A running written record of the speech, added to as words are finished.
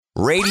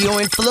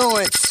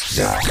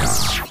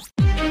radioinfluence.com.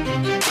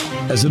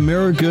 As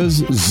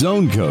America's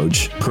Zone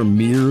Coach,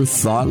 premier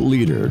thought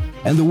leader,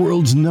 and the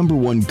world's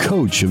 #1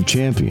 coach of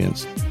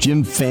champions,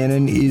 Jim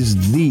Fannin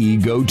is the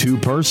go-to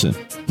person.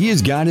 He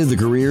has guided the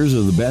careers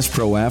of the best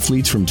pro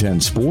athletes from 10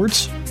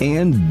 sports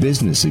and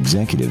business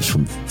executives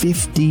from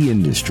 50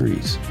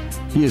 industries.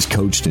 He has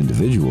coached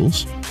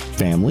individuals,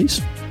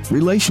 families,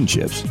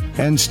 relationships,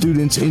 and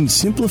students in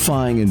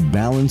simplifying and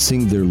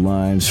balancing their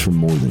lives for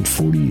more than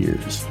 40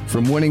 years.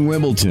 From winning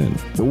Wimbledon,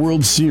 the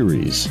World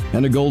Series,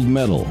 and a gold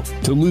medal,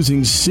 to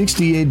losing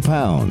 68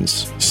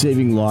 pounds,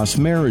 saving lost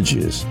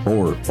marriages,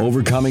 or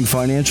overcoming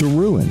financial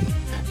ruin,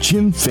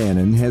 Jim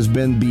Fannin has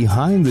been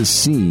behind the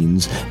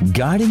scenes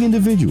guiding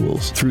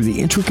individuals through the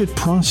intricate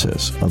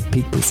process of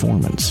peak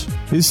performance.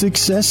 His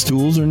success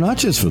tools are not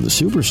just for the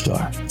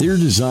superstar. They're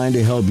designed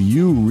to help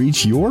you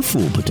reach your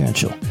full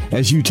potential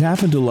as you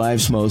tap into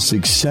life's most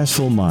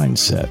successful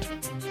mindset,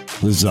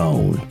 the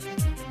zone.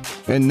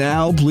 And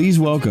now, please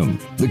welcome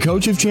the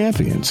coach of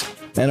champions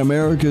and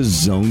America's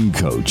zone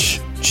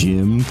coach,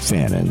 Jim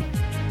Fannin.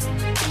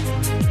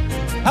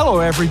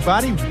 Hello,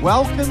 everybody.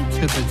 Welcome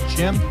to the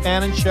Jim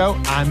Fannin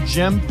Show. I'm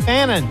Jim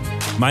Fannin.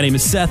 My name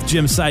is Seth,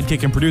 Jim's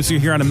sidekick and producer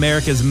here on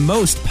America's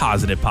most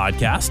positive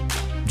podcast.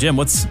 Jim,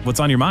 what's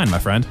on your mind, my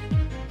friend?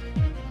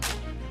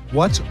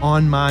 What's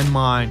on my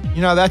mind?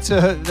 You know, that's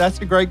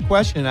a great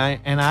question.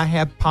 I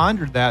have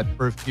pondered that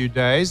for a few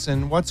days.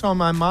 And what's on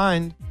my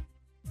mind?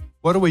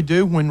 What do we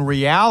do when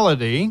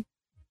reality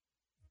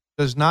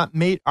does not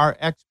meet our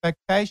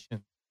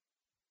expectations?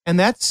 And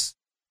that's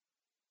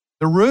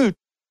the root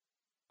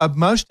of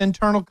most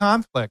internal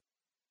conflict.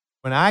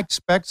 When I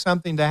expect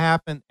something to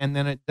happen and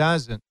then it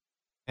doesn't.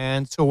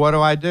 And so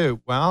what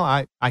do? Well,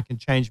 I can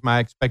change my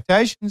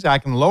expectations. I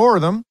can lower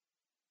them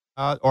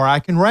or I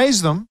can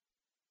raise them.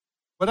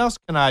 What else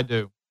can I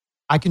do?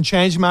 I can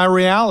change my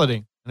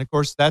reality. And of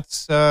course,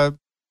 that's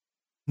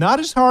not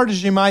as hard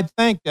as you might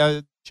think.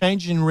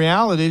 Changing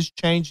reality is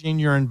changing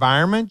your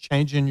environment,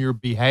 changing your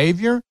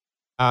behavior.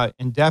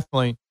 And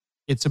definitely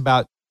it's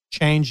about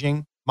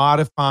changing,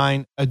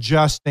 modifying,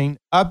 adjusting,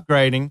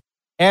 upgrading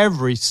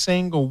every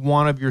single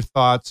one of your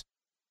thoughts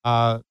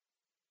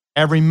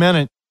every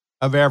minute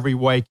of every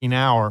waking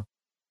hour.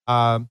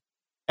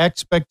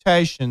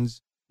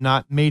 Expectations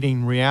not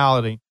meeting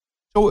reality.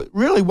 So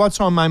really what's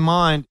on my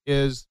mind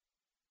is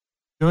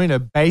doing a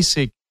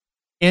basic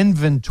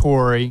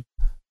inventory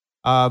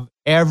of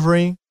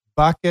every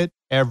bucket,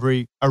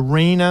 every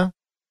arena,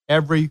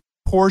 every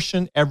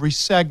portion, every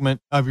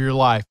segment of your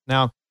life.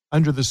 Now,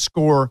 under the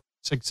SCORE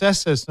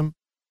success system,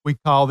 we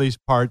call these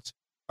parts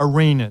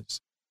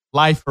arenas,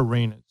 life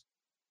arenas.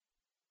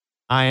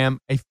 I am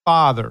a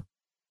father.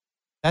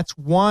 That's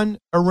one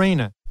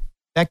arena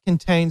that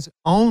contains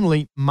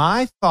only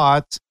my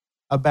thoughts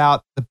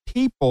about the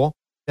people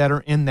that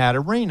are in that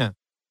arena.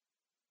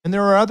 And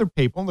there are other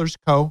people. There's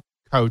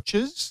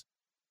coaches.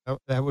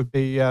 That would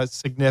be a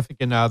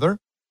significant other.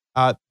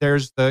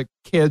 There's the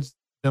kids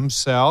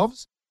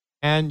themselves.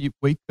 And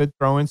we could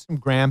throw in some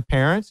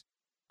grandparents.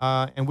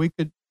 And we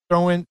could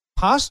throw in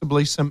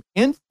possibly some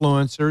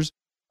influencers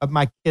of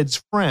my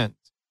kids' friends.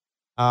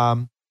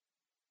 All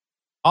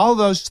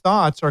those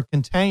thoughts are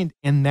contained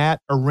in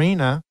that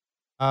arena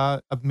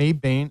of me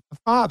being a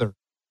father.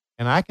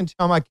 And I can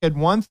tell my kid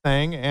one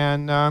thing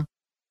and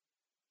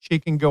she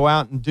can go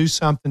out and do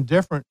something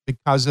different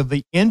because of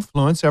the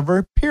influence of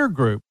her peer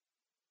group.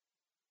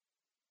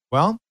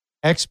 Well,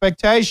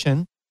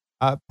 expectation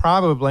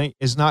probably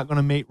is not going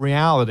to meet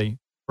reality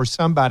for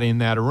somebody in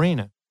that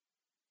arena.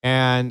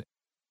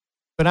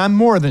 But I'm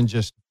more than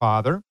just a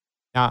father.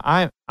 Now,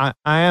 I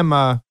am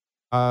a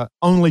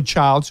only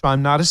child, so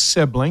I'm not a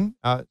sibling.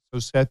 So,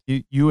 Seth,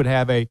 you would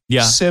have a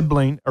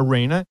sibling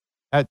arena.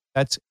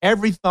 That's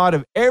every thought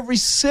of every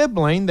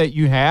sibling that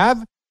you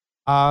have,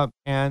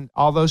 and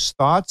all those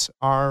thoughts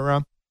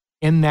are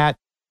in that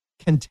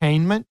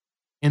containment,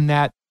 in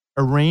that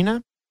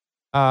arena.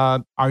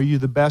 Are you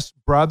the best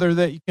brother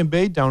that you can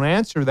be? Don't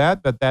answer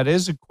that, but that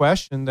is a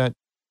question that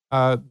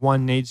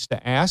one needs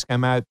to ask.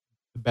 Am I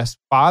the best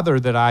father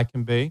that I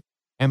can be?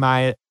 Am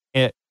I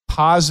a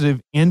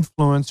positive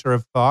influencer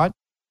of thought?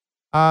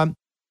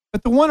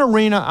 But the one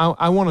arena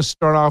I want to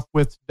start off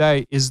with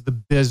today is the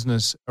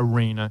business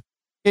arena.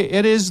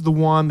 It is the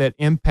one that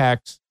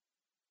impacts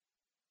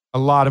a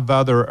lot of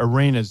other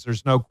arenas.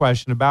 There's no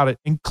question about it,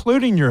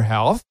 including your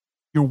health,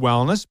 your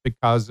wellness,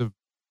 because of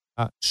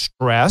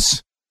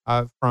stress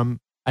from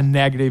a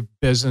negative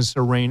business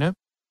arena.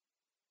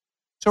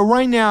 So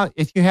right now,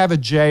 if you have a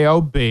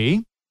job,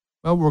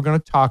 well, we're going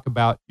to talk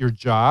about your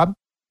job.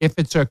 If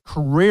it's a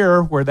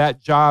career where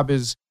that job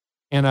is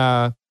in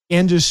a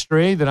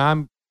industry that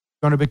I'm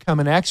going to become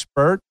an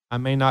expert, I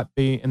may not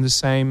be in the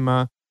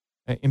same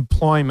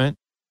employment,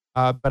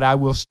 but I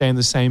will stay in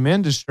the same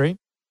industry.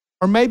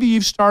 Or maybe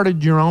you've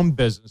started your own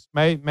business.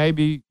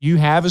 Maybe you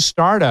have a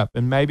startup,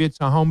 and maybe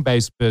it's a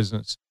home-based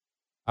business.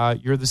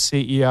 You're the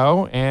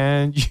CEO,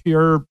 and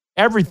you're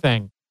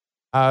everything.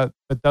 But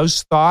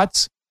those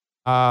thoughts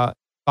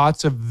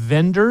of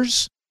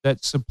vendors,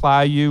 that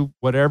supply you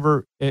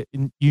whatever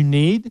you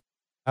need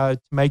to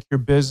make your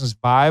business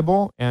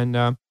viable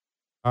and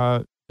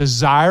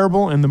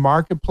desirable in the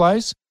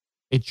marketplace.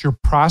 It's your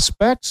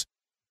prospects.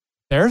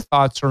 Their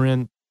thoughts are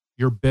in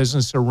your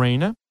business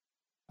arena.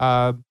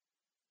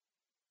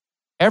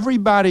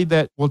 Everybody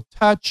that will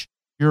touch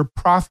your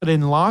profit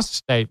and loss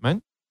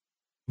statement,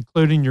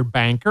 including your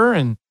banker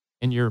and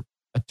your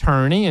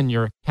attorney and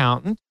your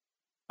accountant,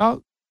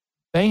 well,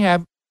 they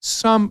have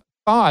some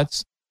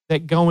thoughts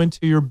that go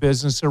into your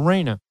business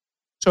arena.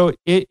 So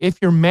if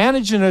you're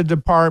managing a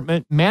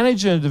department,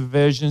 managing a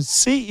division,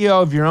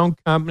 CEO of your own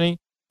company,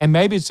 and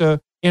maybe it's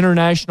a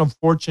international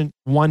Fortune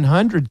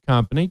 100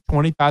 company,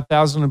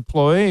 25,000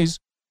 employees,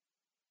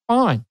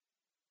 fine.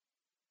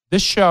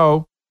 This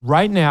show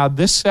right now,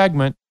 this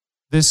segment,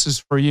 this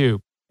is for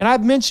you. And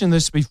I've mentioned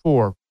this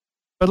before,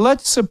 but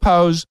let's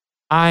suppose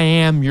I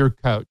am your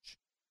coach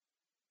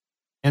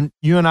and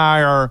you and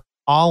I are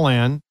all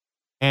in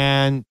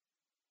and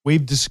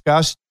we've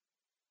discussed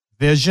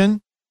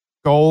vision,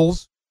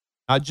 goals,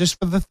 not just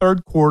for the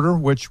third quarter,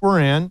 which we're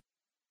in,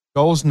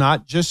 goals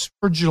not just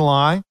for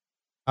July,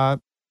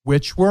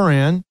 which we're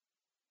in,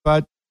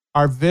 but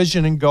our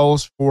vision and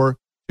goals for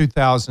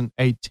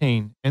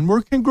 2018. And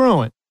we're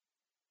congruent.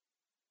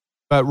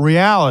 But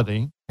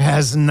reality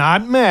has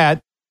not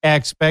met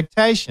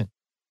expectation.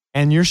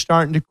 And you're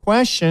starting to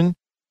question,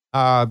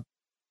 wow,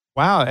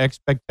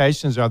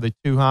 expectations, are they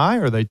too high?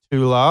 Are they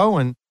too low?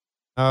 And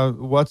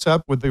what's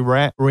up with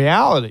the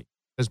reality?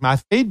 Because my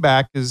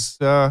feedback is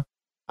I'm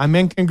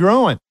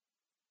incongruent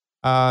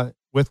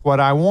with what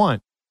I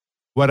want,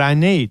 what I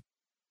need.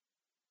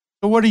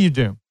 So what do you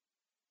do?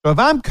 So if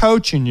I'm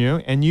coaching you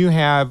and you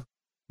have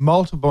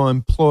multiple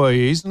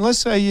employees, and let's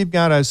say you've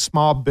got a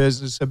small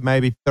business of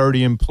maybe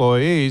 30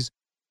 employees,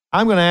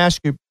 I'm going to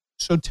ask you,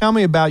 so tell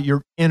me about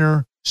your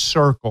inner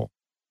circle.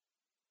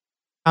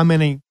 How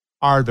many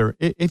are there?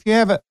 If you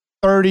have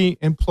 30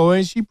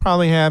 employees, you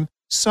probably have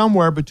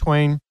somewhere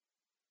between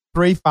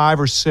 3, 5,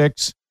 or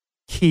 6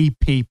 key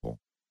people.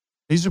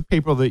 These are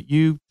people that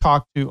you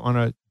talk to on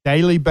a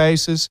daily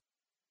basis.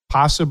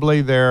 Possibly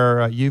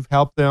you've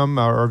helped them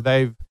or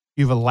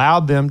you've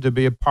allowed them to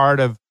be a part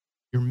of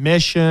your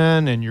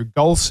mission and your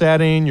goal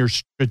setting, your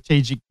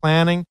strategic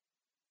planning.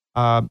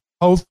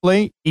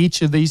 Hopefully,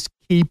 each of these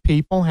key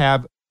people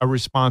have a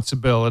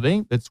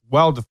responsibility that's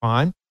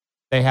well-defined.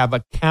 They have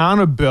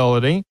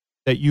accountability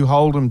that you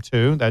hold them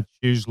to. That's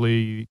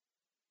usually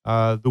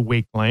the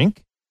weak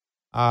link.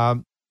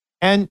 And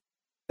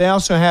they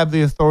also have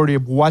the authority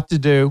of what to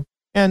do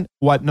and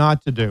what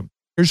not to do.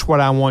 Here's what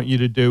I want you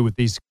to do with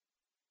these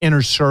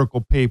inner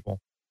circle people.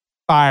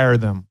 Fire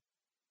them.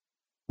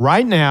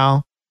 Right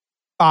now,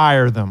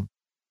 fire them.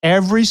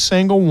 Every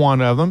single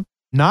one of them,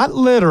 not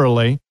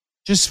literally,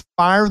 just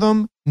fire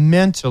them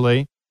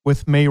mentally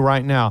with me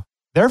right now.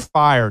 They're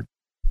fired.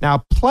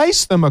 Now,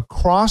 place them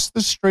across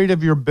the street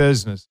of your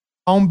business.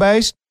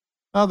 Home-based,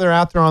 well, they're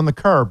out there on the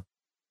curb.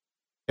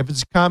 If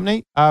it's a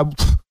company,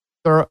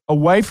 they're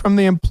away from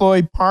the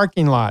employee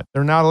parking lot.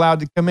 They're not allowed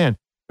to come in.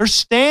 They're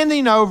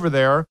standing over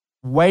there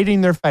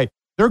waiting their fate.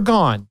 They're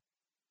gone.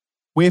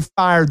 We've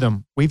fired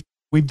them. We've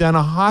done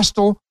a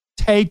hostile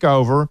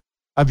takeover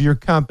of your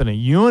company.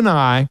 You and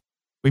I,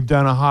 we've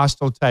done a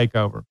hostile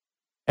takeover.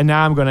 And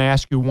now I'm going to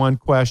ask you one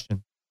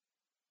question.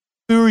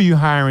 Who are you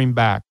hiring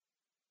back?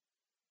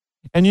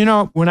 And you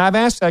know, when I've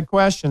asked that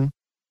question,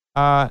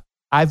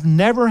 I've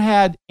never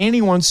had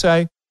anyone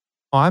say,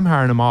 oh, I'm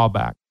hiring them all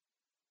back.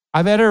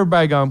 I've had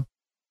everybody go,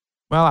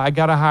 well, I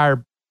got to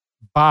hire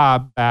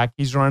Bob back.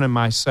 He's running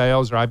my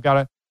sales. Or I've got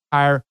to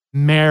hire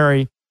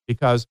Mary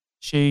because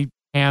she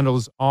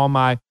handles all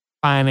my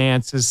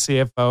finances,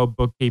 CFO,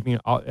 bookkeeping,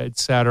 et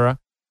cetera.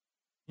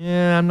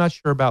 Yeah, I'm not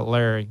sure about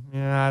Larry.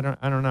 Yeah,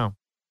 I don't know.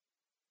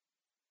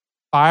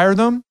 Fire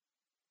them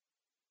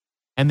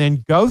and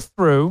then go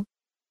through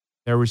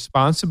their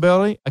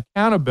responsibility,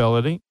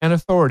 accountability, and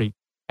authority.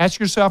 Ask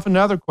yourself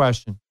another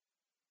question.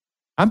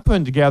 I'm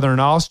putting together an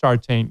all-star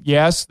team.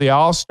 Yes, the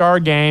all-star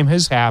game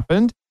has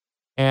happened,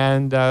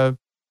 and the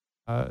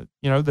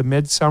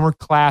Midsummer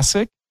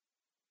Classic.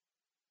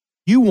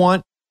 You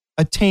want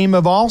a team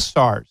of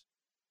all-stars.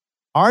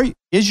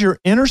 Is your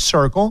inner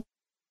circle,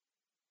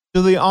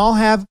 do they all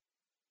have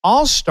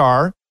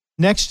all-star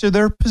next to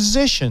their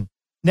position,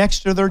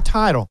 next to their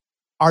title?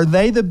 Are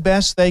they the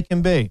best they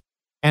can be?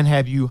 And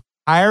have you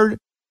hired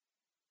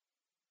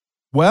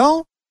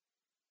well?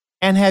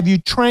 And have you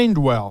trained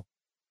well?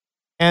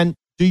 And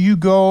do you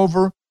go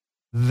over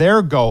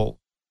their goals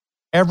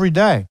every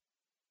day?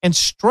 And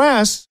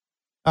stress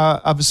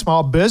of a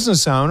small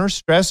business owner,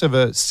 stress of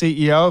a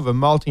CEO of a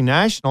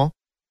multinational,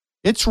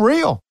 it's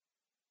real,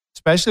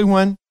 especially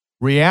when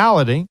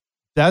reality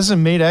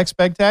doesn't meet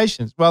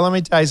expectations. Well, let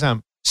me tell you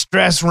something.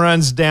 Stress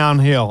runs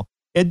downhill.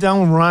 It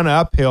don't run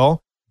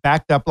uphill,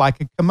 backed up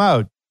like a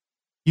commode.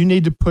 You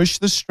need to push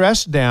the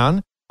stress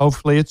down.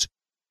 Hopefully it's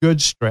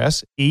good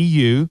stress,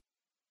 EU,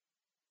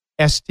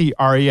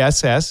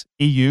 STRESS,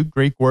 EU,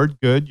 Greek word,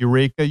 good,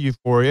 eureka,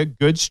 euphoria,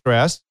 good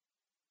stress.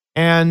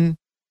 And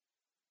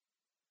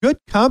good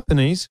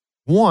companies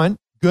want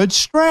good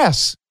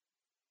stress.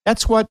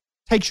 That's what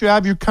takes you out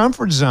of your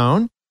comfort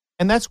zone,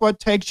 and that's what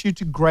takes you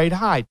to great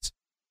heights.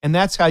 And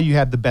that's how you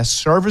have the best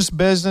service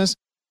business,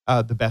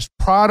 the best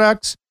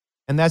products,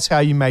 and that's how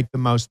you make the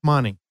most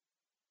money.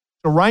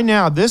 So right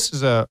now, this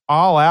is an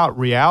all-out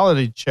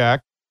reality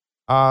check.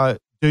 Do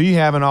you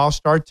have an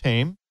all-star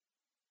team?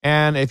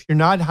 And if you're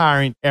not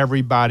hiring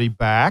everybody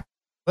back,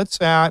 let's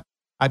say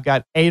I've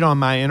got 8 on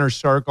my inner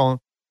circle,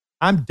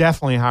 I'm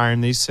definitely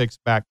hiring these 6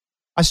 back.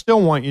 I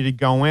still want you to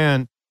go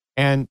in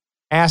and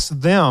ask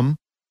them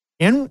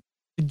to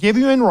give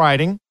you in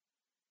writing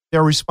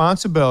their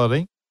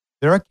responsibility,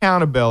 their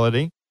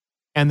accountability,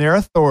 and their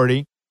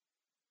authority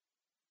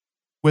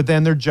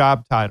within their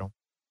job title.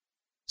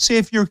 See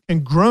if you're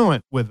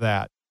congruent with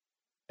that.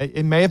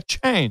 It may have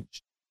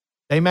changed.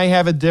 They may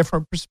have a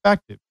different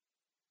perspective.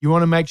 You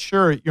want to make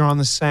sure you're on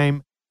the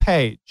same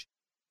page.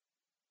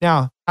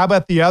 Now, how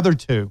about the other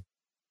 2?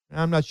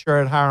 I'm not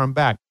sure I'd hire them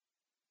back.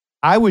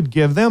 I would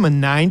give them a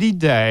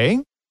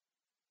 90-day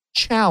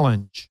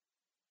challenge,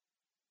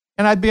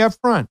 and I'd be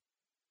upfront.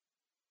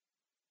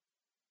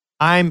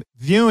 I'm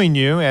viewing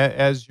you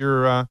as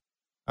your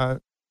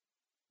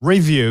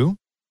review,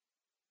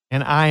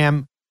 and I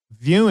am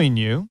viewing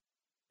you.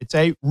 It's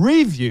a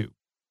review.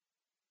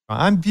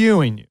 I'm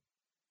viewing you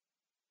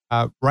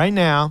right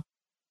now,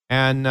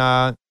 and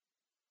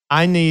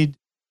I need,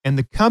 and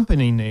the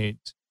company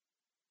needs,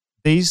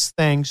 these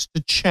things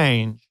to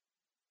change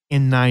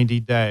in 90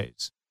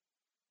 days.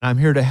 I'm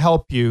here to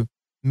help you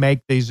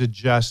make these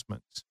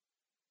adjustments.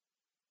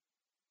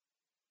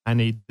 I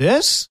need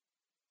this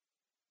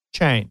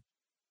change.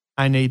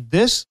 I need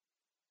this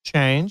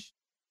change,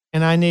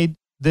 and I need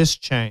this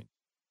change.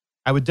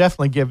 I would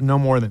definitely give no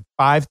more than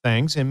 5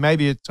 things, and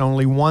maybe it's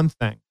only 1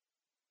 thing.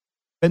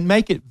 But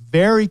make it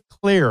very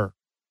clear.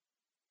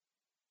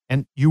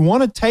 And you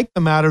want to take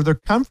them out of their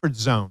comfort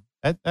zone.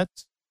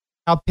 That's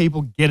how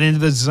people get into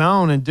the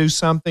zone and do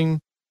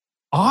something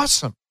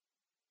awesome,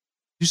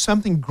 do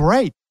something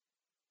great.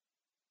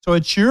 So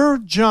it's your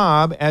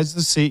job as the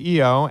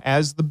CEO,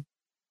 as the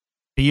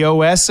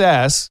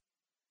BOSS,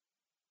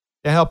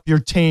 to help your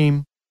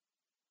team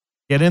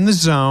get in the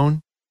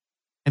zone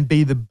and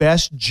be the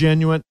best,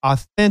 genuine,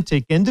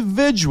 authentic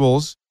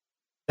individuals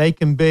they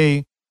can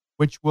be,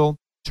 which will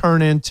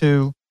turn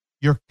into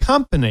your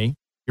company,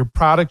 your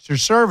products, your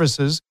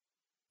services,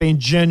 being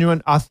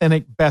genuine,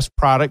 authentic, best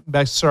product,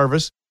 best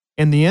service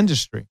in the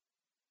industry.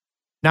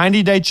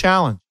 90-day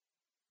challenge.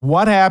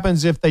 What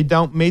happens if they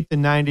don't meet the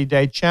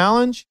 90-day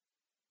challenge?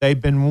 They've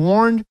been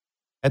warned.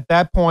 At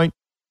that point,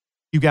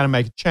 you got to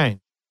make a change.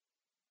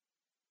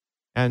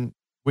 And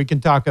we can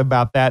talk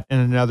about that in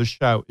another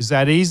show. Is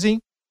that easy?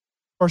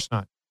 Of course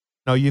not.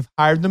 No, you've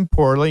hired them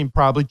poorly and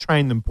probably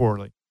trained them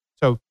poorly.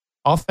 So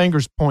all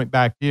fingers point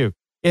back to you.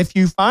 If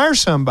you fire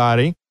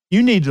somebody,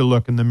 you need to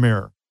look in the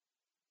mirror.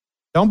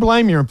 Don't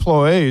blame your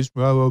employees.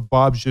 Well,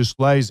 Bob's just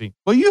lazy.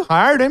 Well, you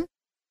hired him.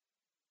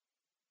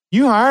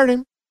 You hired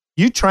him.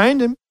 You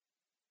trained him.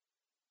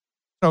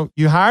 So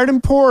you hired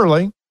him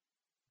poorly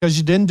because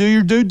you didn't do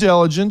your due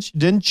diligence. You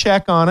didn't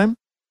check on him.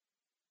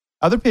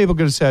 Other people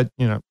could have said,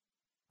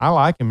 I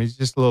like him. He's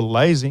just a little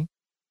lazy.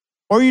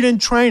 Or you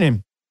didn't train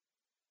him,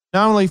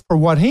 not only for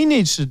what he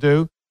needs to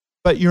do,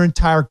 but your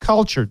entire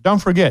culture. Don't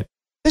forget,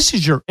 this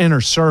is your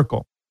inner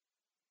circle.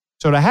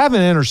 So to have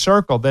an inner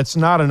circle that's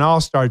not an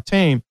all-star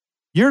team,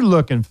 you're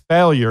looking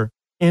failure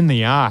in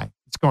the eye.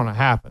 It's going to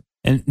happen.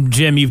 And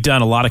Jim, you've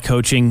done a lot of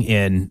coaching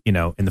in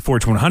the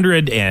Fortune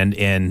 100 and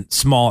in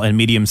small and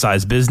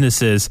medium-sized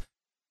businesses.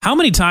 How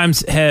many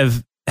times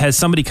has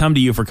somebody come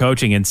to you for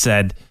coaching and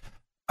said,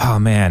 "Oh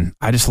man,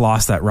 I just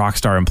lost that rock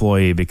star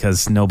employee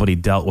because nobody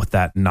dealt with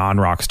that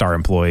non-rock star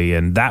employee,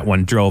 and that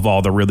one drove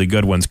all the really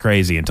good ones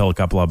crazy until a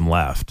couple of them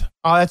left"?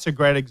 Oh, that's a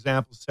great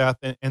example, Seth,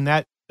 and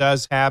that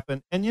does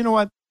happen. And you know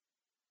what?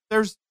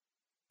 There's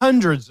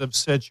hundreds of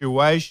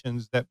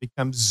situations that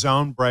become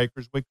zone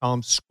breakers. We call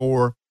them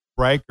score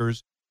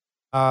breakers.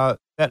 That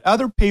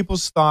other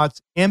people's thoughts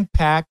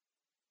impact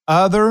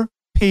other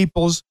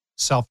people's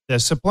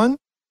self-discipline.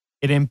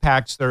 It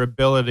impacts their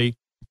ability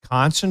to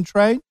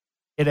concentrate.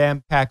 It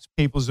impacts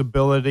people's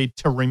ability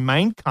to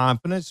remain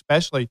confident,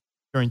 especially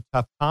during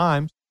tough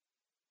times.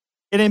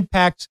 It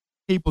impacts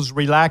people's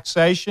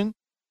relaxation.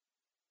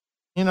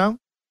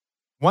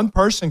 One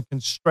person can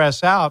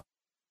stress out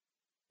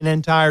an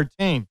entire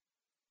team.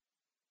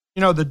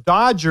 The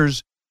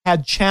Dodgers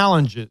had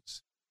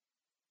challenges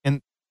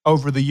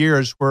over the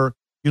years where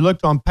you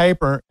looked on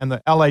paper and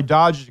the LA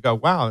Dodgers go,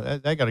 wow,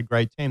 they got a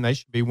great team. They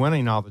should be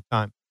winning all the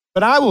time.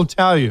 But I will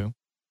tell you,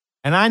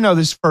 and I know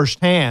this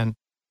firsthand,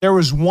 there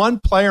was one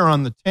player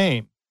on the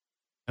team,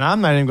 and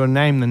I'm not even going to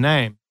name the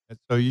name.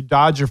 So you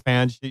Dodger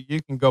fans,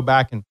 you can go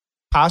back and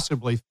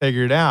possibly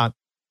figure it out.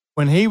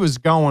 When he was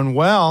going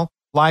well,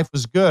 life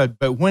was good.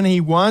 But when he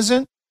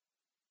wasn't,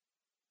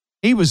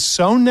 he was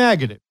so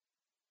negative.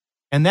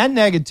 And that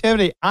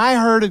negativity, I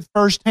heard it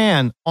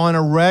firsthand on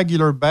a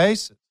regular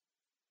basis,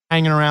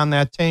 hanging around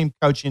that team,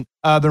 coaching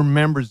other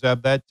members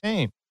of that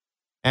team.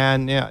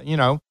 And,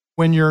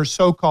 when your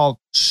so-called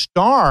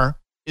star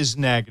is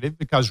negative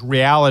because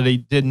reality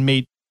didn't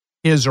meet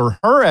his or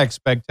her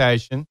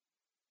expectation,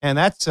 and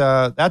that's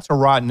a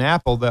rotten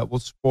apple that will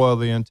spoil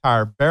the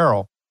entire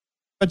barrel.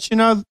 But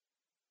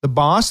the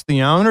boss,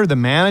 the owner, the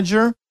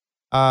manager,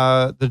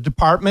 the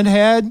department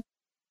head,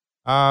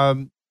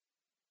 you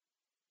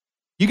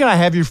got to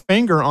have your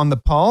finger on the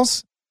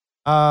pulse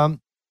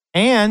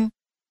and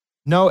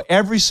know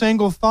every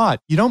single thought.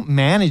 You don't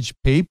manage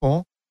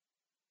people.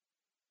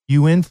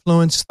 You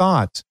influence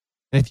thoughts.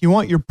 And if you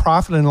want your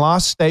profit and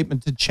loss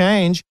statement to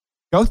change,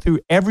 go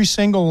through every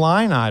single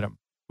line item.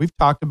 We've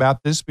talked about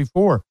this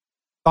before.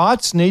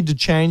 Thoughts need to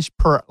change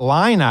per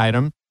line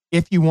item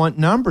if you want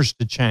numbers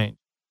to change.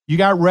 You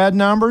got red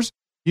numbers,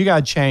 you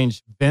got to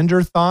change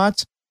vendor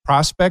thoughts,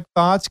 prospect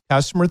thoughts,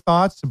 customer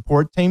thoughts,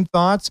 support team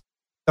thoughts,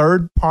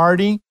 third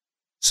party,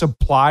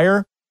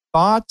 supplier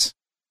thoughts.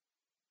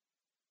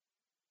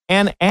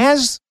 And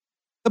as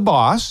the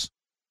boss,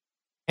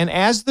 and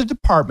as the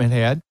department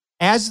head,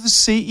 as the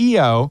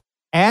CEO,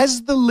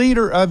 as the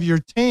leader of your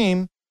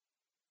team,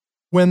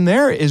 when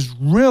there is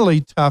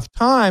really tough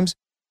times,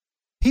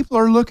 people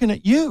are looking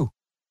at you.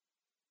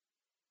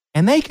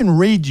 And they can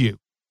read you.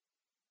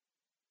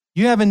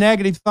 You have a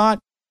negative thought,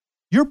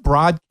 you're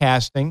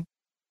broadcasting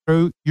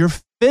through your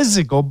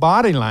physical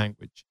body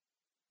language.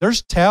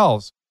 There's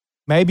tells.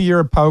 Maybe you're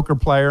a poker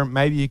player.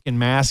 Maybe you can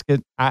mask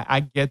it.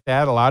 I get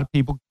that. A lot of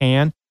people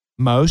can.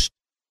 Most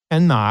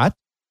cannot.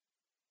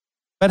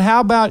 But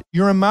how about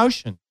your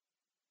emotion?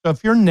 So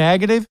if you're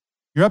negative,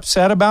 you're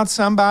upset about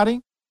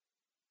somebody,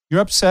 you're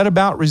upset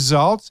about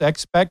results,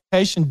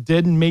 expectation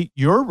didn't meet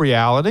your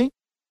reality,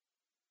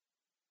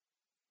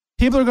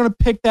 people are going to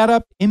pick that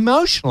up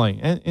emotionally.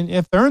 And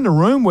if they're in the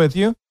room with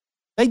you,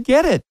 they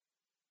get it.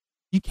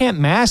 You can't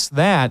mask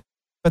that.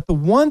 But the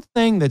one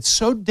thing that's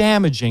so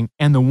damaging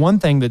and the one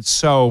thing that's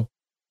so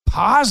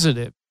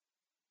positive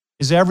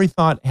is every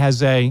thought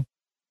has a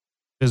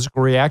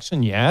physical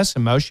reaction, yes,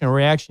 emotional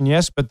reaction,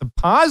 yes. But the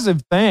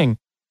positive thing,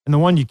 and the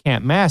one you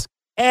can't mask,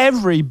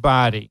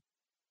 everybody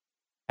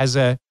has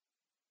a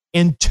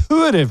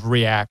intuitive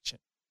reaction.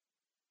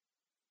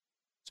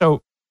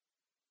 So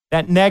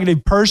that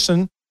negative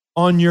person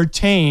on your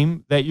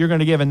team that you're going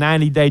to give a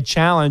 90-day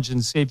challenge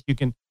and see if you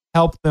can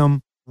help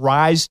them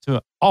rise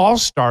to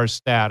all-star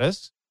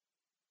status,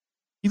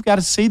 you've got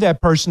to see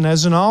that person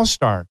as an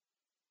all-star.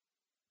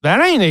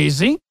 That ain't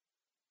easy.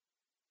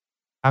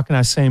 How can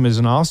I see him as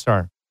an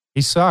all-star?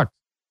 He sucks.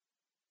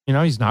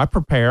 He's not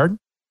prepared.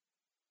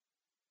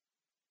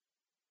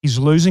 He's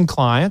losing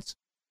clients.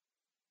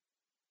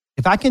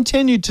 If I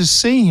continue to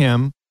see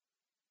him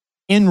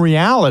in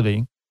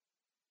reality,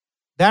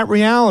 that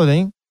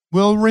reality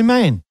will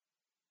remain.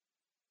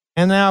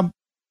 And now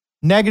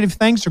negative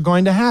things are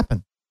going to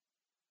happen.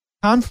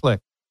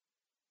 Conflict.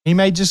 He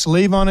may just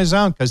leave on his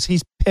own because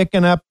he's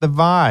picking up the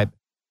vibe.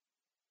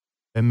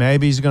 Then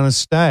maybe he's going to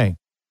stay.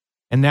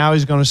 And now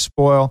he's going to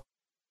spoil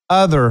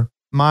other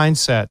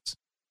mindsets.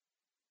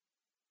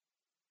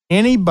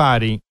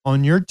 Anybody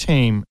on your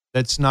team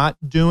that's not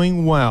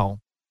doing well,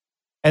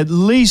 at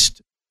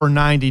least for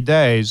 90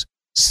 days,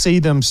 see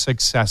them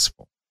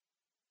successful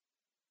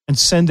and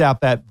send out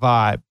that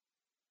vibe.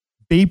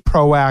 Be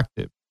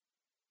proactive.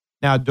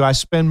 Now, do I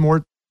spend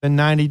more than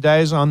 90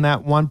 days on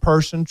that one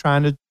person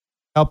trying to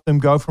help them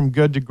go from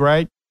good to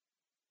great?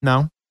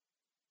 No.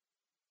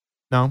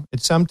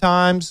 It's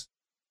sometimes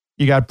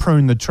you got to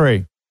prune the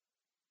tree.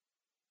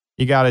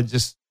 You got to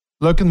just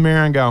look in the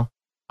mirror and go,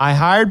 I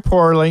hired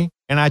poorly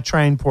and I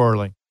trained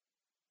poorly.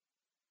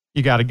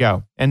 You got to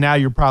go. And now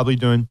you're probably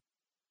doing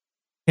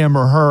him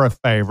or her a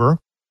favor.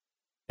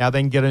 Now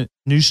they can get a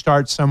new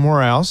start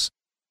somewhere else.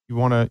 You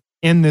want to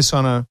end this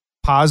on a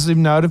positive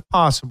note if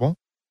possible.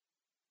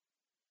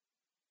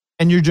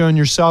 And you're doing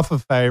yourself a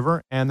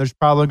favor, and there's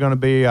probably going to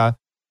be a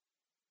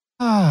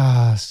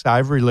sigh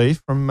of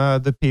relief from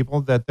the people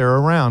that they're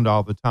around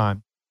all the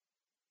time.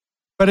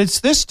 But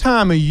it's this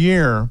time of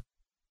year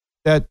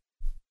that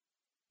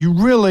you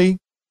really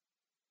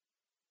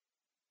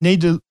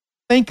need to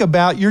think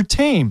about your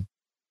team.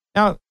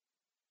 Now,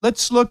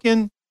 let's look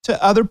into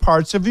other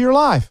parts of your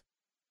life.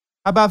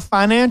 How about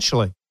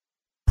financially?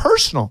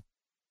 Personal.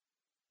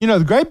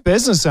 The great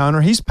business owner,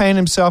 he's paying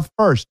himself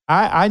first.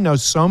 I know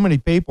so many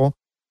people,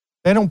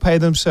 they don't pay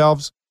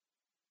themselves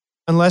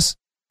unless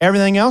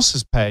everything else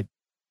is paid.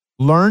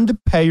 Learn to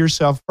pay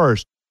yourself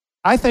first.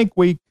 I think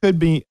we could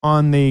be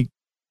on the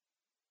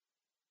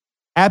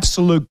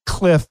absolute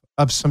cliff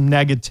of some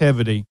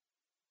negativity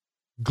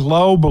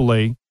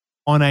globally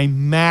on a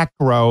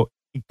macro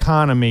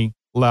economy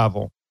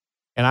level.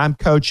 And I'm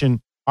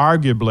coaching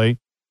arguably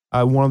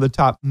one of the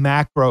top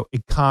macro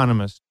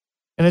economists.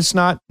 And it's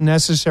not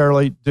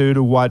necessarily due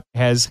to what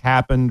has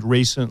happened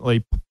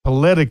recently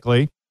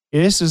politically.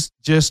 This is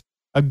just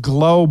a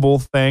global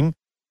thing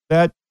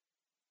that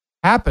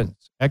happens.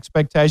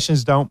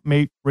 Expectations don't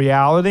meet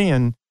reality,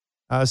 and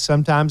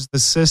sometimes the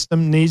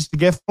system needs to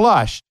get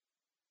flushed.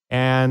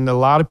 And a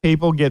lot of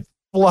people get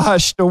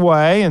flushed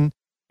away,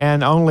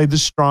 and only the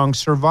strong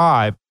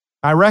survive.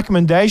 My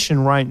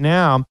recommendation right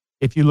now,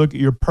 if you look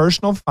at your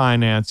personal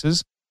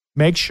finances,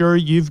 make sure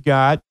you've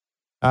got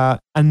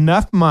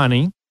enough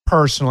money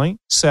personally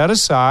set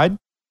aside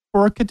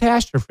for a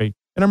catastrophe,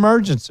 an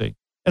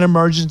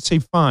emergency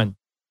fund.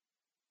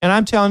 And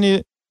I'm telling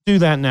you, do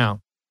that now.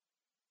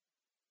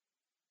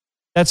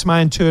 That's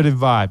my intuitive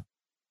vibe.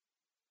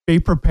 Be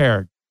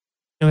prepared.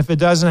 And if it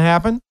doesn't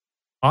happen,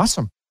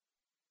 awesome.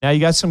 Now you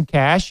got some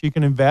cash, you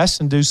can invest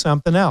and do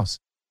something else.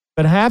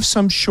 But have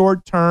some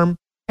short-term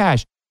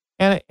cash.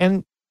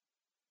 And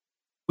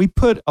we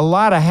put a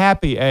lot of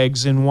happy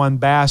eggs in one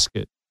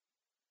basket.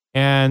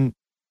 And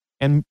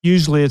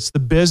usually it's the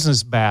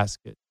business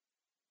basket.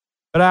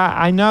 But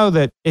I know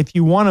that if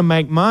you want to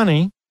make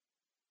money,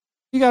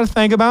 you got to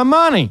think about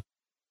money.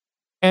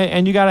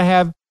 And you got to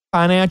have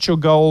financial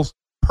goals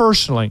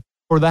personally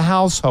for the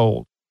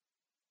household,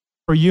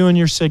 for you and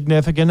your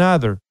significant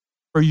other,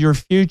 for your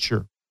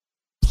future.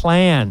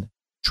 Plan.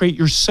 Treat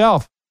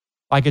yourself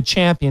like a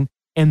champion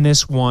in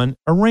this one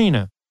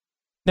arena.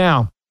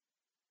 Now,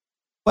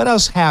 what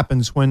else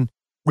happens when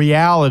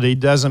reality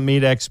doesn't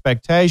meet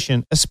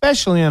expectation,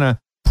 especially in a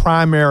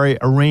primary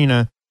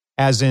arena,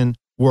 as in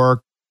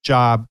work,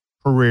 job,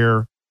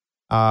 career,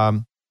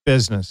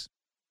 business?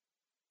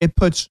 It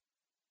puts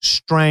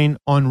strain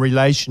on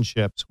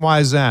relationships. Why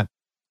is that?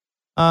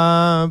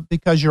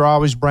 Because you're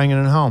always bringing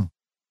it home.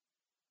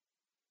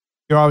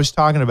 You're always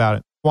talking about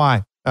it.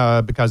 Why?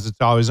 Because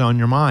it's always on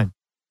your mind.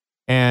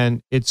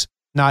 And it's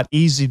not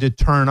easy to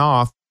turn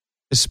off,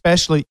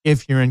 especially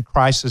if you're in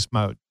crisis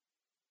mode.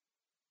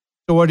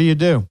 So what do?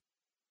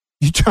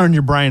 You turn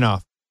your brain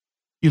off.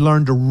 You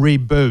learn to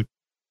reboot.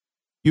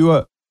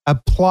 You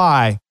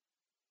apply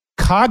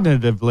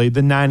cognitively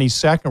the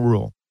 90-second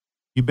rule.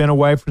 You've been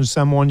away from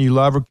someone you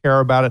love or care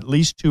about at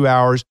least 2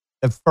 hours.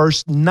 The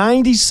first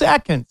 90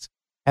 seconds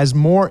has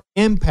more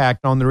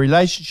impact on the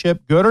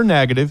relationship, good or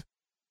negative,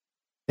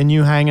 than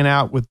you hanging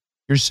out with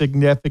your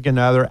significant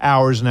other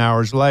hours and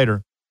hours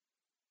later.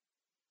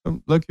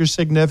 So look your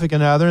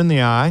significant other in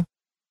the eye.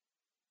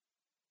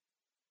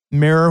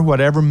 Mirror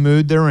whatever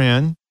mood they're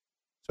in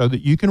so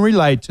that you can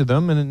relate to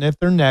them. And if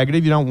they're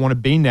negative, you don't want to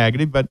be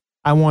negative, but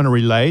I want to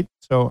relate.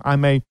 So I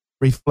may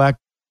reflect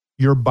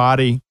your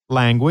body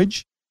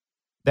language.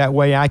 That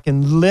way I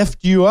can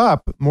lift you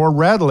up more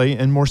readily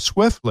and more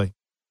swiftly.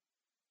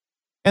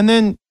 And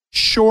then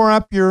shore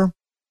up your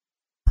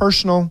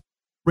personal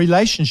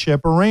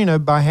relationship arena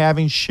by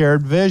having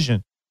shared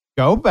vision.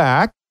 Go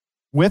back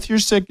with your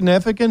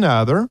significant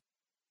other,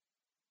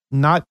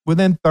 not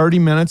within 30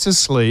 minutes of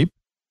sleep,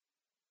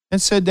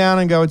 and sit down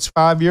and go, it's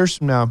 5 years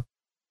from now.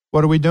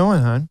 What are we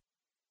doing, hon?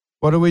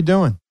 What are we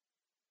doing?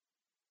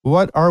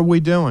 What are we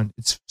doing?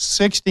 It's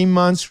 60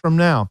 months from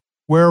now.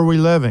 Where are we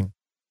living?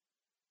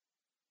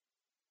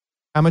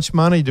 How much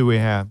money do we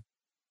have?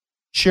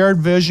 Shared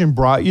vision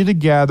brought you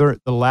together.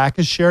 The lack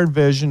of shared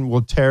vision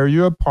will tear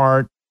you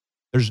apart.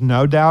 There's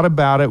no doubt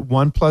about it.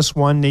 1 +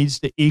 1 needs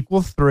to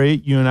equal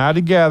 3. You and I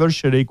together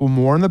should equal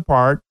more than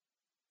apart.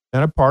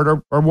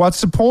 Or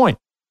what's the point?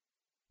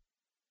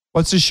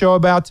 What's the show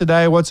about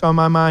today? What's on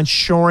my mind?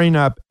 Shoring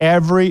up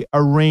every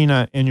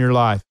arena in your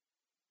life.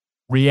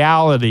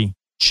 Reality,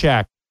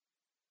 check.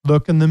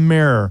 Look in the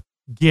mirror.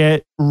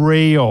 Get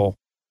real.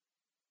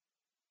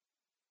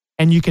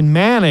 And you can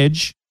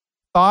manage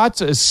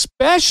thoughts,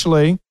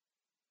 especially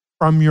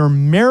from your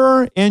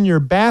mirror in your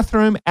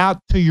bathroom out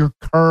to your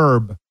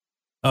curb.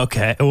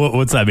 Okay.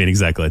 What's that mean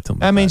exactly?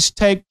 That means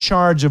take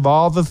charge of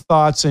all the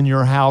thoughts in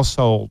your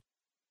household,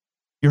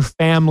 your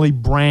family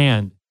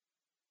brand.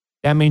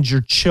 That means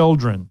your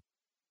children.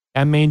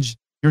 That means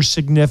your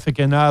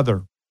significant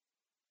other.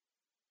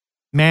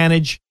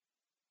 Manage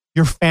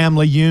your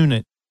family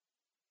unit.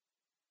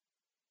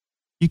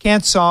 You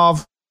can't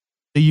solve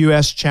the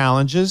U.S.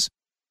 challenges.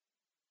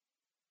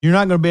 You're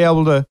not going to be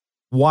able to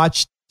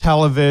watch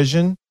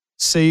television,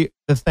 see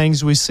the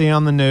things we see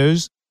on the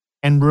news,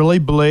 and really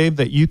believe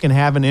that you can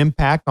have an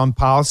impact on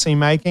policy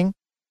making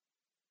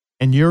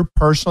and you're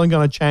personally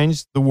going to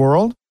change the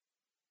world?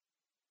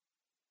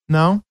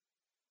 No.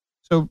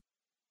 So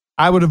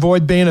I would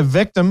avoid being a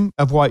victim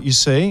of what you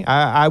see.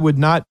 I would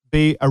not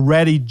be a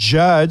ready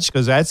judge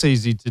because that's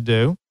easy to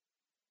do.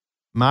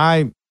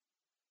 My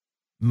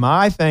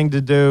thing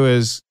to do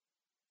is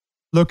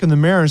look in the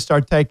mirror and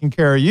start taking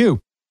care of you.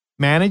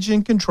 Manage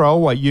and control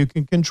what you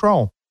can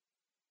control.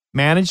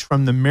 Manage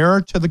from the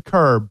mirror to the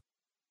curb.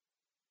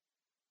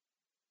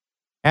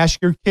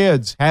 Ask your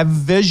kids, have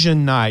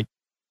vision night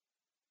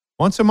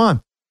once a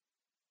month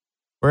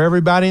for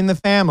everybody in the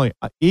family,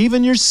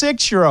 even your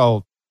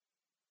 6-year-old.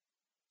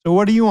 So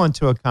what do you want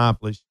to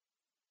accomplish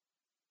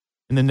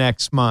in the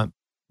next month?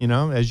 You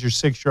know, as your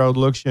 6-year-old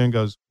looks at you and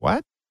goes,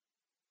 what?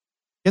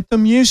 Get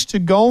them used to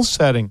goal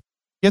setting.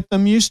 Get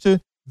them used to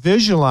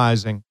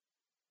visualizing.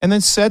 And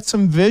then set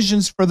some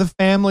visions for the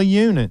family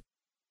unit.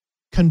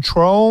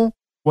 Control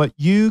what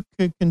you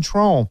can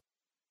control.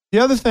 The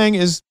other thing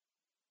is,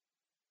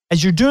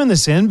 as you're doing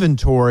this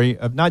inventory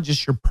of not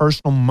just your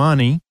personal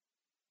money,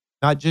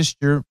 not just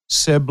your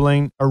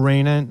sibling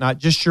arena, not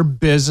just your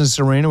business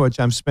arena, which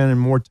I'm spending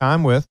more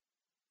time with,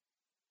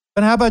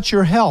 but how about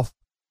your health?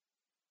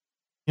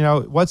 You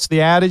know, what's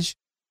the adage?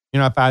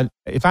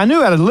 if I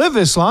knew how to live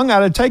this long,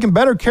 I'd have taken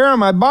better care of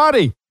my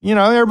body.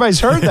 Everybody's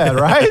heard that,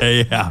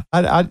 right? Yeah.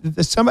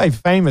 Somebody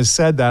famous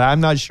said that. I'm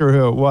not sure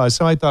who it was.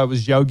 Somebody thought it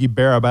was Yogi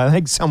Berra, but I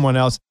think someone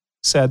else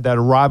said that,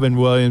 or Robin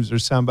Williams or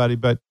somebody.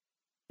 But,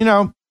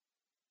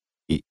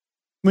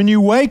 when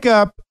you wake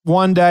up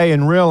one day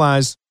and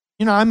realize,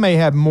 I may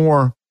have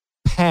more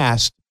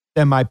past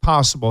than my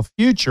possible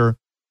future,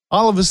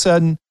 all of a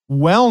sudden,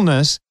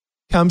 wellness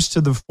comes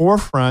to the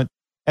forefront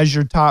as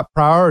your top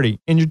priority.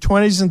 In your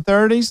 20s and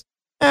 30s,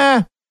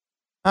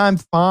 I'm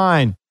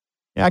fine.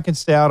 Yeah, I can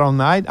stay out all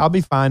night. I'll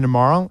be fine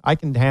tomorrow. I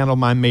can handle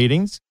my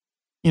meetings.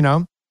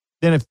 Then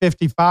at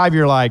 55,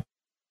 you're like,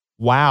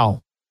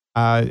 wow,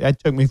 that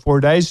took me 4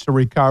 days to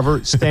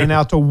recover, staying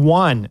out to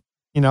 1.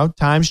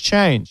 Times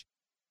change.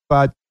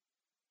 But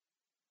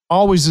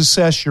always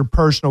assess your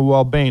personal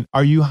well-being.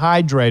 Are you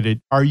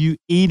hydrated? Are you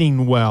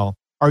eating well?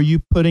 Are you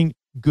putting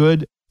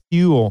good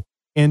fuel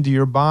into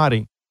your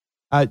body?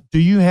 Do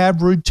you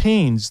have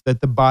routines that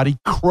the body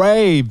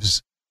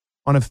craves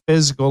on a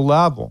physical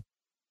level?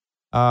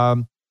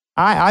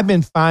 I've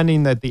been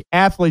finding that the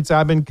athletes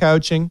I've been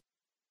coaching,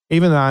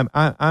 even though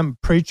I'm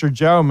Preacher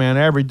Joe, man,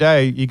 every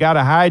day, you got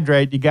to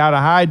hydrate.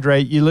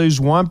 You lose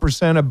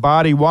 1% of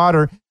body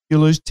water, you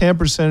lose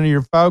 10% of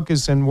your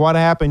focus. And what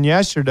happened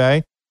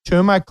yesterday, 2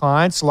 of my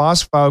clients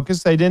lost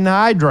focus. They didn't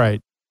hydrate.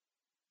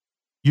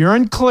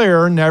 Urine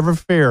clear, never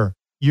fear.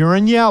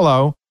 Urine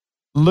yellow,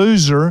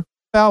 loser,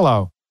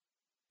 fellow.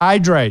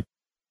 Hydrate.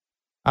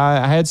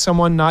 I had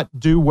someone not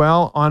do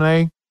well on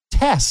a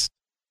test,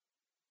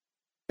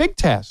 big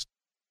test.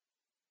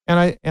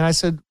 And I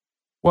said,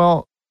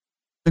 well,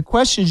 the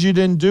questions you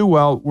didn't do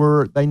well,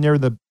 were they near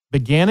the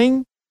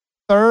beginning,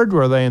 third?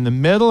 Were they in the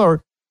middle,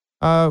 or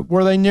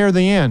were they near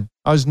the end?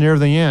 I was near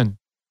the end.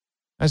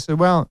 I said,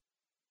 well,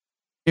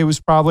 it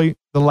was probably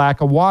the lack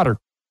of water.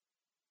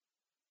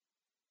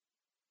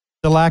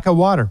 The lack of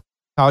water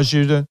caused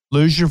you to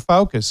lose your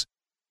focus.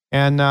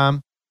 And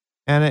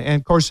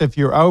of course, if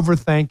you're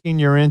overthinking,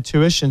 your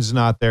intuition's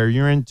not there.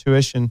 Your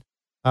intuition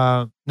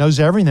knows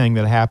everything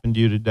that happened to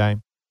you today.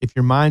 If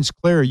your mind's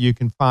clear, you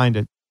can find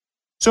it.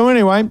 So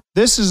anyway,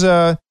 this is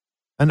an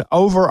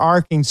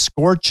overarching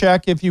score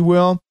check, if you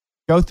will.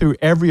 Go through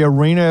every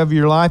arena of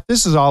your life.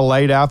 This is all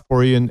laid out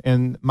for you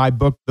in my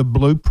book, The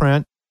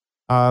Blueprint.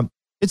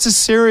 It's a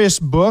serious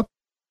book.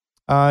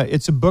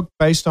 It's a book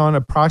based on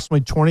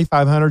approximately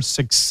 2,500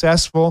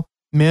 successful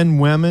men,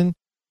 women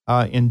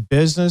in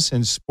business,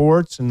 in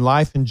sports, and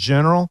life in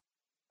general.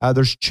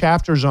 There's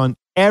chapters on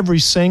every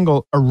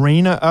single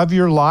arena of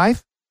your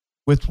life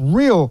with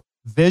real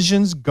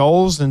visions,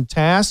 goals, and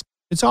tasks.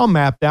 It's all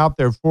mapped out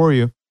there for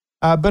you.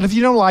 But if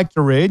you don't like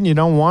to read and you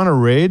don't want to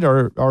read,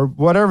 or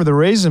whatever the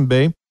reason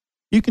be,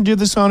 you can do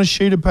this on a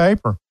sheet of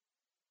paper.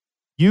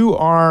 You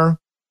are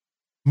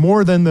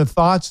more than the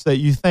thoughts that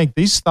you think.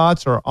 These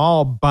thoughts are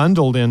all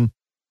bundled in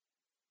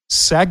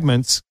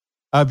segments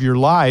of your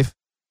life,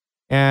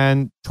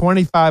 and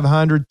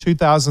 2,500,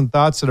 2,000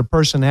 thoughts that a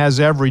person has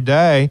every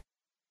day,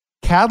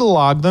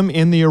 catalog them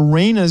in the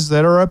arenas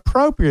that are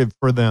appropriate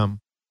for them.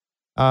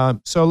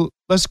 So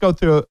let's go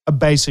through a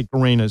basic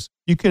arenas.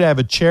 You could have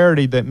a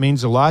charity that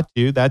means a lot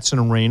to you. That's an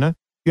arena.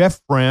 You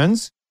have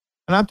friends,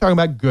 and I'm talking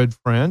about good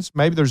friends.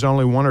 Maybe there's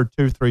only 1 or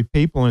 2 or 3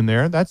 people in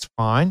there. That's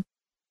fine.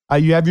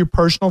 You have your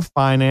personal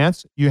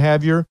finance. You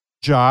have your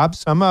job.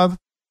 Some of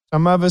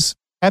us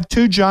have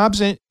 2 jobs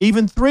and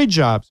even 3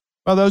 jobs.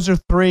 Well, those are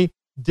 3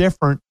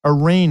 different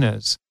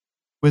arenas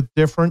with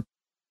different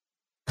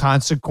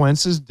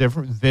consequences,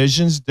 different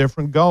visions,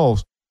 different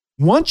goals.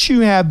 Once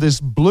you have this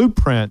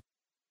blueprint,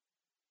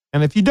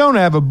 and if you don't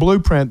have a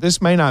blueprint,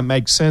 this may not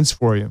make sense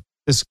for you,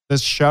 this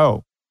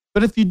show.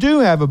 But if you do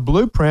have a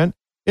blueprint,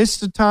 it's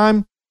the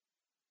time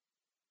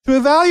to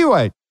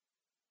evaluate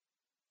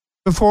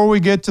before we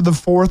get to the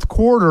 4th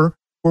quarter,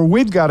 where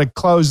we've got to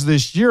close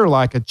this year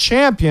like a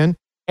champion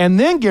and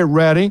then get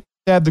ready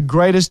to have the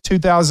greatest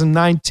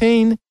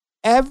 2019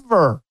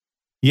 ever.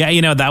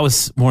 Yeah, that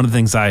was one of the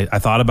things I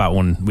thought about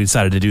when we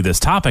decided to do this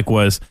topic.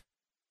 Was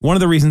one of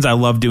the reasons I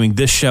love doing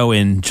this show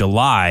in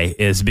July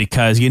is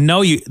because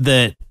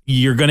that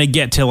you're going to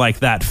get to like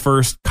that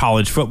first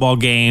college football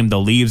game. The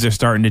leaves are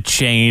starting to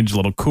change, a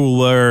little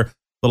cooler,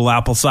 little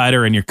apple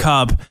cider in your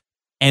cup.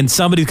 And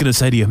somebody's going to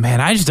say to you,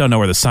 man, I just don't know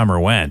where the summer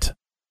went.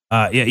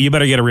 You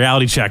better get a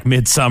reality check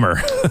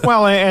midsummer.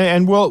 Well,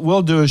 and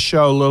we'll do a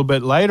show a little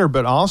bit later,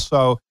 but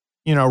also,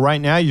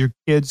 right now your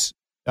kids,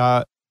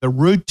 the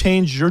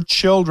routines your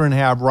children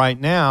have right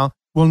now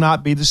will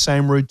not be the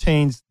same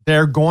routines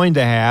they're going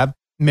to have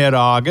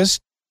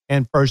mid-August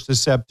and 1st of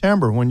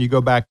September when you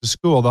go back to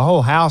school. The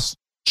whole house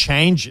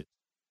changes.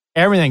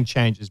 Everything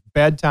changes.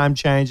 Bedtime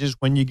changes.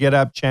 When you get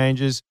up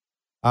changes.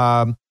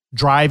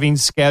 Driving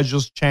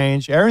schedules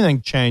change.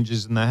 Everything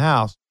changes in the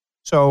house.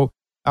 So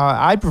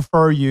I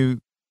prefer you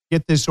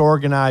get this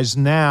organized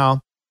now.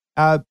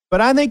 But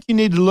I think you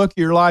need to look at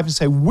your life and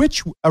say,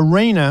 which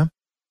arena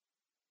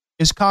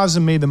is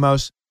causing me the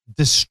most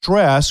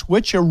distress?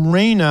 Which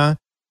arena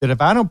that if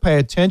I don't pay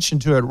attention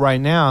to it right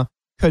now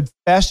could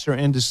fester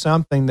into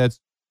something that's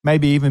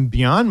maybe even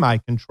beyond my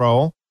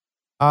control?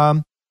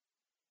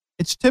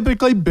 It's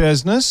typically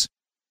business,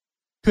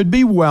 could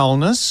be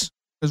wellness,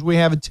 because we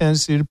have a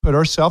tendency to put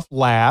ourselves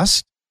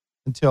last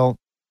until,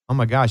 oh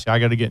my gosh, I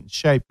got to get in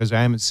shape because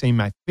I haven't seen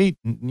my feet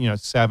in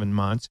 7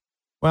 months.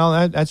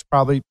 Well, that's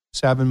probably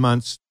 7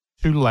 months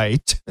too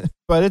late,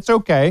 but it's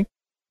okay.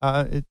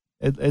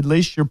 At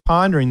least you're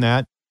pondering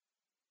that.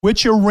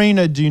 Which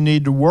arena do you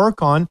need to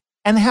work on,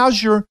 and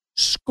how's your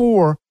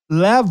score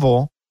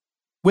level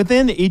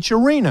within each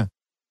arena?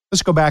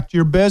 Let's go back to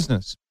your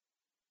business.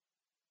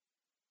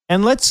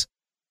 And let's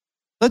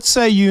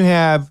say you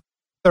have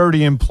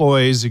 30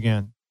 employees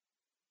again.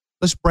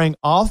 Let's bring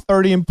all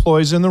 30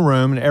 employees in the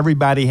room, and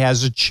everybody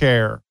has a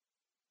chair.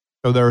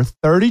 So there are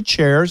 30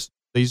 chairs.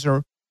 These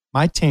are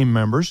my team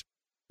members.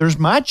 There's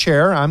my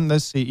chair. I'm the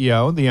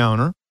CEO, the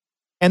owner.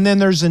 And then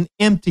there's an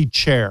empty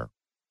chair.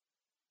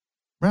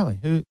 Really?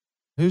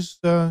 Who's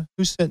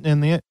sitting in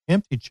the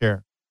empty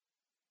chair?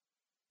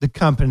 The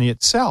company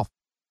itself.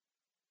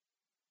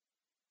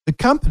 The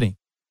company,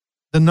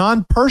 the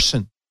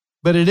non-person,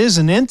 but it is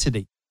an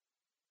entity.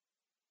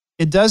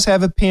 It does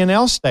have a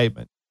P&L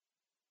statement.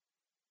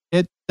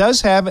 It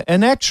does have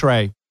an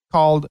X-ray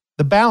called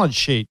the balance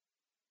sheet.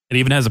 It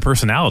even has a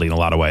personality in a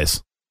lot of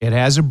ways. It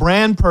has a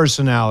brand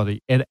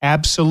personality. It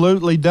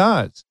absolutely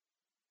does.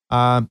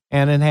 And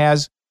it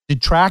has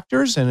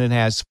detractors, and it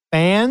has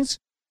fans,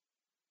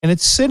 and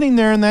it's sitting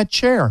there in that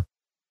chair.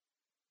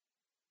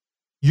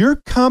 Your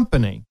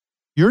company,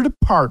 your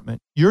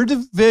department, your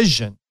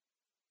division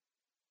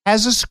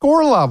has a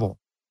score level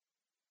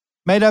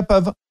made up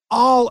of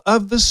all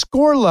of the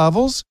score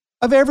levels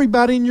of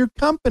everybody in your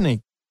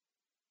company.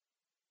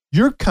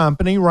 Your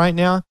company right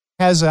now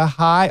has a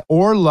high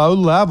or low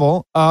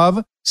level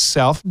of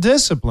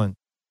self-discipline.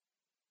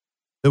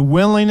 The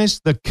willingness,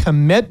 the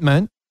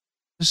commitment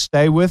to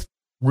stay with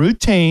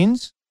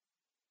routines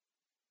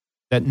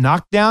that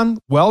knock down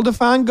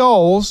well-defined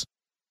goals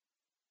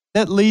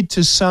that lead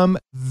to some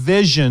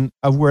vision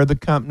of where the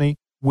company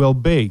will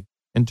be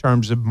in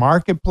terms of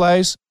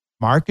marketplace,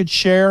 market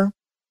share.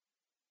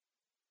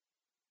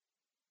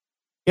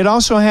 It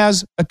also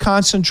has a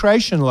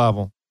concentration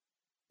level.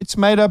 It's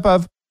made up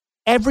of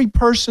every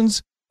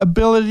person's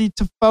ability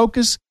to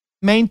focus,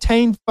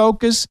 maintain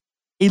focus,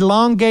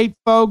 elongate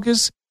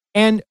focus,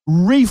 and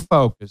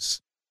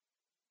refocus.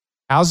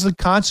 How's the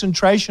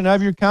concentration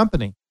of your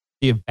company?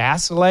 Do you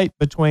vacillate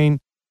between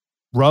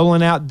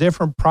rolling out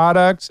different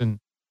products and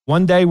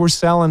one day we're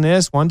selling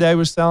this, one day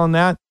we're selling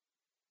that?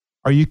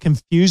 Are you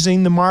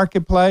confusing the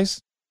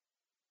marketplace?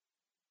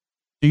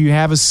 Do you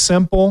have a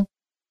simple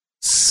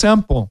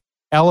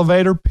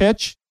elevator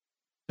pitch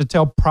to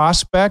tell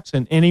prospects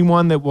and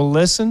anyone that will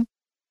listen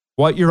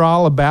what you're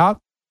all about?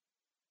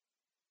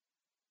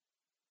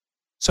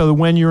 So that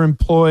when your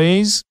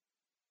employees,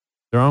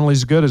 they're only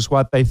as good as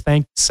what they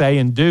think, say,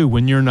 and do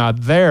when you're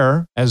not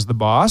there as the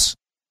boss.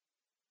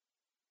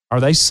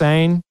 Are they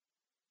saying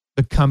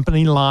the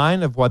company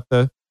line of what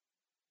the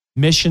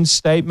mission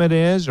statement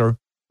is or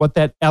what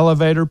that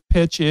elevator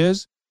pitch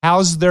is?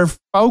 How's their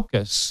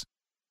focus?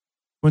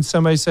 When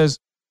somebody says,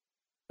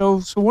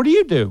 so what do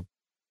you do?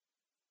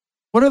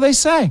 What do they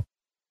say?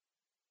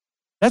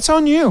 That's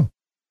on you.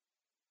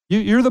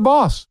 You're the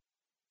boss.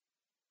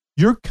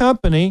 Your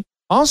company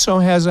also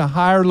has a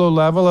higher low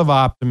level of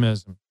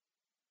optimism.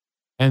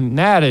 And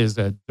that is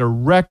a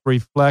direct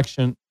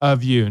reflection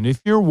of you. And if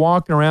you're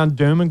walking around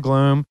doom and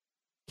gloom,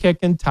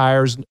 kicking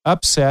tires, and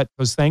upset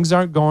because things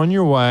aren't going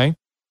your way,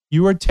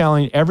 you are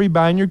telling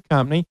everybody in your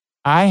company,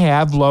 I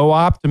have low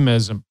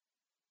optimism.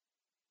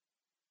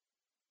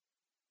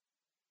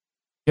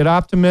 Get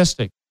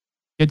optimistic.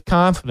 Get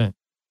confident.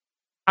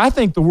 I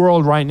think the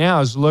world right now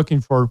is looking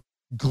for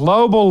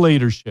global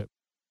leadership.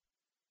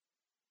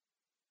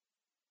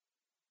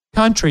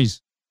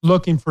 Countries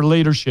looking for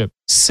leadership.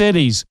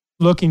 Cities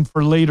looking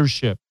for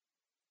leadership.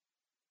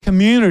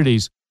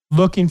 Communities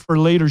looking for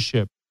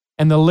leadership.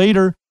 And the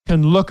leader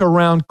can look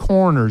around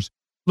corners,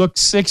 look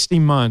 60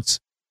 months,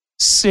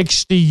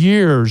 60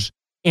 years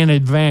in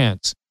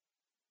advance,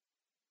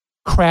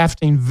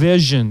 crafting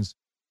visions,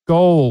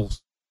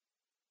 goals,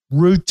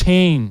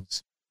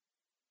 routines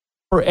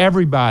for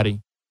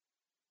everybody.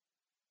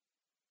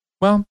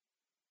 Well,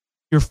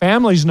 your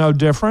family's no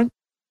different,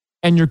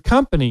 and your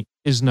company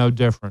is no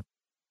different.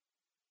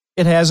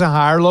 It has a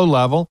higher low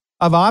level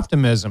of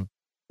optimism,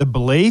 the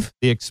belief,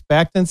 the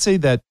expectancy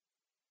that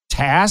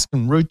tasks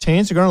and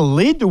routines are going to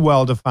lead to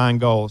well-defined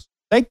goals.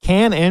 They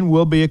can and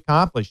will be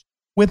accomplished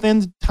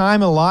within the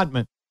time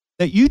allotment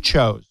that you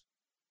chose.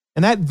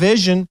 And that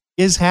vision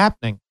is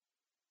happening.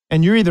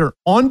 And you're either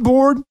on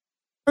board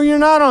or you're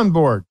not on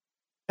board.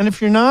 And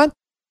if you're not,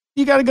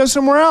 you got to go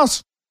somewhere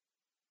else.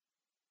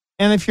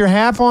 And if you're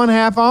half on,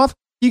 half off,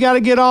 you got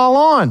to get all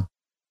on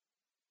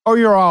or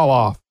you're all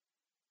off.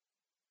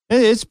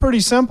 It's pretty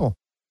simple.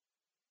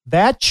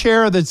 That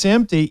chair that's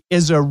empty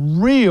is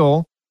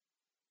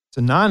it's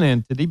a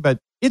non-entity, but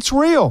it's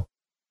real.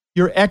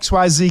 Your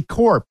XYZ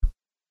Corp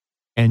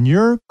and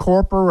your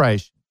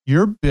corporation,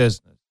 your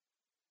business,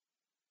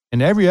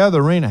 and every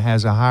other arena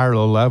has a higher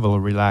low level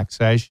of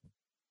relaxation.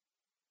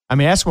 I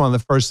mean, that's one of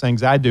the first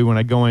things I do when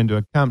I go into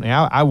a company.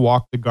 I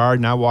walk the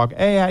garden. I walk,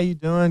 hey, how you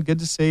doing? Good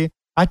to see you.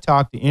 I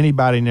talk to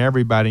anybody and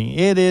everybody.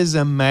 It is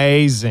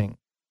amazing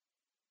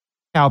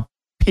how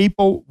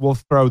people will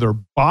throw their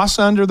boss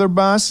under their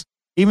bus,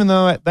 even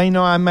though they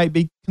know I might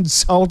be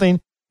consulting,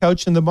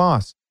 coaching the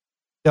boss.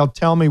 They'll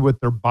tell me with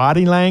their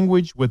body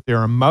language, with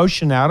their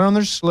emotion out on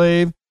their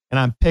sleeve, and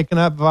I'm picking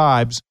up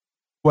vibes,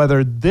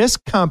 whether this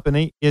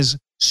company is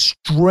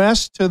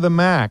stressed to the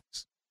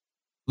max,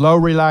 low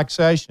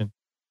relaxation,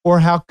 or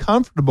how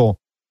comfortable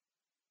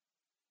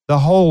the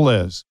whole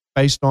is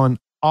based on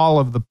all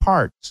of the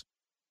parts.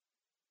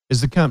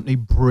 Does the company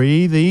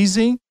breathe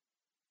easy,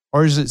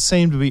 or does it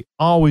seem to be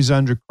always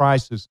under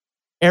crisis?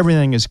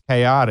 Everything is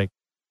chaotic.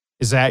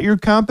 Is that your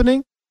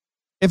company?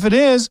 If it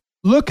is,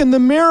 look in the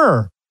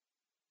mirror.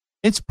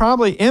 It's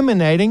probably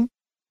emanating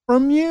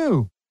from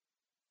you.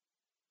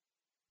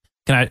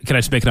 Can I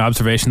just make an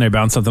observation there,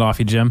 bounce something off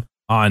you, Jim,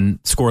 on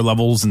score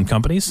levels and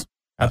companies?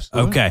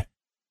 Absolutely. Okay.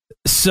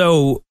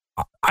 So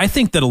I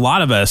think that a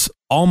lot of us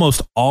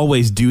almost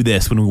always do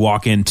this when we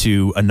walk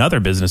into another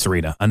business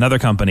arena, another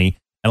company,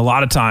 and a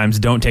lot of times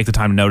don't take the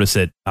time to notice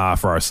it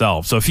for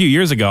ourselves. So a few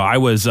years ago, I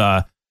was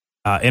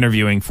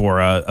interviewing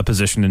for a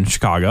position in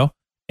Chicago,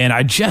 and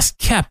I just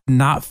kept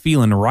not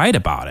feeling right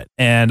about it.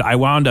 And I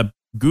wound up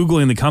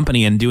Googling the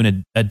company and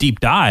doing a deep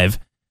dive,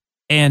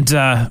 and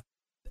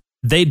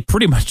they'd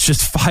pretty much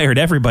just fired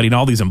everybody, and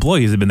all these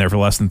employees had been there for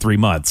less than 3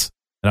 months.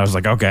 And I was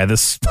like, okay,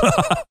 this,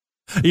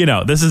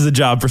 this is a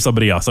job for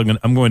somebody else.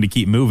 I'm going to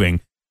keep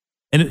moving.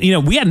 And,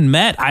 we hadn't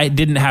met. I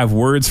didn't have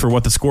words for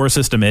what the score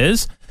system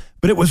is,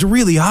 but it was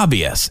really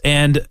obvious.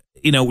 And,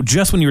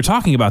 just when you were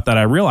talking about that,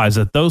 I realized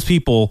that those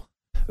people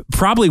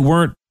probably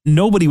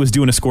nobody was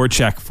doing a score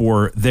check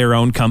for their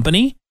own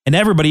company, and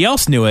everybody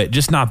else knew it,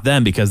 just not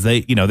them, because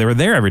they were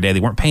there every day. They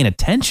weren't paying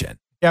attention.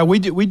 Yeah, we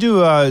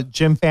do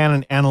Jim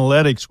Fannin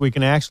Analytics. We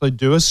can actually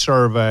do a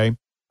survey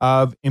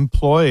of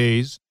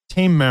employees,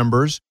 team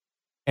members,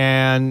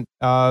 and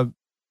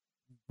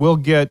we'll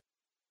get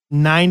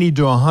 90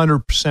 to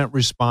 100%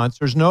 response.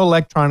 There's no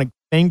electronic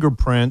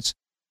fingerprints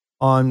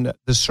on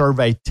the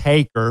survey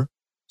taker.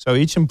 So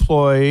each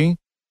employee,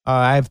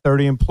 I have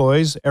 30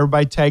 employees,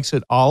 everybody takes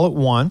it all at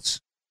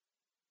once.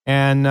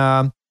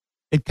 And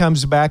it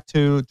comes back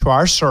to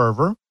our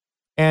server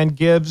and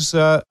gives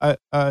a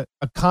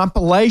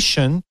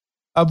compilation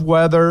of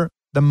whether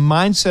the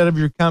mindset of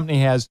your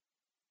company has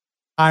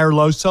high or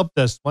low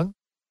self-discipline,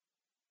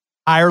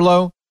 high or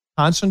low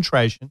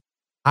concentration,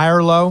 high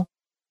or low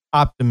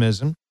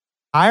optimism,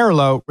 high or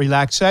low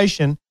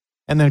relaxation,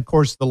 and then, of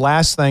course, the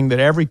last thing that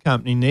every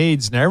company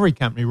needs and every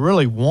company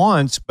really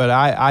wants, but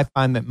I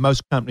find that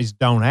most companies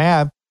don't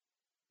have,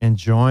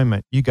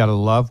 enjoyment. You got to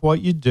love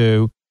what you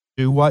do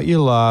what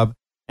you love,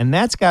 and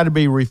that's got to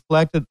be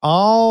reflected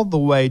all the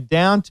way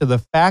down to the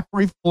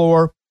factory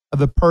floor of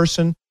the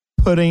person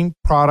putting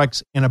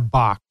products in a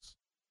box,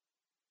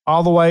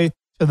 all the way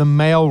to the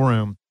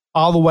mailroom,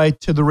 all the way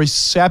to the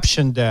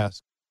reception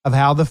desk of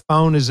how the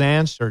phone is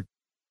answered.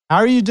 How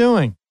are you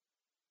doing?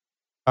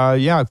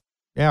 Yeah,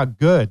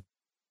 good.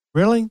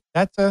 Really?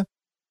 That's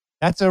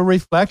a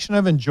reflection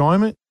of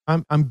enjoyment.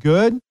 I'm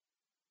good.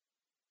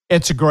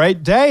 It's a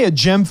great day at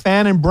Jim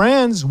Fannin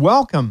Brands.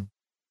 Welcome.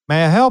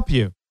 May I help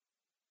you?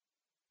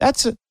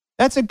 That's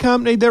a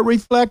company that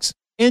reflects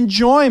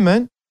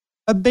enjoyment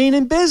of being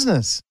in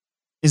business.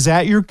 Is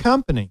that your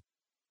company?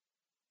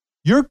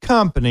 Your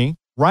company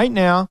right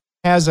now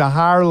has a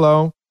high or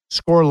low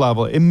score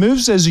level. It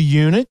moves as a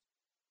unit.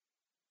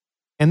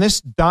 And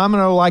this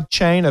domino-like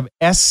chain of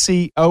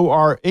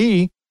SCORE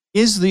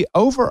is the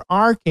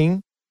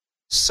overarching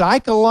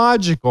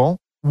psychological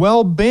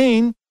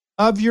well-being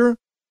of your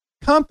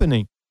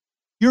company.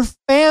 Your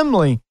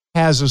family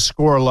has a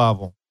score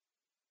level.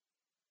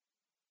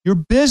 Your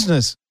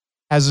business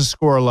has a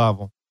score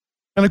level.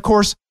 And of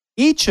course,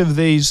 each of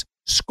these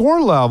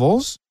score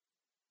levels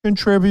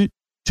contribute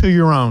to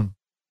your own.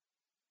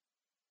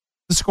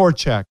 The score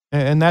check.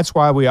 And that's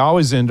why we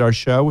always end our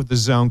show with the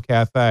Zone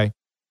Cafe.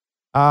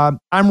 I'm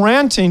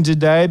ranting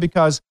today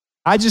because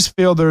I just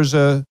feel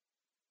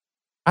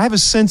I have a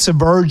sense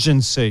of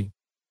urgency.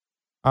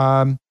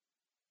 When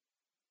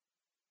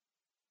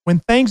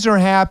things are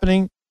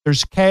happening,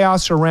 there's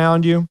chaos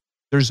around you,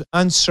 there's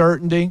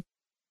uncertainty.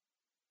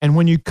 And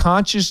when you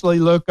consciously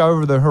look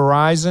over the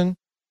horizon,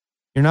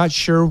 you're not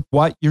sure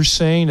what you're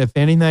seeing, if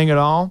anything at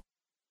all.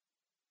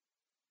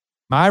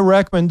 My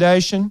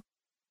recommendation,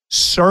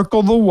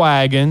 circle the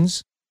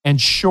wagons and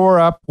shore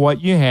up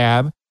what you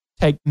have.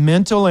 Take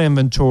mental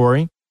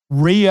inventory,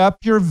 re-up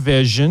your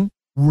vision,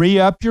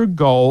 re-up your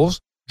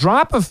goals,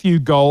 drop a few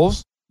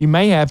goals. You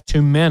may have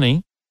too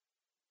many.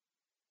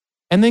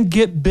 And then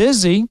get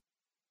busy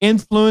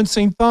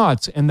influencing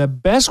thoughts. And the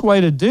best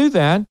way to do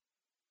that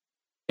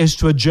is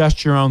to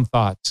adjust your own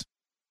thoughts.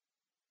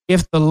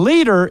 If the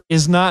leader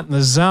is not in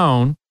the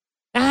zone,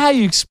 how do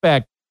you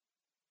expect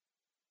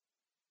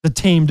the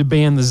team to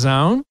be in the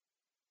zone?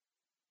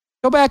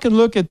 Go back and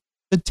look at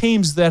the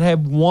teams that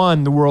have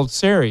won the World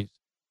Series.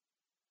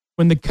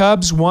 When the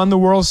Cubs won the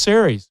World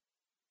Series,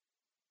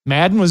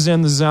 Madden was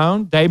in the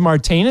zone. Dave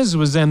Martinez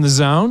was in the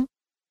zone.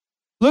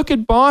 Look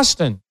at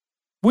Boston.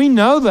 We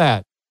know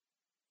that.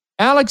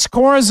 Alex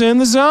Cora's in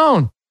the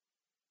zone.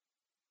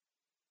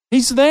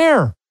 He's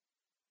there.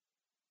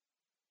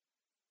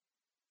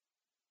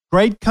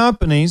 Great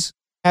companies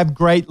have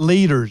great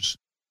leaders.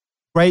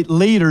 Great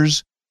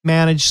leaders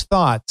manage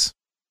thoughts.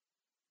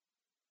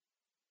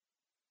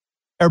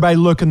 Everybody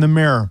look in the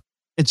mirror.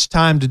 It's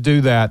time to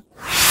do that.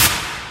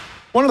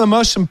 One of the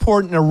most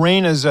important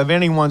arenas of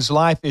anyone's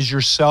life is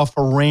your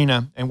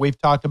self-arena, and we've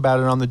talked about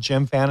it on the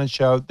Jim Fannin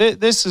Show.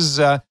 This is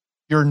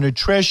your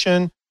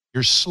nutrition,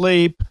 your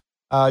sleep,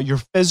 your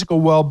physical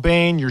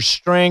well-being, your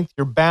strength,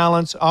 your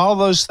balance, all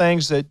those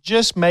things that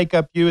just make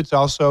up you. It's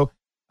also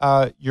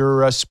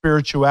your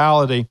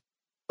spirituality.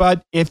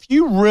 But if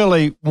you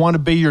really want to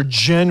be your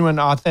genuine,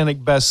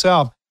 authentic best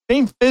self,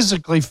 being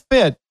physically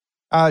fit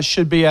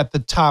should be at the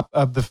top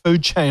of the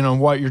food chain on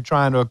what you're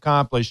trying to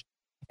accomplish.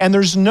 And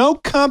there's no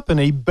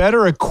company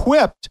better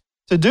equipped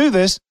to do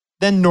this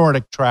than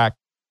Nordic Track.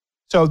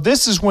 So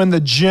this is when the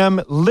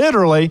gym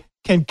literally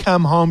can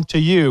come home to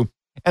you.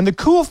 And the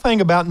cool thing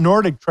about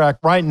Nordic Track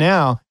right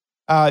now,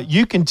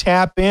 you can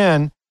tap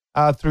in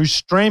through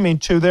streaming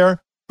to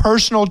their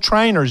personal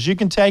trainers. You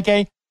can take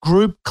a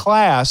group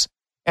class.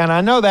 And I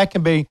know that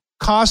can be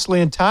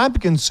costly and time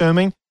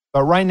consuming,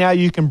 but right now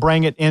you can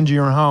bring it into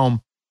your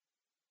home.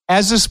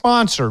 As a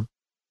sponsor,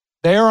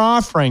 they are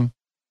offering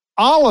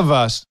all of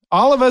us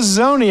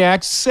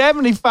Zoniacs,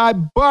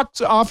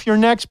 $75 off your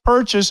next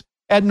purchase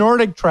at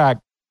Nordic Track.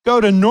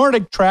 Go to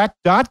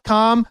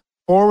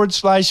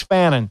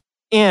nordictrack.com/Fannin.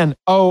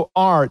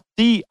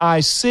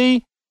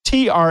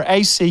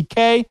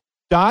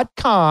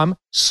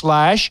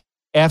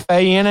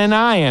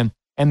 NORDICTRACK.com/FANNIN.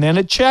 And then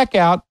at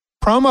checkout,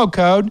 promo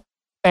code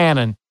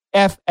Fannin,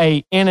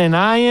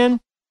 FANNIN.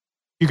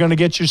 You're going to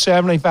get your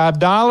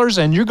 $75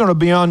 and you're going to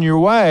be on your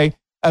way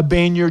of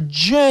being your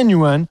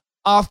genuine,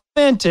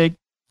 authentic,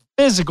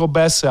 physical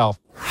best self.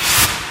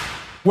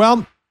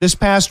 Well, this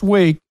past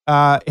week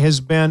has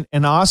been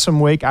an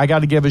awesome week. I got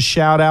to give a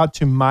shout out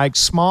to Mike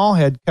Small,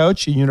 head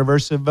coach at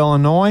University of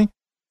Illinois,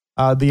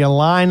 the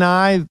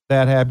Illini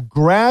that have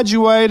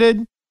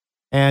graduated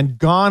and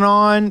gone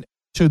on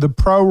to the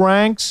pro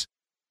ranks.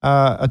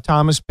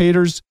 Thomas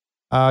Peters,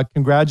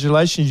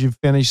 congratulations. You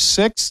finished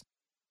 6th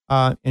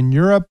in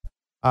Europe.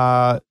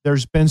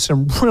 There's been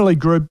some really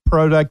good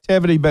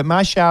productivity, but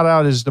my shout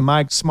out is to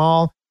Mike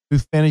Small, who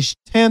finished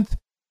 10th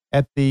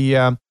at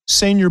the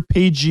Senior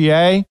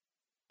PGA.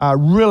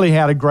 Really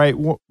had a great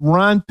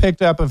run,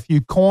 picked up a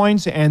few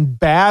coins, and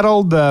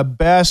battled the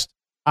best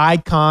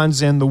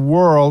icons in the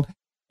world.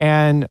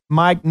 And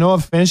Mike, no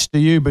offense to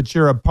you, but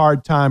you're a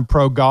part-time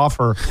pro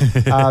golfer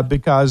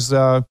because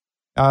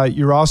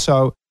you're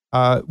also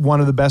one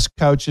of the best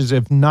coaches,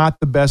 if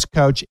not the best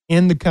coach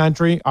in the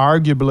country.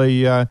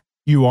 Arguably,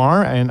 you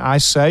are, and I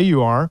say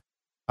you are,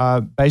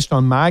 based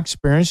on my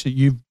experience.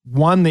 You've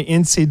won the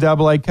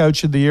NCAA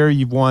Coach of the Year.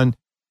 You've won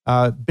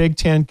Big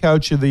Ten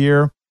Coach of the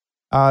Year.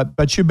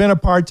 But you've been a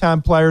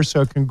part-time player,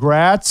 so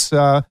congrats.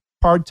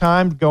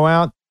 Part-time, go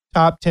out,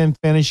 top 10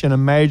 finish in a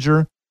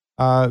major.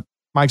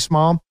 Mike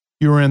Small,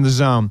 you were in the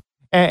zone.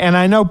 And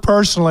I know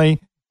personally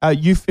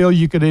you feel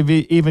you could have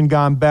even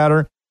gone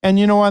better. And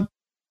you know what?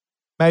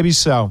 Maybe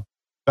so.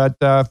 But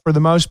for the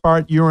most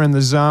part, you were in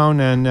the zone,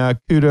 and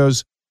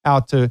kudos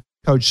out to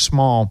Coach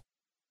Small.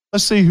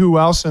 Let's see who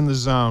else in the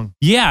zone.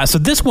 Yeah, so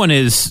this one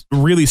is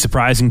really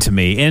surprising to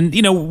me. And,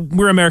 you know,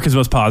 we're America's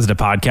Most Positive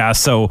podcast,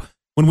 so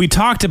when we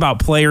talked about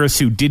players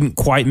who didn't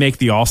quite make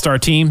the All-Star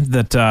team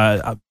that,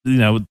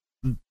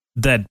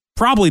 that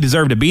probably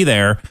deserve to be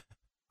there,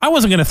 I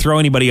wasn't going to throw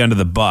anybody under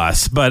the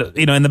bus. But,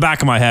 you know, in the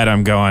back of my head,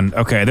 I'm going,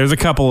 okay, there's a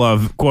couple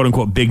of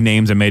quote-unquote big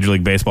names in Major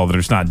League Baseball that are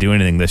just not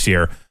doing anything this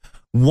year.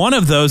 One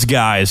of those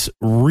guys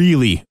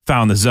really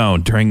found the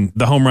zone during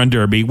the Home Run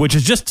Derby, which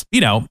is just, you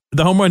know,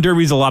 the Home Run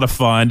Derby is a lot of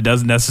fun. It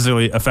doesn't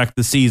necessarily affect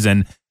the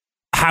season.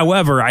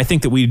 However, I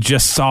think that we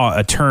just saw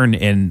a turn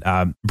in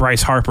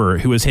Bryce Harper,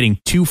 who was hitting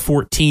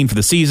 .214 for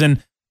the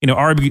season. You know,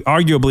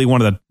 arguably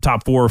one of the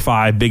top 4 or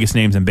 5 biggest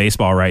names in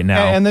baseball right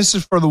now. And this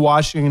is for the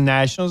Washington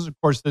Nationals. Of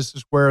course, this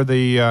is where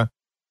the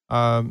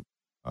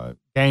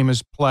game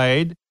is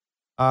played.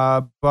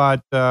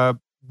 But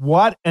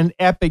what an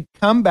epic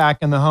comeback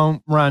in the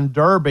Home Run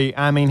Derby.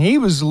 I mean, he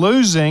was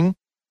losing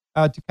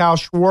to Kyle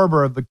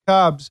Schwarber of the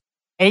Cubs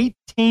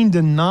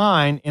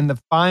 18-9 in the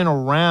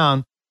final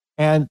round.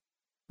 And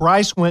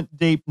Bryce went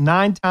deep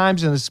 9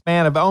 times in the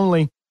span of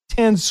only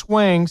 10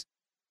 swings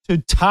to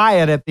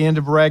tie it at the end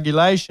of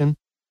regulation.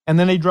 And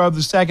then he drove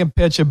the second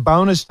pitch of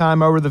bonus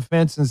time over the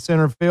fence in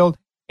center field,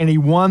 and he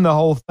won the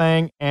whole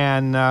thing.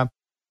 And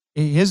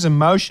his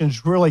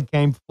emotions really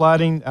came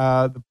flooding.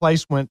 The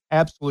place went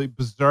absolutely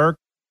berserk.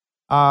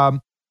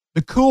 The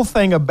cool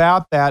thing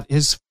about that,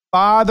 his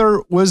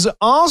father was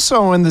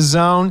also in the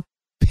zone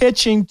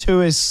pitching to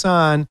his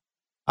son.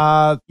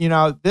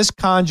 This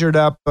conjured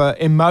up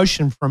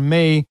emotion from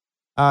me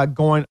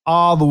going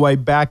all the way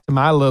back to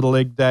my Little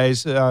League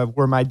days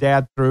where my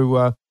dad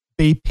threw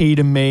BP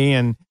to me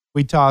and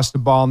we tossed the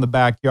ball in the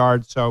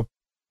backyard. So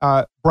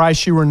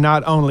Bryce, you were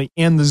not only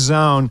in the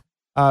zone,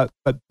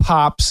 but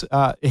Pops,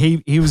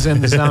 he was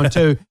in the zone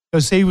too,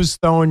 because he was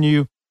throwing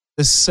you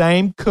the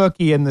same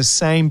cookie in the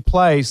same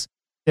place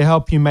to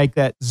help you make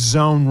that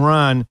zone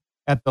run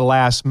at the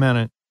last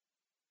minute.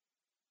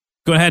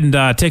 Go ahead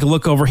and take a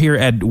look over here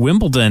at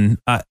Wimbledon.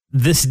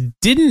 This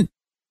didn't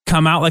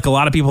come out like a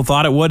lot of people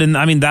thought it would. And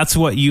I mean, that's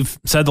what you've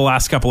said the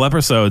last couple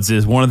episodes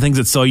is one of the things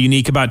that's so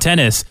unique about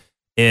tennis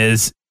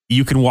is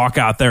you can walk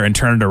out there and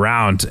turn it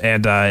around.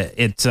 And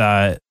it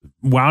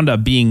wound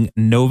up being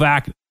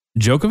Novak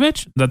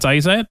Djokovic. That's how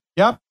you say it?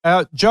 Yep.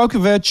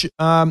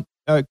 Djokovic,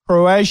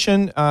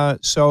 Croatian.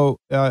 So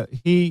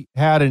he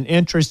had an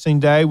interesting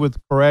day with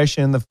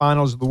Croatia in the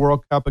finals of the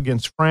World Cup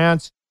against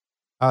France.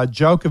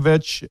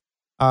 Djokovic,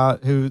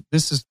 who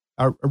this is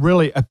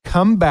really a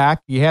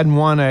comeback. He hadn't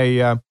won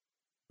a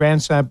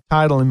Grand Slam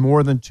title in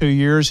more than 2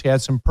 years. He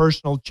had some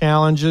personal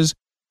challenges.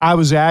 I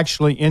was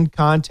actually in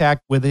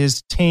contact with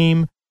his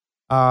team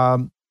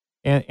in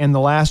the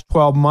last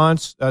 12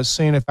 months,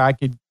 seeing if I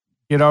could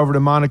get over to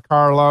Monte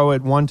Carlo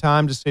at one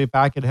time to see if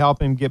I could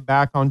help him get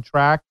back on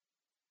track.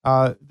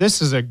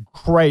 This is a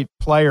great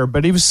player,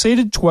 but he was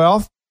seeded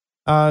 12th.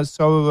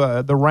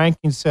 So the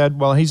ranking said,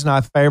 well, he's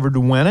not favored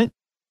to win it.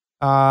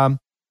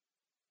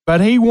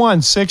 But he won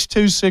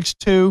 6-2,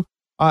 6-2,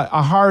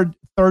 a hard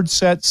third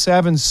set,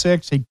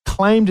 7-6. He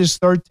claimed his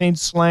 13th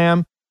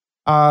slam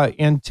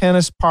in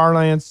tennis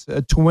parlance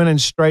to win in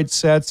straight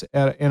sets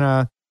in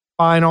a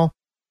final.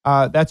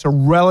 That's a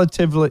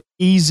relatively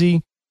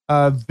easy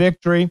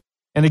victory.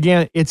 And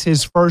again, it's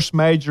his first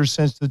major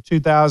since the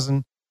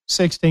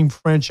 2016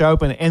 French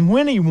Open. And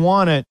when he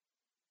won it,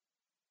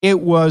 it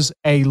was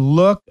a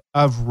look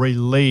of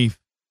relief.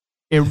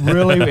 It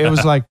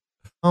was like,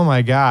 oh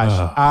my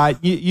gosh.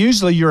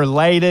 Usually you're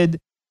elated,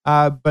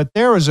 but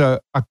there was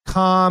a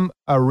calm,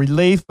 a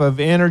relief of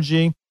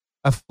energy,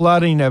 a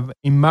flooding of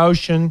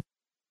emotion.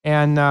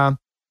 And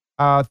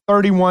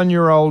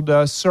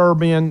 31-year-old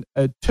Serbian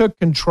took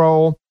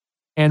control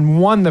and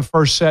won the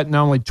first set in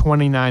only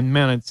 29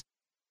 minutes.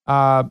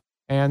 I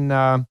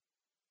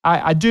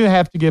do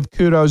have to give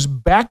kudos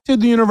back to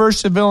the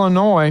University of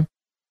Illinois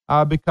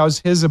because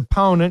his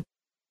opponent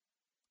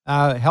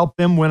helped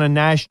them win a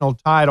national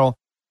title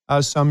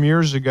some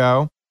years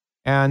ago.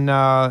 And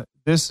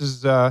this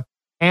is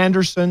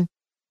Anderson.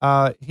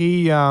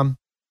 He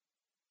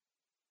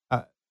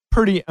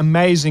pretty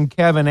amazing,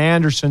 Kevin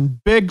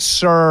Anderson. Big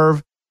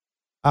serve,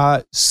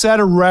 set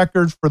a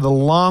record for the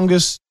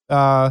longest.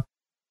 It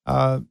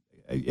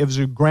was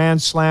a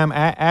Grand Slam,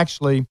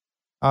 actually,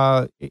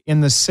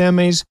 in the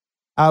semis.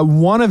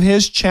 One of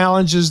his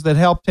challenges that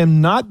helped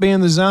him not be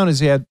in the zone is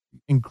he had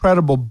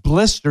incredible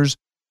blisters.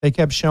 They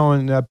kept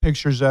showing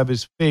pictures of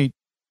his feet.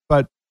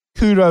 But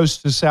kudos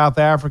to South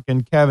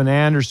African Kevin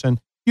Anderson.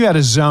 You had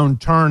a zone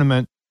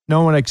tournament.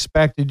 No one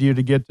expected you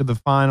to get to the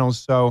finals.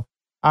 So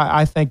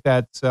I think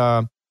that's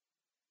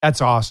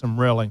awesome,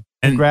 really.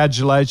 And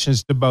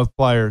congratulations to both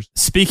players.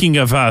 Speaking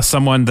of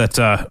someone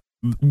that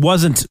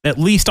wasn't, at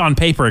least on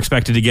paper,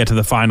 expected to get to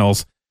the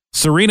finals,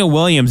 Serena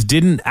Williams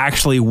didn't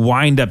actually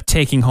wind up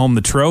taking home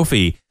the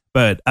trophy,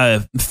 but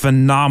a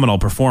phenomenal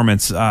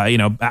performance,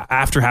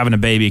 after having a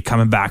baby,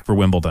 coming back for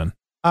Wimbledon.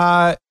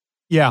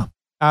 Yeah.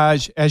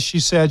 As she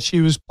said, she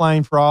was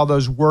playing for all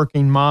those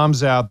working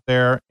moms out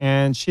there,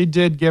 and she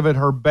did give it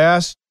her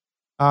best.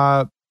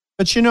 But,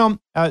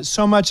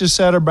 so much is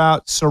said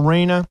about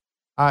Serena.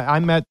 I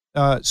met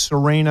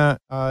Serena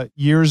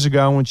years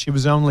ago when she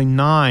was only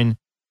 9,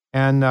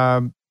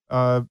 and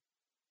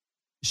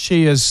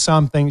she is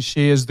something.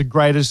 She is the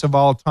greatest of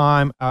all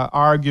time,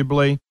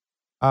 arguably.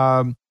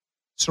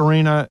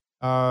 Serena,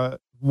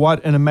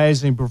 what an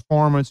amazing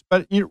performance.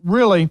 But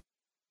really,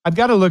 I've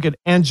got to look at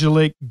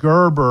Angelique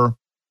Kerber,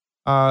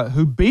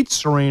 who beat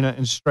Serena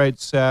in straight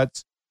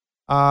sets.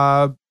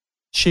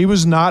 She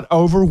was not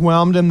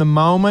overwhelmed in the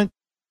moment.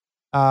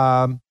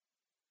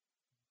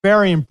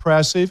 Very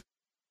impressive.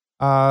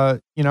 2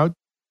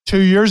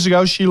 years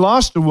ago, she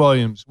lost to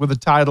Williams with a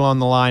title on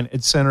the line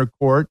at center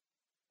court.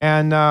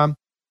 And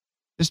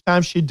this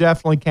time she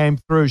definitely came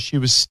through. She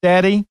was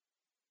steady.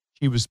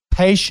 She was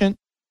patient.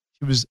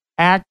 She was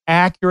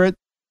accurate.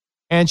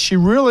 And she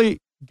really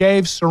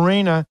gave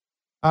Serena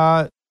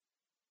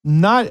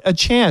not a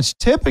chance.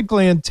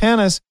 Typically in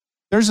tennis,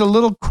 there's a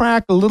little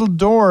crack, a little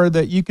door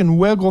that you can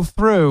wiggle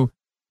through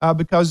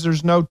because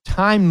there's no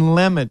time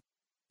limit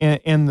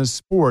in the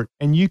sport,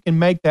 and you can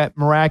make that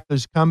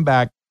miraculous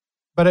comeback.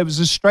 But it was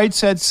a straight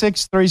set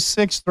 6-3,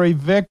 6-3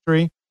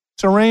 victory.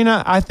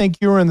 Serena, I think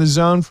you were in the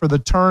zone for the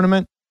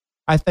tournament.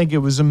 I think it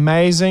was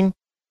amazing.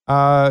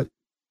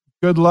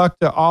 Good luck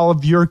to all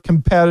of your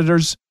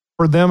competitors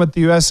for them at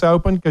the U.S.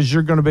 Open, because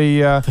you're going to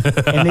be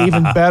in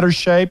even better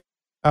shape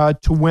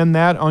to win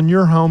that on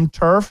your home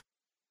turf.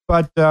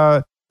 But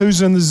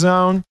who's in the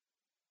zone?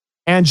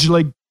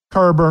 Angelique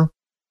Kerber,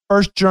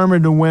 first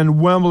German to win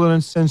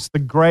Wimbledon since the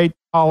great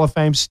Hall of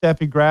Fame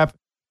Steffi Graf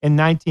in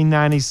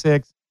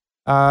 1996.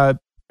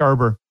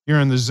 Kerber, you're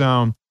in the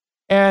zone.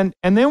 And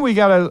then we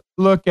got to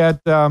look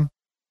at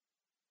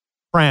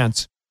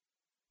France.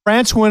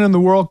 France winning the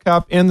World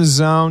Cup in the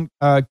zone.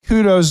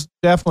 Kudos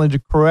definitely to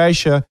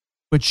Croatia,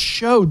 which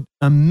showed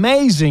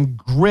amazing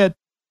grit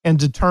and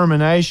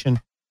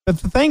determination. But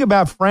the thing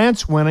about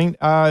France winning,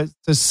 it's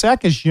the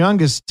second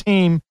youngest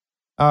team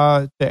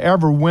to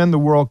ever win the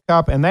World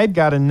Cup, and they've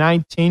got a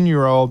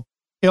 19-year-old,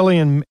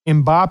 Kylian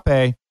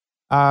Mbappe,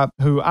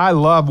 who I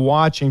love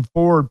watching,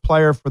 forward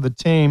player for the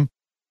team.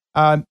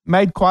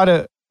 Made quite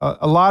a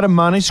lot of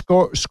money,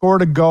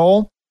 scored a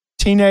goal.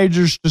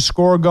 Teenagers to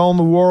score a goal in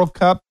the World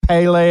Cup.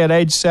 Pele at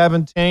age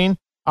 17,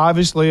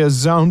 obviously a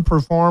zone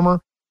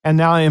performer. And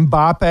now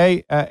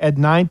Mbappe at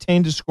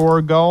 19 to score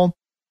a goal.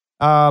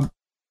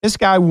 This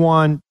guy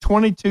won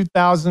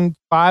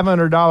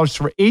 $22,500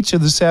 for each of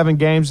the 7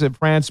 games that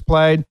France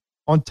played.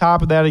 On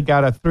top of that, he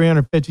got a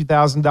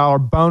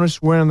 $350,000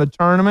 bonus winning the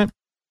tournament.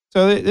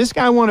 So this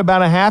guy won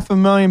about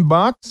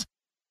 $500,000.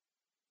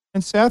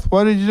 And Seth,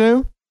 what did you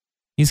do?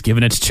 He's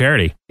giving it to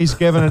charity. He's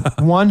giving it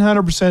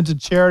 100% to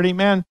charity.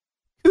 Man,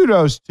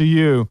 kudos to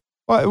you.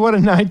 What a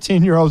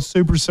 19-year-old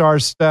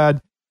superstar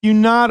stud. You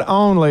not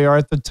only are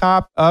at the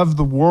top of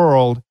the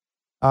world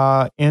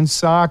in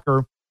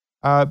soccer,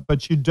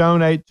 but you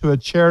donate to a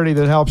charity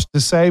that helps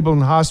disabled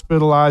and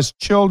hospitalized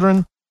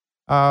children,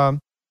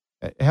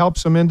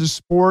 helps them into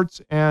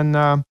sports. And,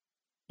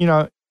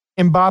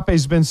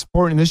 Mbappe's been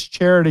supporting this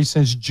charity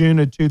since June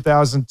of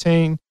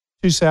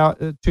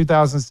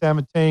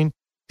 2017.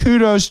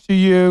 Kudos to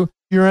you.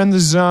 You're in the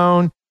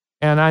zone,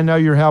 and I know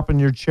you're helping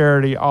your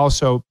charity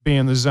also be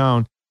in the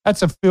zone.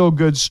 That's a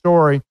feel-good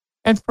story.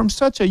 And from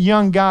such a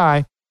young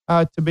guy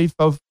to be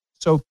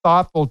so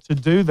thoughtful to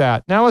do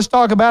that. Now let's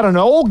talk about an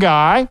old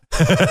guy,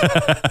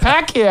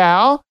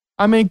 Pacquiao.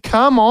 I mean,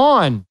 come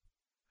on.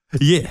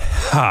 Yeah.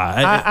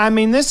 I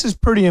mean, this is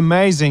pretty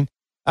amazing.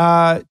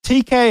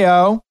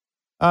 TKO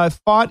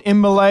fought in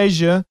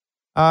Malaysia.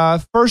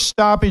 First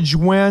stoppage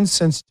win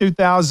since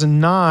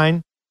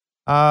 2009.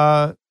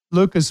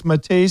 Lucas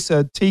Matisse,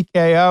 a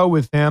TKO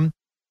with him.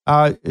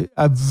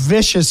 A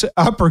vicious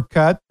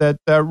uppercut that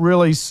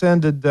really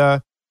sended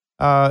the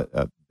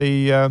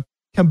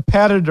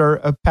competitor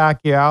of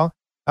Pacquiao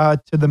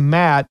to the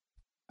mat.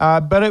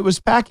 But it was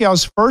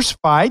Pacquiao's first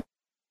fight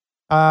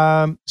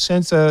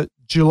since a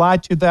July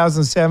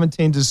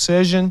 2017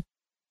 decision,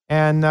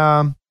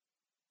 and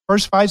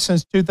first fight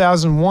since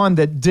 2001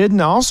 that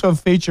didn't also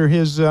feature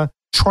his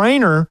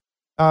trainer,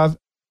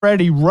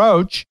 Freddie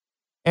Roach.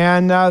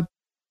 And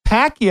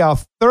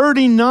Pacquiao,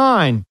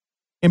 39,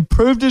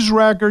 improved his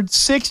record,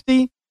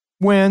 60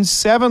 wins,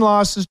 7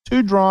 losses,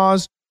 2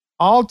 draws,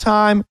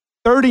 all-time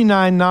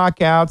 39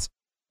 knockouts.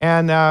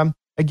 And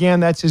again,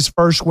 that's his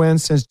first win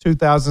since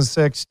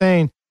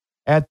 2016.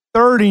 At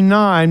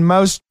 39,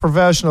 most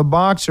professional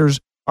boxers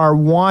are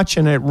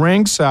watching at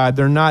ringside.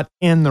 They're not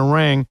in the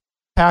ring.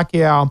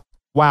 Pacquiao,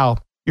 wow,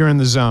 you're in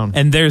the zone.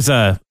 And there's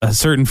a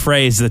certain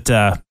phrase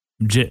that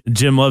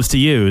Jim loves to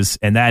use,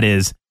 and that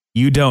is,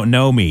 "You don't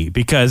know me."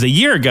 Because a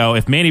year ago,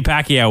 if Manny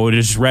Pacquiao would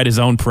have just read his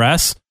own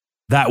press,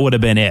 that would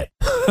have been it.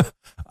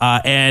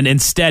 And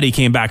instead, he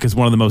came back as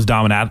one of the most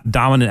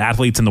dominant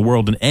athletes in the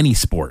world in any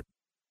sport.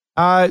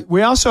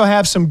 We also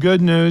have some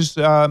good news.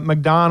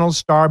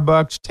 McDonald's,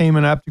 Starbucks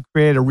teaming up to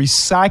create a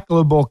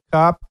recyclable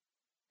cup.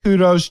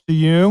 Kudos to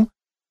you.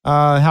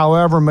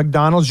 However,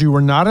 McDonald's, you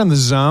were not in the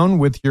zone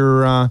with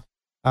your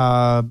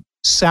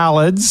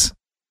salads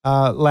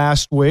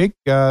last week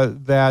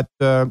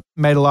that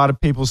made a lot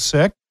of people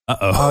sick.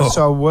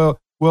 So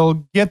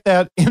we'll get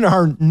that in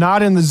our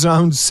not in the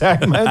zone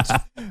segment.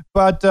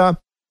 But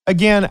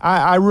again,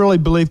 I really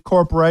believe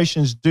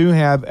corporations do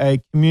have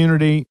a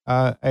community,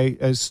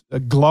 a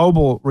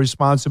global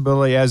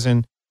responsibility, as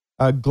in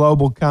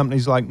global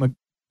companies like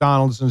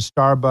McDonald's and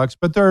Starbucks.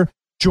 But they're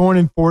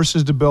joining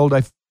forces to build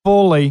a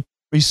fully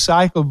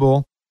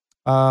recyclable,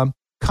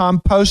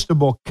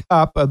 compostable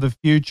cup of the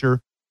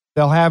future.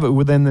 They'll have it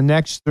within the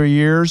next 3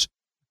 years.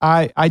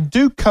 I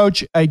do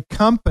coach a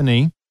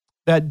company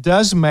that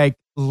does make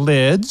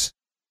lids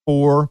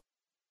for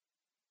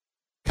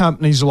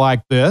companies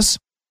like this.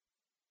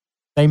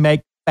 They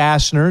make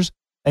fasteners.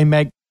 They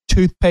make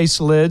toothpaste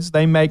lids.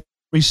 They make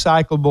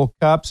recyclable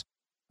cups.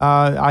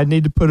 I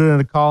need to put it in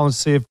a call and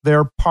see if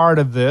they're part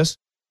of this.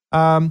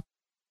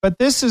 But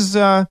this is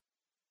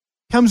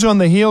comes on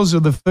the heels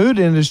of the food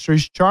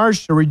industry's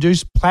charge to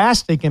reduce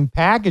plastic in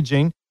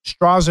packaging,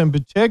 straws in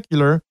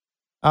particular,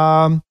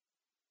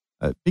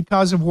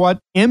 because of what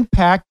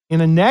impact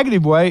in a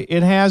negative way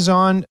it has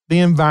on the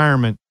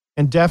environment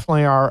and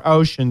definitely our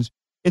oceans.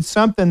 It's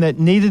something that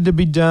needed to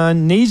be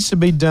done, needs to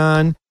be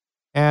done,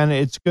 and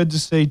it's good to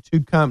see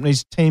 2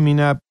 companies teaming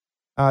up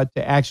to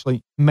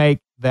actually make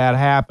that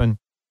happen.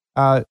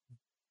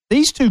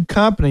 These 2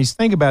 companies,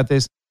 think about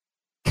this,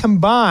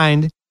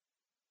 combined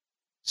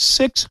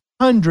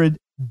 600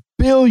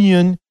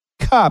 billion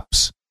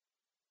cups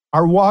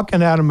are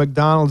walking out of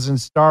McDonald's and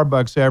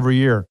Starbucks every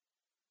year.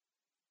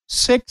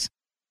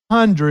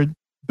 600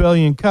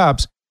 billion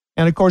cups.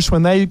 And of course,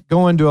 when they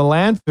go into a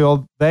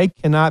landfill, they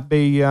cannot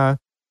be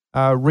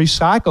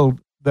recycled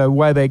the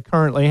way they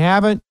currently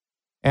have it.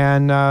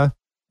 And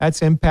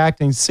that's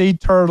impacting sea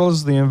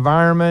turtles, the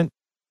environment.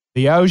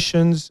 the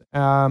oceans.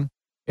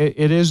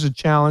 It is a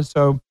challenge.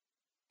 So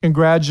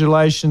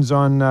congratulations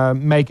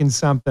on making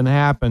something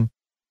happen.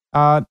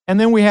 And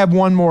then we have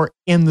one more,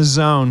 in the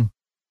zone.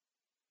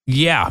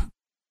 Yeah.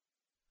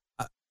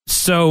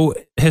 So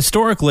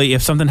historically,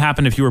 if something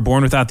happened, if you were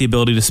born without the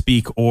ability to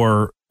speak,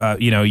 or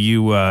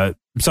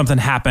something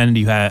happened,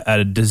 you had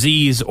a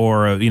disease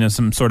or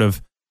some sort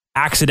of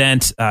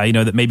accident,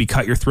 that maybe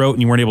cut your throat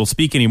and you weren't able to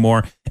speak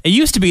anymore. It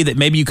used to be that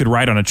maybe you could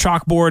write on a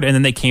chalkboard, and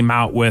then they came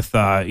out with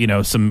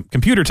some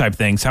computer type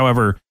things.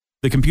 However,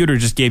 the computer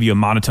just gave you a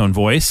monotone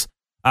voice.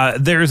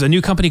 There's a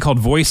new company called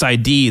Voice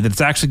ID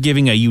that's actually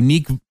giving a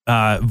unique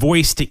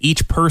voice to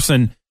each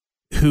person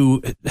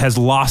who has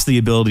lost the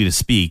ability to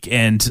speak.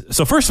 And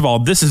so first of all,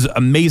 this is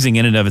amazing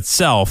in and of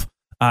itself,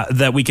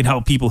 that we can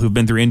help people who've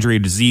been through injury or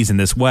disease in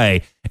this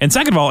way. And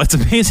second of all, it's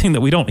amazing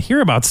that we don't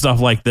hear about stuff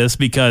like this,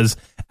 because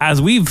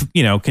as we've,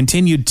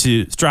 continued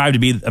to strive to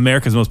be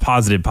America's most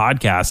positive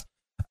podcast,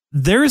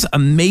 there's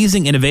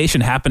amazing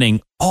innovation happening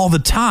all the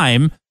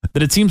time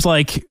that it seems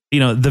like,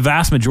 the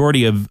vast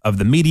majority of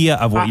the media,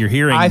 of what you're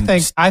hearing. I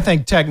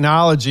think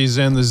technology is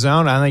in the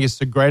zone. I think it's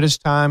the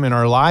greatest time in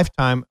our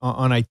lifetime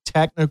on a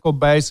technical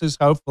basis.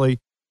 Hopefully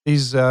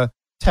these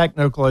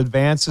technical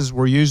advances,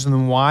 we're using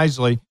them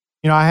wisely.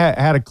 I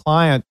had a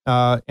client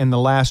in the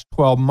last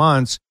 12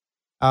 months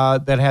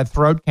that had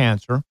throat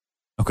cancer.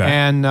 Okay.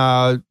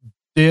 And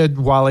did,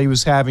 while he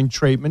was having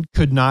treatment,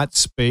 could not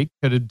speak,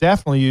 could have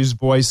definitely used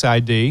Voice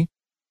ID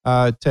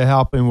to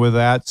help him with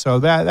that. So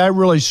that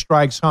really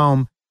strikes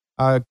home.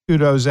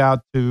 Kudos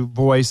out to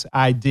Voice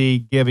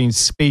ID, giving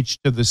speech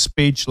to the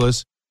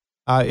speechless.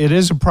 It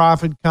is a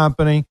profit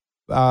company,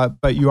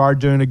 but you are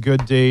doing a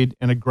good deed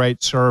and a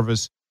great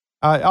service.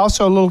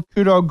 Also, a little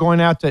kudo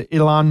going out to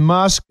Elon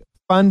Musk,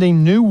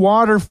 funding new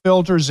water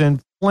filters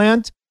in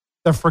Flint,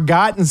 the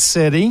forgotten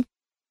city.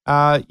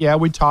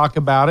 We talk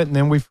about it and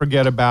then we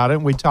forget about it.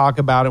 We talk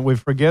about it, we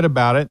forget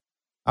about it.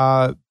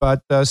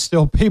 But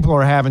still, people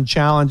are having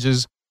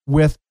challenges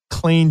with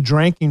clean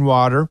drinking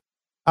water.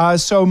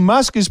 So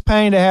Musk is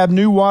paying to have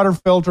new water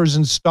filters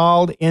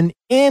installed in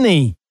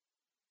any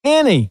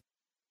and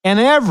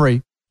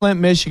every Flint,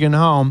 Michigan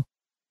home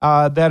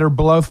that are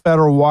below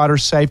federal water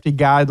safety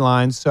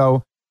guidelines.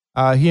 So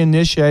he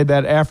initiated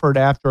that effort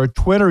after a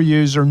Twitter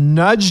user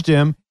nudged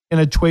him in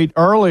a tweet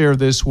earlier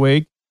this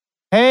week.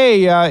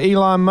 Hey,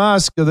 Elon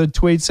Musk, the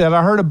tweet said,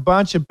 I heard a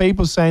bunch of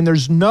people saying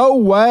there's no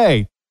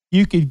way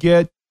you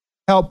could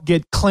help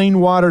get clean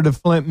water to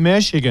Flint,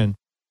 Michigan.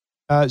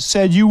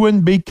 Said you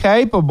wouldn't be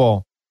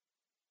capable.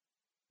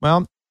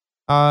 Well,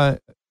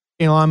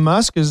 Elon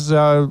Musk looks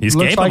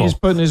capable. like he's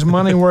putting his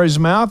money where his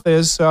mouth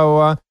is.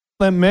 So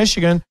Flint,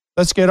 Michigan,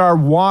 let's get our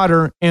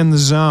water in the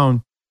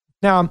zone.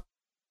 Now,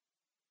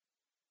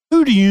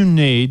 who do you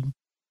need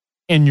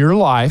in your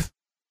life,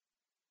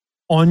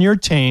 on your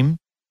team,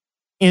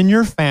 in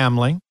your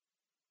family,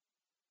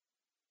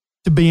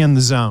 to be in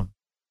the zone?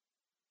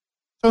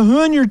 So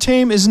who in your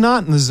team is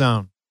not in the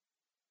zone?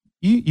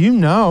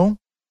 You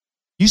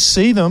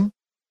see them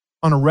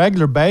on a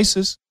regular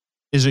basis.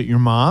 Is it your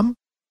mom?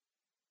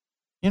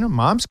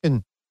 Moms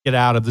can get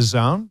out of the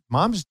zone.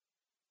 Mom's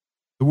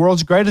the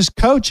world's greatest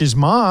coach is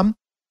mom,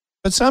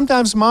 but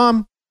sometimes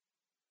mom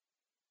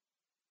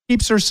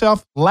keeps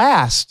herself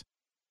last.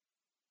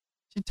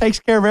 She takes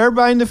care of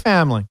everybody in the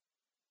family.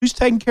 Who's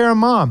taking care of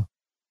mom?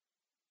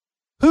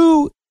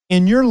 Who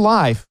in your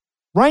life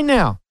right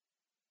now,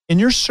 in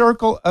your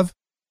circle of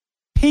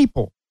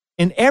people,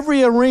 in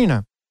every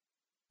arena,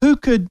 who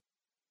could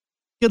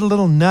get a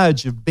little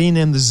nudge of being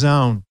in the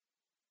zone?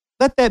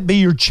 Let that be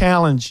your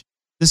challenge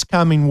this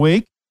coming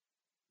week.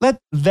 Let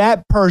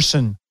that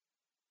person,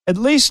 at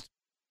least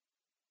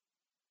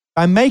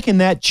by making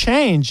that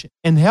change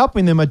and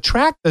helping them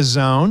attract the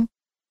zone,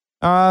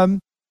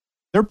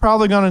 they're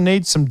probably going to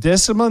need some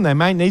discipline. They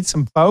might need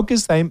some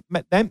focus.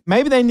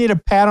 Maybe they need a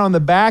pat on the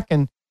back,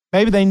 and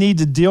maybe they need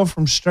to deal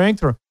from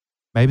strength, or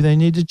maybe they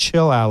need to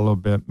chill out a little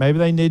bit. Maybe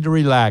they need to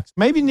relax.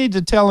 Maybe you need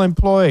to tell an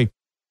employee,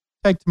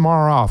 take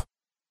tomorrow off.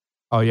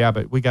 Oh, yeah,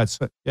 but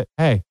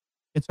hey,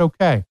 it's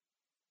okay.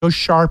 Go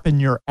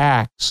sharpen your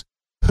axe.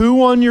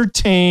 Who on your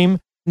team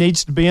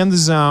needs to be in the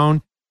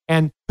zone,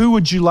 and who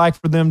would you like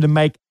for them to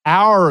make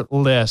our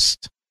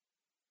list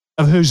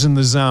of who's in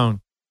the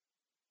zone?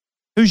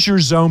 Who's your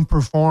zone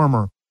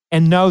performer?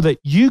 And know that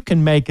you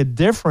can make a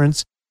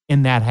difference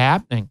in that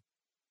happening.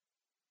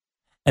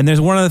 And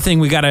there's one other thing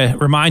we got to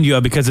remind you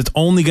of, because it's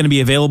only going to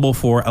be available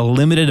for a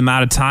limited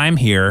amount of time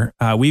here.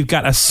 We've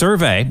got a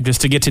survey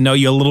just to get to know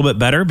you a little bit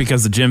better,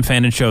 because the Jim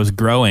Fannin Show is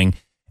growing.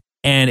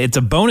 And it's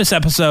a bonus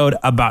episode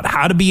about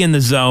how to be in the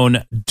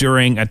zone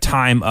during a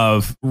time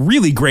of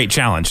really great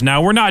challenge.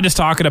 Now, we're not just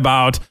talking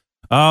about,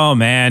 oh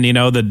man,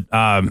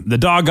 the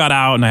dog got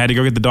out and I had to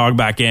go get the dog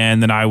back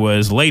in. Then I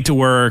was late to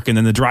work, and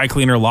then the dry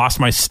cleaner lost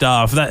my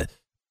stuff.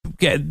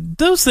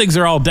 Those things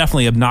are all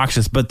definitely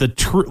obnoxious, but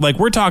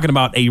we're talking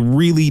about a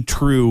really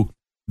true,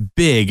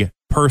 big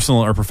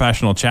personal or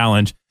professional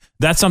challenge.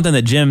 That's something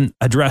that Jim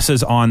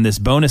addresses on this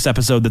bonus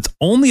episode that's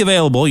only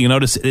available. You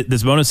notice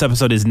this bonus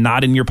episode is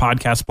not in your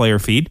podcast player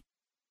feed.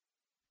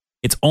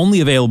 It's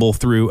only available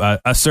through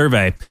a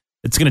survey.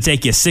 It's going to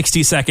take you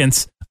 60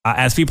 seconds.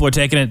 As people are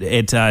taking it,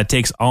 it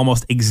takes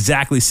almost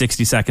exactly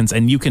 60 seconds,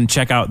 and you can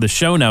check out the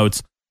show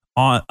notes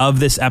of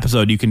this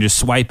episode. You can just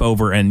swipe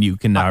over and you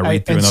can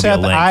read through, and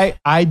there'll be a link.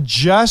 I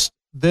just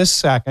this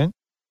second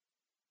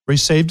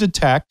received a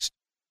text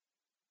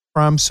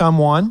from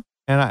someone,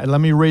 and let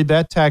me read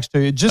that text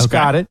to you. Just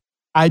got it.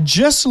 I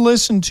just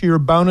listened to your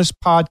bonus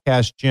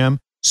podcast, Jim.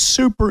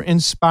 Super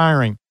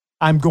inspiring.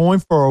 I'm going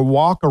for a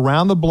walk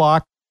around the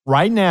block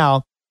right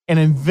now and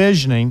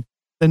envisioning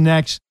the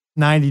next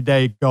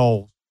 90-day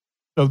goals.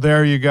 So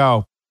there you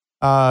go.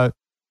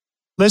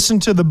 Listen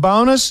to the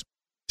bonus,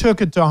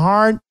 took it to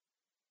heart.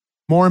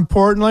 More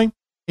importantly,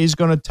 he's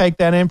going to take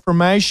that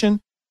information,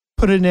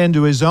 put it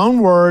into his own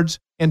words,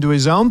 into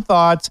his own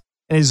thoughts,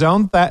 and his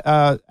own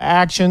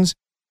actions,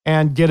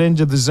 and get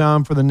into the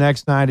zone for the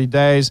next 90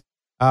 days.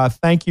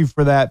 Thank you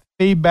for that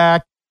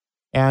feedback,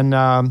 and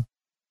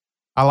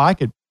I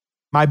like it.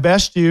 My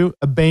best you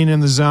of being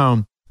in the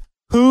zone.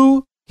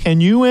 Who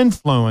can you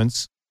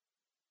influence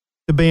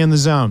to be in the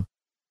zone?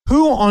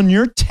 Who on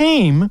your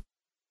team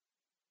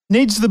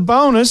needs the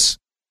bonus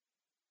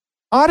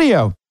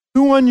audio?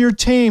 Who on your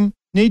team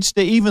needs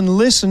to even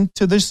listen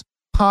to this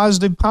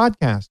positive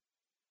podcast?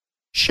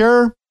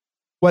 Share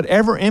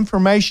whatever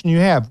information you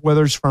have,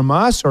 whether it's from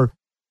us or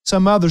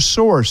some other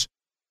source.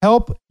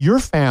 Help your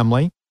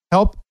family,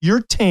 help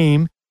your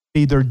team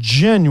be their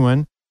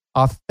genuine,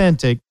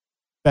 authentic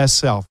best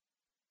self.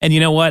 And you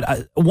know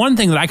what? One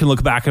thing that I can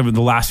look back over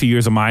the last few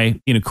years of my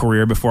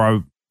career before I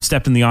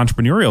stepped in the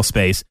entrepreneurial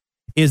space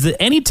is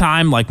that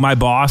anytime like my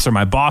boss or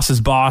my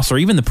boss's boss or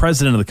even the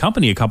president of the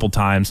company a couple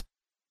times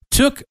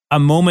took a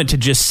moment to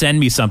just send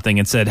me something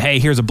and said, hey,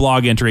 here's a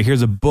blog entry,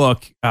 here's a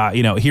book,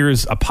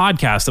 here's a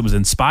podcast that was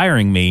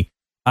inspiring me.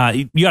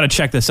 You got to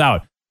check this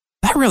out.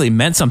 That really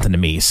meant something to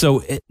me.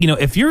 So,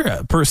 if you're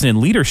a person in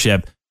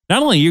leadership,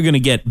 not only are you going to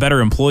get better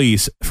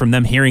employees from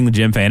them hearing the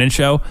Jim Fannin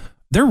Show,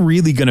 they're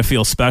really going to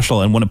feel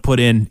special and want to put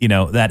in,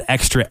 that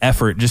extra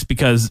effort just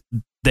because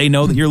they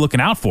know that you're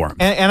looking out for them.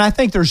 And I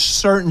think there's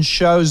certain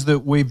shows that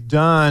we've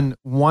done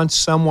once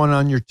someone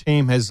on your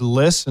team has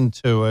listened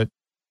to it.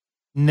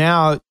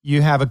 Now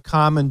you have a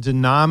common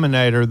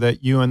denominator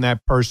that you and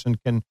that person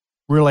can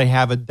really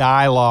have a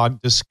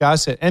dialogue,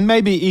 discuss it, and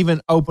maybe even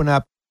open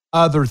up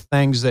other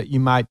things that you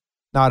might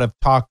not have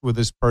talked with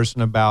this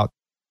person about.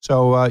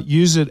 So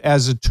use it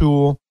as a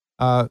tool,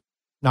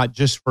 not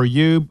just for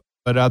you,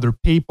 but other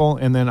people,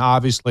 and then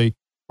obviously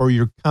for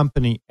your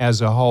company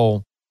as a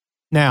whole.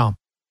 Now,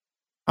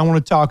 I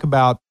want to talk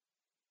about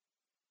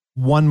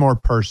one more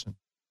person.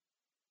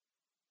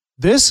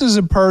 This is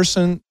a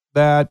person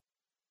that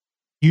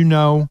you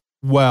know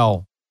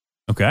well.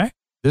 Okay.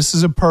 This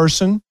is a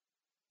person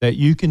that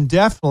you can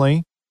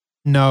definitely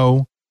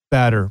know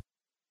better.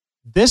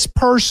 This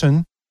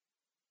person,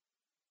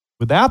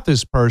 without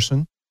this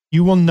person,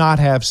 you will not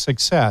have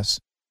success.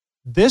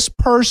 This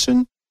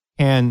person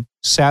can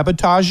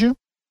sabotage you.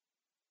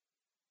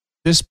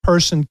 This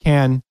person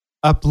can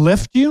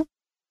uplift you.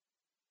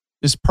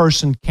 This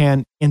person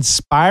can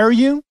inspire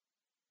you,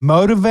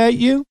 motivate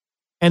you,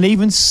 and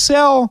even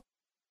sell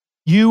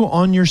you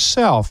on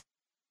yourself.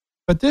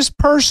 But this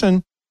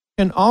person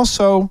can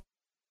also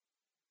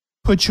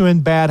put you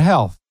in bad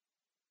health.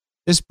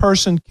 This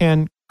person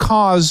can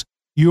cause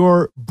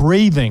your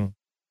breathing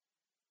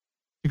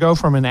to go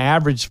from an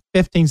average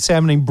 15,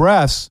 17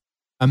 breaths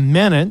a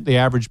minute, the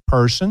average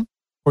person.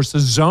 Of course, the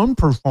zone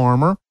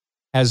performer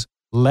has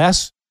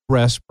less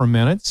breaths per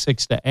minute,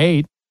 6 to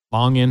 8,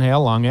 long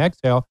inhale, long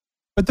exhale.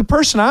 But the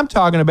person I'm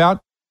talking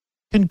about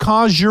can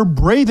cause your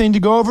breathing to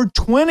go over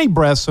 20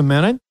 breaths a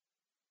minute,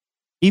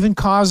 even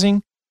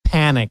causing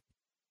panic,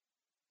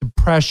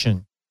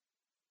 depression,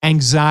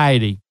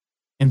 anxiety,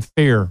 and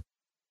fear.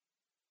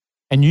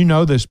 And you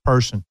know this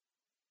person.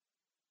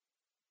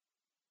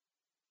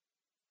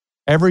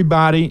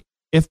 Everybody,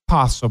 if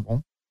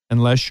possible,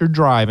 unless you're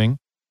driving,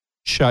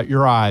 shut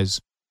your eyes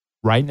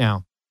right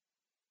now.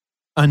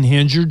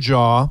 Unhinge your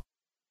jaw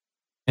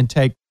and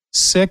take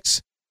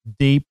 6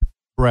 deep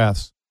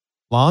breaths.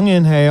 Long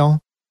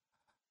inhale.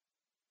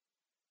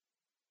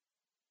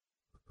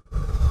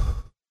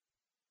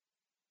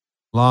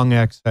 Long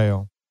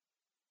exhale.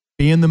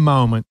 Be in the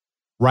moment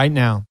right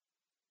now.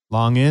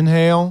 Long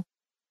inhale,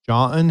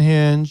 jaw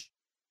unhinge,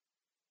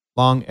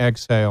 long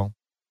exhale.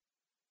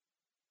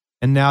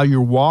 And now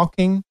you're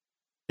walking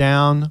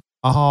down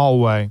a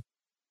hallway.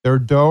 There are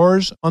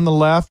doors on the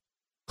left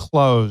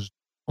closed,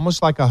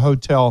 almost like a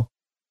hotel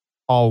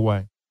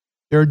hallway.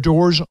 There are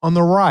doors on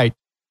the right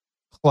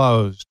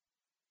closed.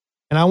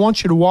 And I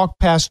want you to walk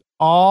past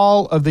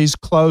all of these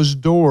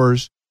closed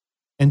doors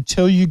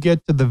until you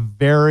get to the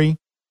very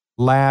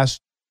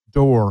last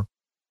door.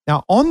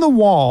 Now, on the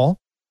wall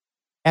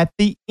at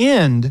the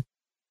end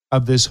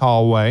of this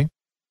hallway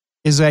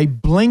is a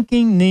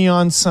blinking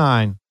neon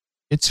sign.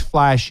 It's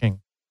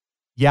flashing.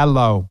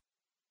 Yellow,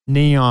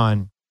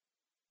 neon,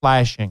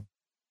 flashing.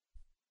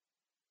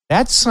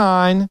 That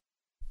sign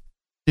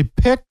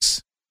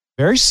depicts,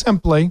 very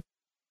simply,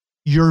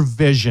 your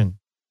vision.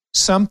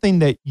 something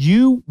that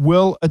you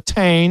will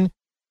attain.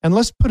 And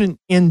let's put an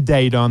end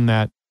date on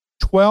that,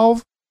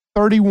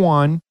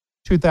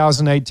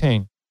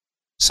 12/31/2018.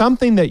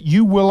 Something that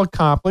you will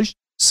accomplish,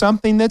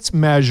 something that's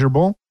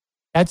measurable.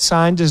 That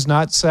sign does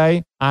not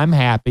say, I'm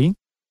happy.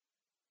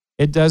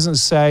 It doesn't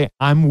say,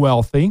 I'm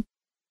wealthy.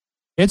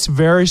 It's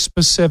very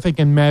specific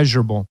and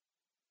measurable.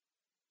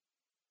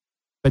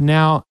 But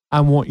now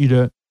I want you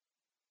to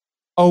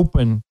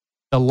open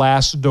the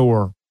last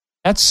door.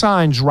 That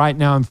sign's right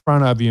now in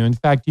front of you. In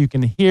fact, you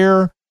can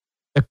hear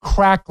the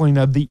crackling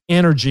of the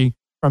energy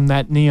from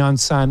that neon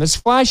sign that's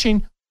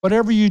flashing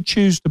whatever you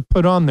choose to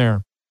put on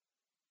there.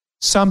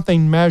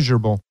 Something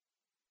measurable.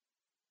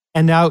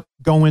 And now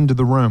go into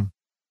the room.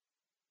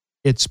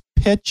 It's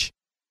pitch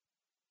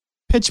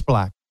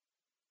black.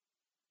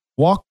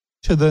 Walk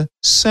to the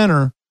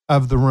center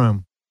of the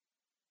room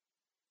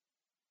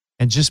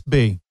and just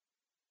be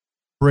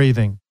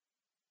breathing,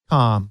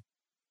 calm.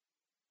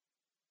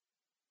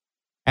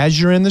 As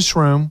you're in this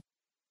room,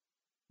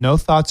 no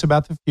thoughts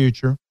about the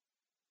future,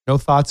 no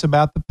thoughts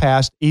about the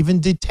past, even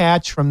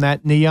detached from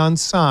that neon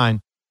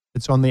sign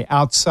that's on the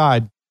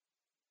outside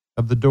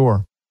of the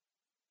door.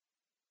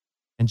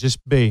 And just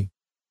be.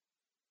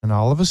 And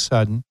all of a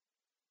sudden,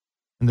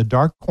 in the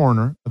dark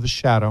corner of the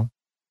shadow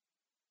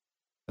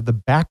of the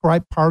back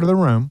right part of the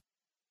room,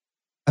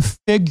 a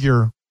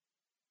figure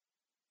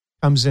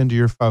comes into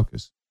your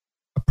focus.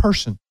 A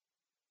person.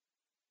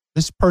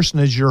 This person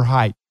is your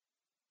height.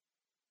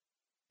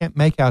 Can't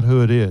make out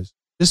who it is.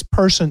 This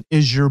person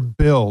is your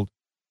build.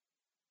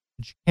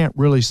 But you can't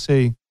really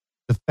see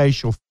the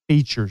facial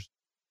features.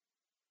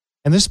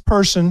 And this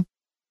person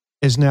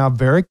is now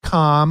very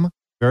calm,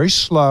 very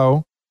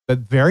slow, but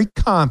very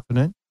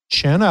confident,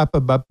 chin up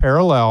above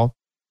parallel,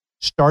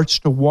 starts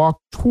to walk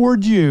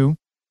toward you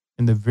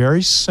in the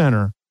very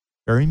center,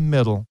 very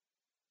middle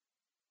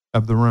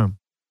of the room.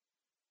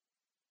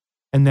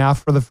 And now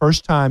for the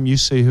first time, you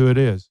see who it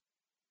is.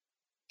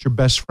 It's your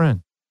best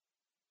friend.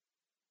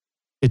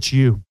 It's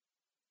you.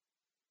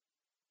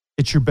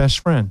 It's your best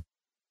friend.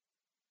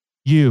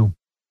 You.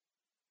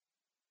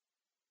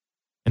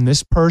 And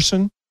this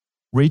person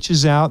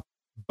reaches out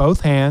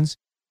both hands,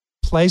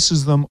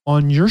 places them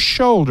on your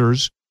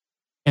shoulders,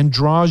 and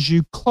draws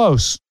you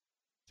close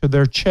to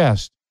their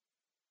chest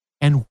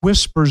and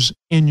whispers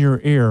in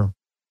your ear,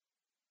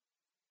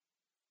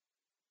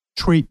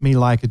 treat me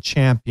like a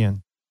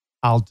champion.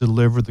 I'll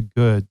deliver the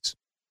goods.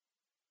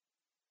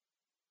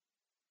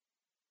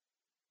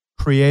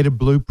 Create a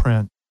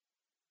blueprint.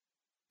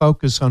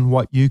 Focus on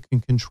what you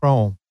can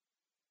control.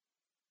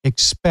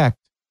 Expect.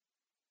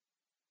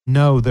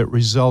 Know that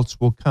results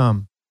will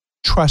come.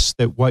 Trust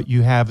that what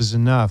you have is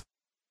enough.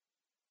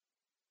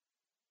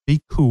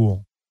 Be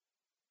cool.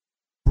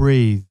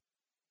 Breathe.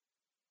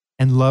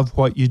 And love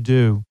what you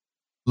do.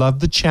 Love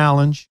the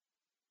challenge.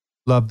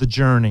 Love the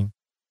journey.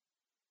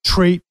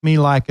 Treat me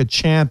like a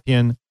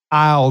champion.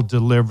 I'll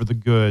deliver the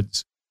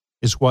goods,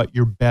 is what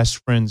your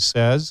best friend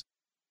says.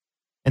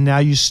 And now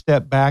you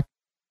step back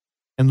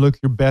and look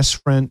your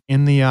best friend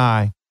in the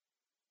eye.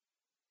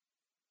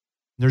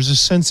 There's a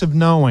sense of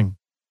knowing.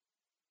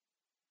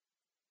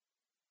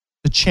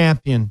 The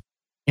champion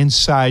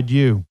inside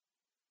you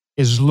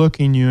is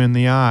looking you in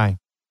the eye.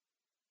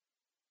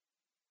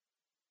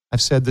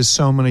 I've said this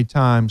so many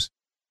times,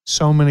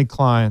 so many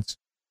clients.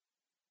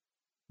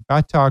 If I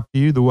talk to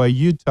you the way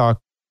you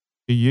talk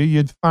to you,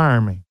 you'd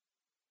fire me.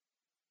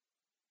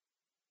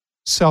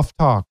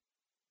 Self-talk.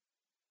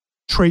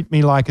 Treat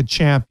me like a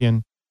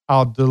champion.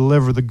 I'll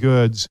deliver the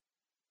goods.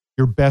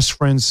 Your best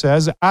friend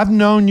says, I've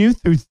known you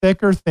through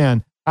thick or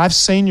thin. I've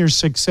seen your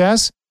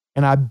success,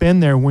 and I've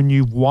been there when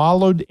you've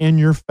wallowed in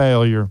your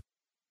failure.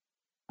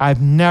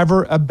 I've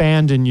never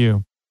abandoned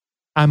you.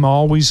 I'm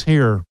always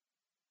here.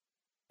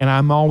 And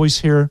I'm always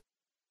here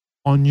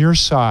on your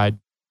side.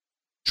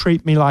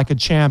 Treat me like a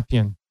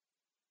champion.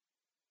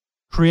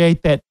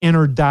 Create that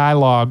inner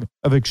dialogue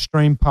of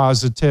extreme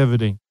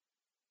positivity.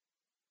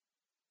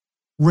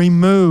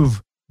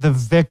 Remove the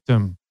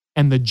victim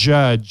and the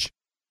judge.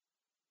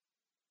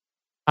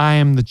 I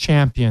am the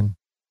champion.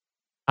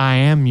 I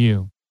am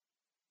you.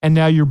 And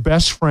now your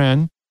best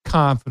friend,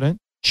 confident,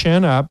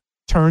 chin up,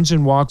 turns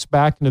and walks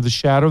back into the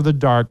shadow of the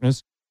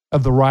darkness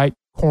of the right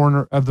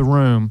corner of the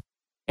room.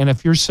 And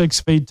if you're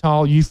 6 feet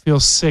tall, you feel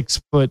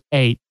 6'8".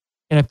 And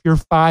if you're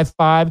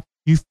 5'5",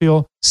 you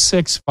feel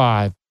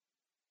 6'5".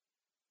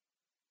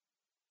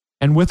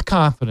 And with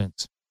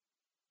confidence,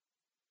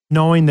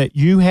 knowing that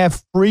you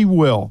have free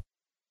will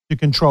to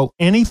control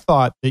any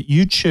thought that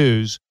you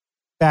choose,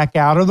 back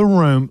out of the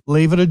room,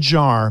 leave it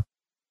ajar,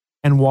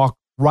 and walk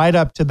right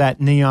up to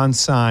that neon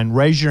sign.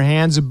 Raise your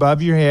hands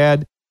above your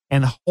head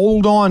and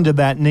hold on to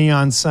that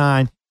neon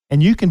sign,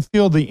 and you can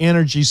feel the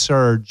energy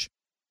surge.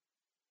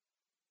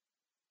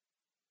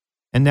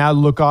 And now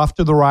look off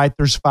to the right.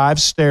 There's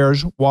 5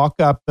 stairs. Walk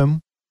up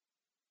them.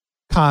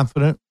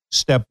 Confident.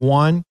 Step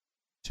 1,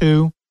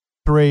 2,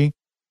 3,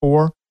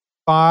 4,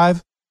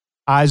 5.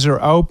 Eyes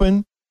are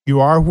open.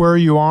 You are where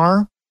you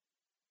are.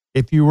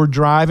 If you were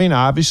driving,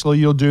 obviously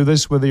you'll do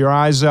this with your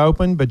eyes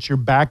open, but you're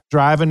back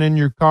driving in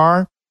your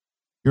car.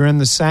 You're in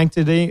the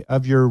sanctity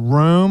of your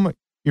room.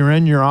 You're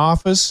in your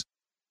office.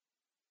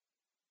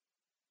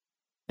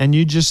 And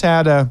you just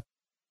had a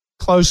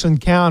close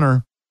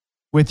encounter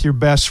with your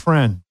best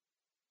friend,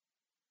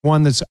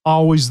 one that's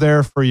always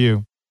there for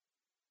you.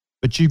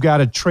 But you've got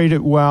to treat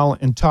it well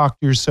and talk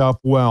to yourself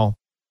well.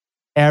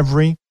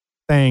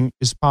 Everything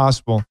is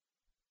possible.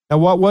 Now,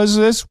 what was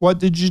this? What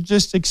did you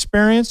just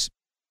experience?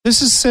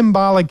 This is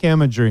symbolic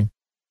imagery.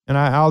 And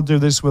I'll do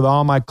this with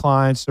all my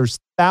clients. There's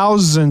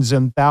thousands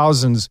and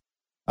thousands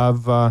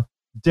of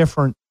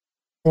different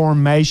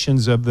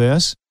formations of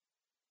this.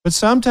 But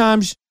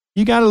sometimes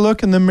you got to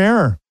look in the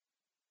mirror.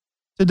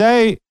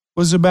 Today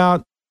was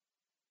about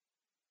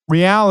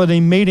reality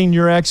meeting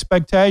your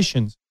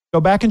expectations.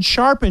 Go back and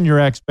sharpen your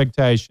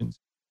expectations,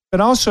 but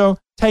also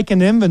take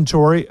an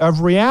inventory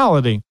of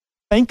reality.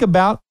 Think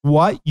about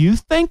what you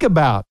think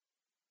about.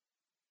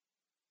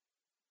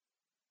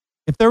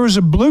 If there was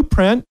a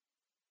printout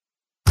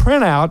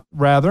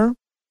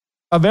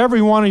of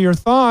every one of your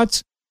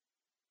thoughts,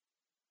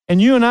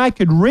 and you and I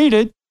could read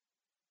it,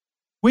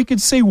 we could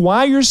see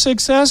why you're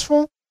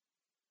successful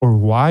or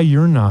why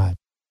you're not.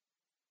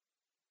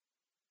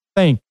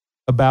 Think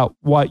about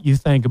what you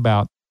think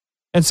about.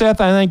 And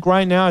Seth, I think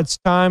right now it's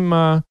time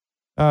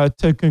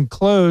to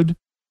conclude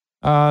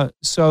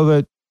so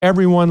that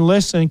everyone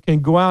listening can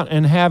go out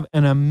and have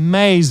an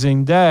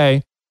amazing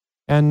day.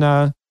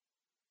 And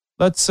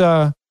let's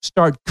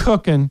start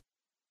cooking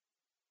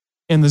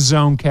in the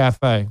Zone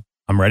Cafe.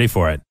 I'm ready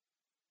for it.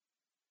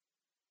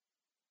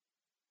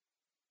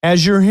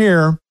 As you're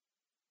here,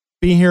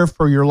 be here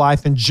for your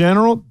life in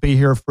general, be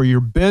here for your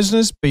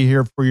business, be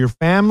here for your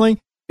family,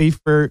 be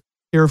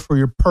here for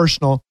your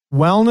personal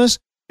wellness,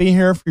 be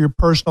here for your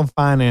personal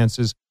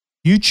finances.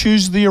 You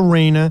choose the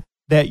arena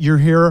that you're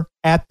here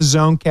at the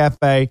Zone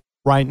Cafe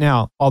right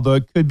now, although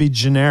it could be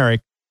generic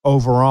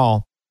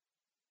overall.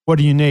 What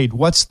do you need?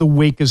 What's the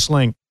weakest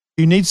link?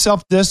 Do you need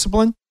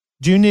self-discipline?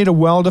 Do you need a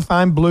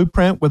well-defined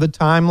blueprint with a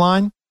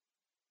timeline?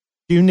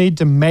 Do you need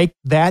to make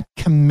that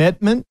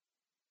commitment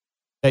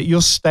that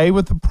you'll stay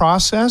with the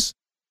process?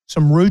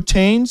 Some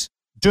routines,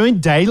 doing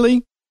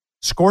daily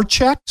score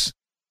checks,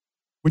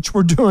 which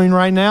we're doing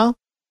right now,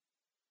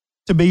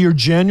 to be your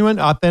genuine,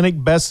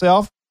 authentic best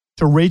self,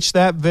 to reach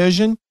that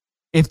vision.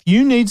 If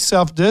you need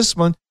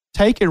self-discipline,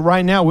 take it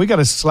right now. We got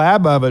a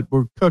slab of it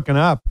we're cooking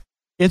up.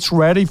 It's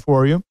ready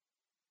for you.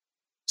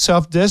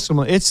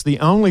 Self-discipline, it's the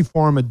only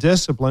form of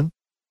discipline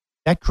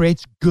that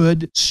creates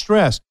good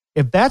stress.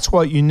 If that's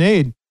what you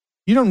need,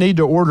 you don't need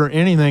to order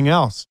anything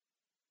else.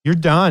 You're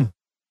done.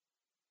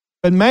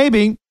 But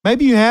maybe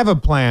you have a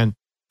plan,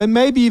 but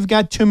maybe you've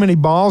got too many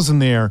balls in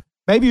the air.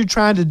 Maybe you're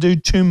trying to do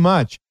too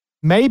much.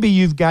 Maybe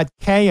you've got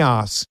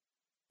chaos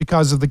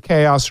because of the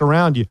chaos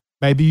around you.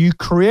 Maybe you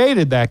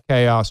created that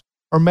chaos,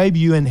 or maybe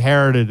you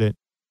inherited it.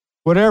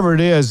 Whatever it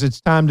is,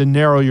 it's time to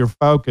narrow your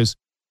focus.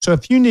 So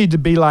if you need to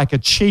be like a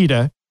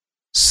cheetah,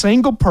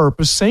 single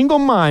purpose,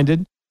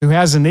 single-minded, who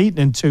hasn't eaten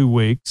in 2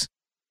 weeks,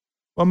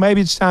 well,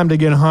 maybe it's time to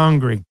get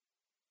hungry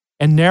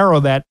and narrow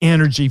that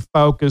energy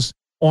focus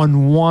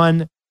on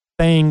one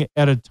thing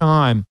at a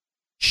time.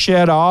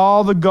 Shed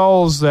all the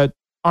goals that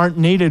aren't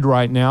needed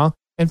right now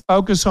and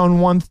focus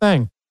on one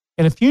thing.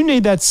 And if you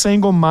need that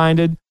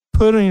single-minded,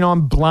 putting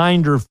on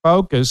blinder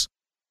focus,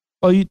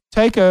 well, you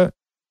take a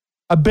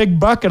big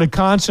bucket of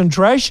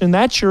concentration.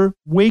 That's your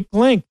weak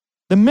link,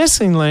 the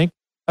missing link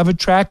of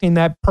attracting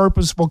that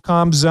purposeful,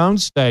 calm zone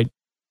state.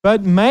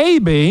 But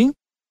maybe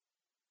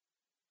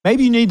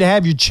you need to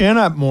have your chin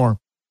up more.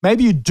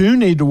 Maybe you do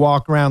need to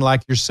walk around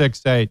like you're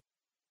 6'8".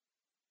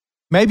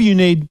 Maybe you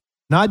need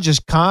not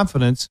just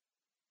confidence,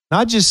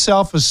 not just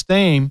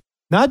self-esteem,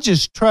 not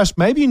just trust.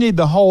 Maybe you need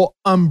the whole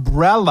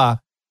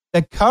umbrella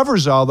that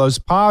covers all those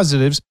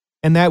positives,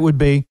 and that would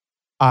be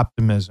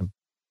optimism.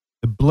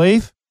 The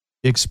belief,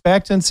 the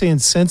expectancy,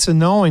 and sense of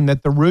knowing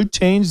that the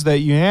routines that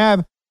you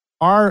have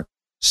are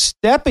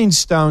stepping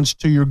stones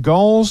to your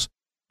goals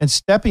and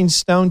stepping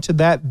stone to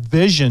that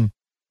vision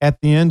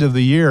at the end of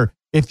the year.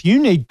 If you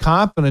need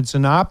confidence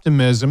and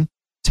optimism,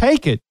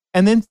 take it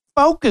and then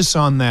focus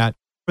on that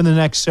for the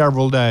next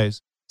several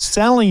days,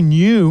 selling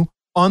you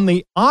on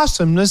the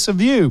awesomeness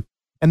of you.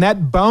 And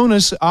that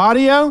bonus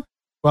audio,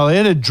 well,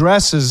 it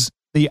addresses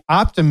the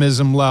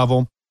optimism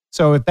level.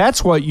 So if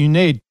that's what you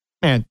need,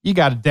 man, you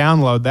got to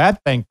download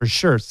that thing for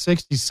sure.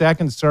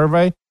 60-second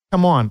survey.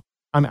 Come on.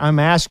 I'm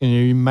asking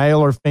you,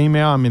 male or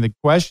female? I mean, the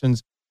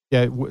questions,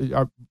 yeah,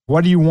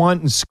 what do you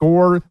want in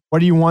score? What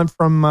do you want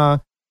from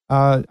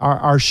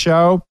our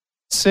show?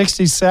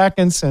 60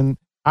 seconds, and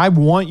I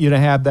want you to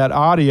have that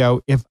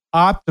audio if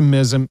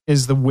optimism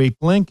is the weak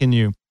link in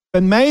you.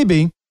 But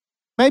maybe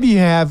you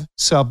have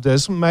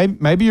self-discipline,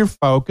 maybe you're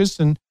focused,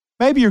 and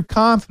maybe you're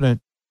confident.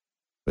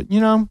 But,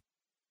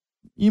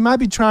 you might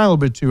be trying a little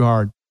bit too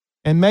hard,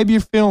 and maybe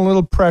you're feeling a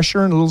little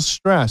pressure and a little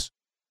stress.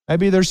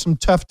 Maybe there's some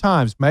tough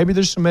times. Maybe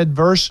there's some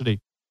adversity.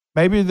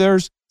 Maybe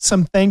there's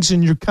some things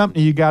in your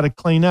company you got to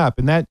clean up,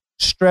 and that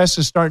stress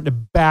is starting to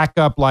back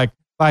up like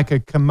a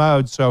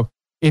commode. So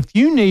if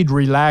you need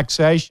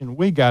relaxation,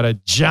 we got a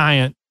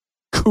giant,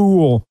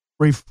 cool,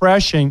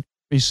 refreshing,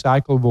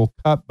 recyclable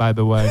cup, by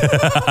the way.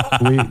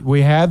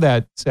 we have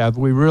that, Seth.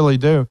 We really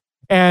do.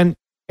 And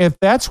if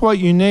that's what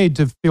you need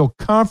to feel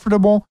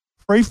comfortable,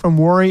 free from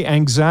worry,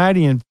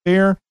 anxiety, and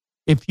fear,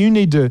 if you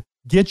need to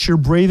get your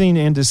breathing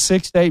into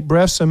 6 to 8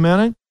 breaths a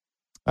minute,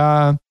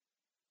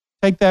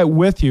 take that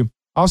with you.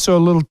 Also, a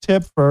little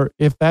tip for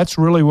if that's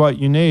really what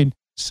you need,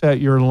 set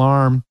your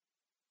alarm.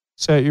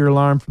 Set your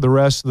alarm for the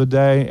rest of the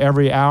day,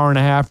 every hour and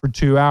a half or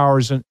 2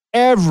 hours. And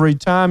every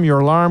time your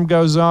alarm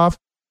goes off,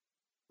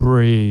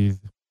 breathe.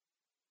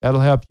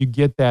 That'll help you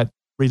get that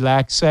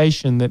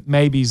relaxation that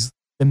maybe's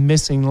the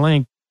missing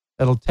link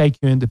that'll take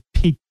you into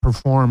peak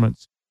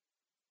performance.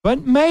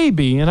 But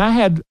maybe, and I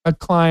had a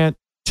client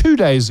 2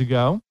 days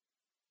ago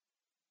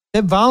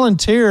that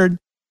volunteered.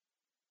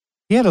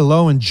 He had a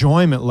low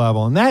enjoyment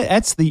level, and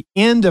that's the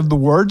end of the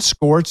word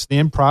SCORE. It's the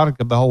end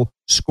product of the whole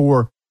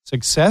SCORE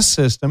success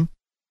system.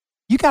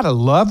 You got to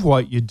love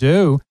what you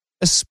do,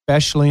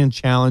 especially in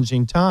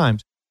challenging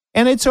times.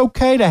 And it's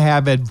okay to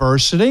have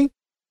adversity,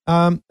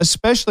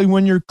 especially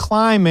when you're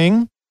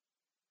climbing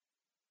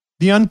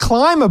the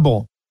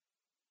unclimbable.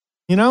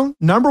 You know,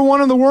 number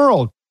one in the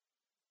world.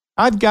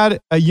 I've got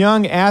a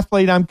young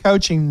athlete I'm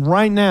coaching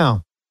right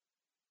now.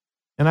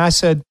 And I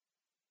said,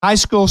 high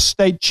school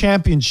state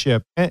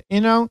championship,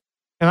 and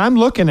I'm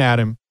looking at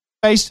him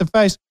face to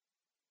face.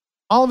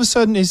 All of a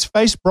sudden, his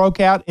face broke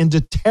out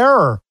into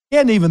terror. He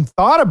hadn't even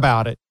thought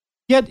about it,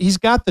 yet he's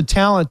got the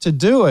talent to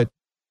do it.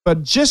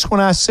 But just when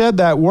I said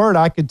that word,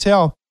 I could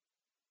tell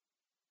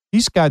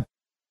he's got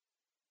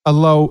a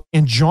low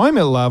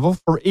enjoyment level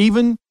for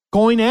even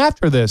going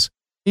after this.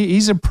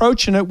 He's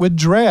approaching it with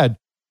dread.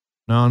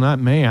 No, not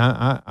me.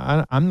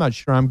 I'm not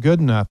sure I'm good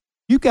enough.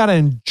 You got to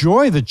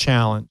enjoy the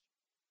challenge.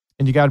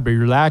 And you got to be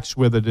relaxed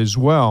with it as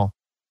well.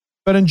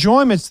 But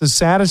enjoyment's the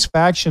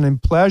satisfaction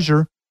and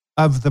pleasure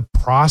of the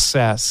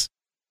process,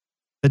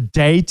 the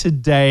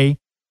day-to-day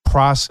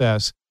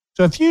process.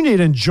 So if you need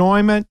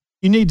enjoyment,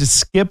 you need to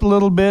skip a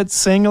little bit,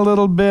 sing a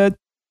little bit,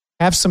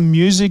 have some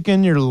music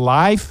in your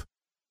life,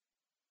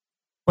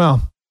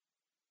 well,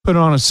 put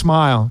on a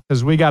smile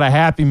because we got a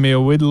Happy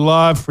Meal we'd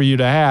love for you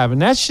to have. And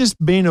that's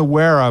just being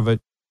aware of it.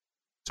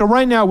 So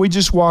right now we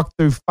just walked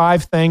through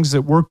 5 things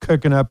that we're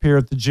cooking up here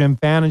at the Jim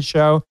Fannin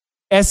Show.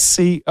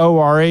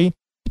 SCORE.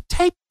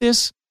 Take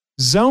this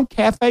Zone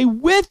Cafe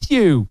with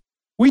you.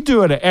 We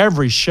do it at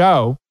every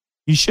show.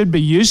 You should be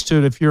used to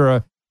it if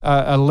you're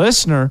a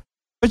listener,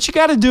 but you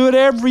got to do it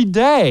every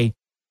day.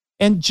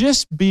 And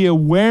just be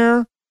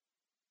aware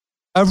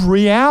of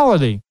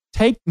reality.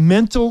 Take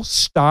mental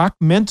stock,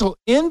 mental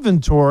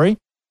inventory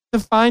to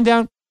find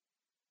out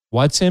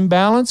what's in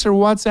balance or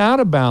what's out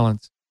of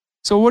balance.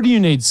 So what do you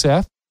need,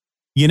 Seth?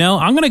 I'm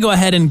going to go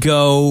ahead and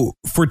go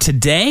for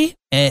today.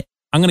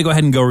 I'm going to go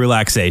ahead and go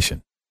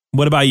relaxation.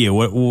 What about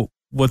you?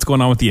 What's going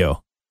on with you?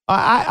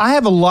 I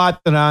have a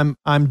lot that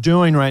I'm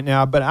doing right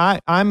now, but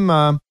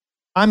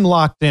I'm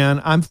locked in.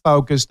 I'm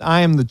focused.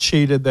 I am the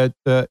cheetah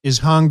that is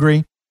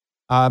hungry.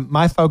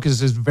 My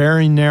focus is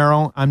very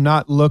narrow. I'm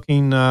not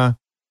looking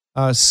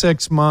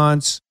 6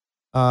 months,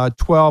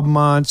 12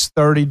 months,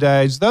 30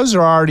 days. Those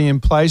are already in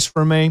place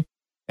for me,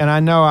 and I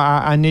know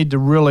I need to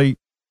really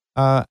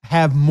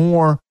have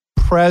more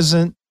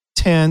present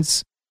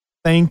tense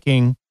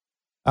thinking.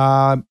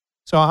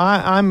 So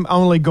I'm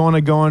only going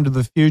to go into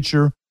the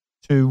future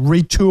to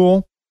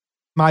retool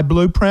my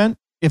blueprint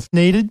if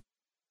needed.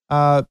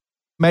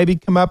 Maybe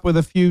come up with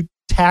a few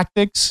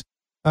tactics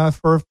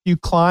for a few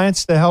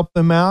clients to help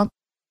them out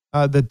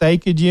that they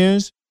could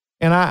use.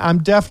 And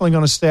I'm definitely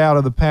going to stay out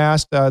of the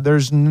past.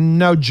 There's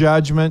no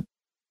judgment,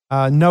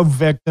 no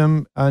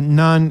victim,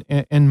 none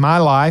in my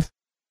life.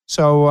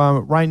 So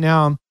right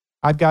now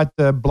I've got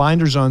the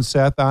blinders on,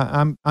 Seth.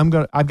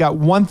 I've got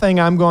one thing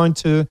I'm going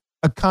to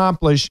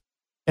accomplish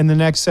in the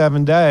next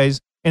 7 days,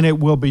 and it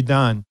will be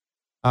done.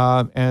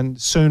 And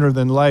sooner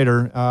than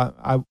later,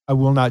 I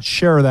will not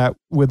share that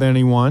with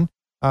anyone,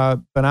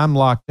 but I'm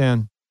locked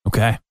in.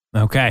 Okay.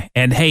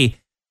 And hey,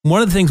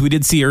 one of the things we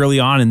did see early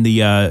on in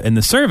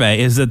the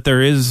survey is that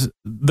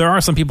there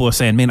are some people who are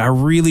saying, man, I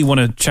really want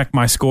to check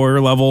my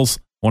score levels.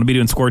 I want to be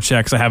doing score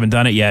checks. I haven't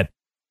done it yet.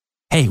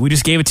 Hey, we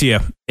just gave it to you.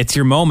 It's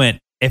your moment.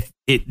 If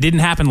it didn't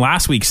happen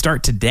last week,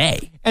 start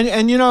today. And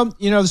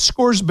the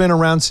score's been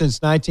around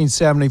since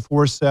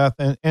 1974, Seth,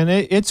 and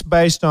it's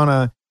based on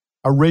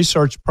a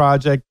research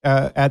project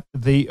at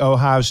the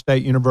Ohio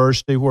State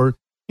University where,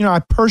 I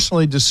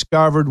personally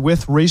discovered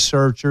with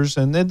researchers,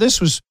 and this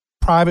was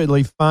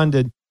privately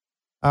funded,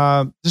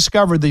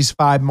 discovered these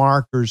 5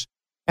 markers.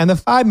 And the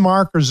 5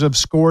 markers of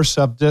SCORE: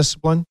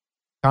 self-discipline,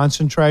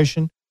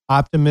 concentration,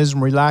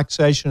 optimism,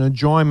 relaxation,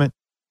 enjoyment.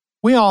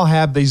 We all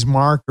have these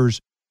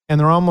markers. And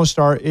they're almost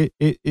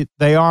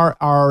they are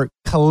our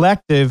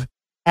collective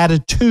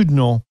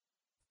attitudinal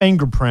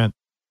fingerprint.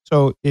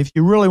 So if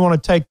you really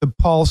want to take the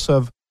pulse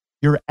of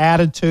your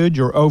attitude,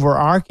 your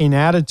overarching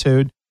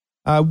attitude,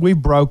 we've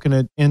broken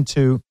it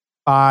into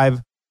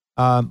 5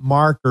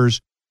 markers.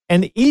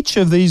 And each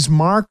of these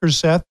markers,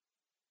 Seth,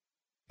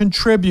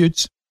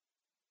 contributes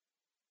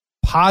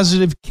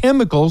positive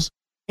chemicals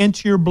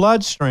into your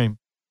bloodstream.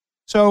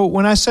 So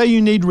when I say you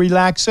need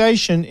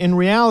relaxation, in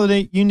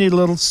reality, you need a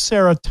little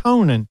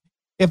serotonin.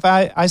 If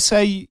I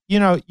say,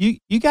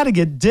 you got to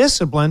get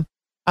disciplined,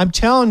 I'm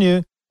telling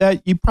you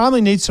that you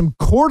probably need some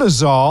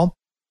cortisol.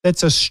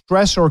 That's a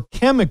stressor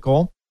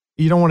chemical.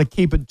 You don't want to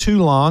keep it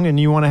too long, and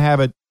you want to have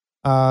it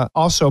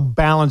also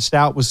balanced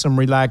out with some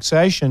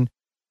relaxation.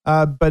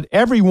 But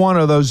every one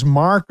of those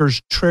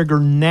markers trigger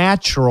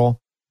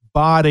natural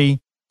body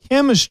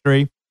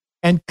chemistry,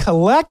 and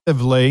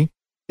collectively,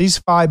 these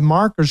 5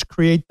 markers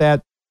create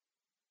that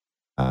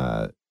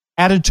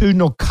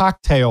attitudinal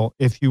cocktail,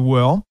 if you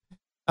will,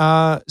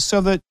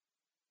 so that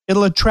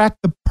it'll attract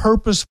the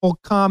purposeful,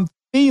 calm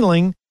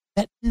feeling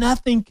that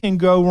nothing can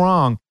go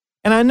wrong.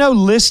 And I know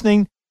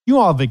listening, you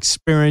all have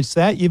experienced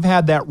that. You've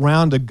had that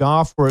round of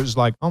golf where it's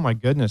like, oh my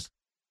goodness,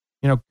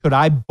 could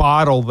I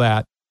bottle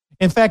that?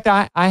 In fact,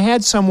 I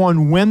had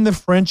someone win the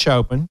French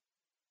Open.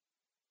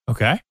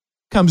 Okay.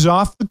 Comes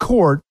off the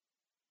court,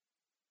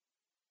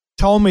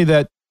 told me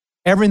that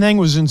everything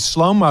was in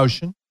slow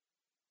motion,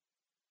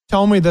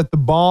 told me that the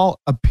ball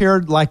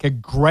appeared like a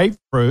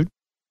grapefruit,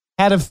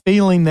 had a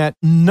feeling that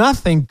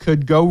nothing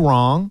could go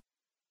wrong,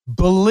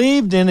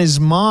 believed in his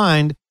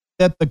mind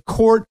that the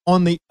court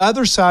on the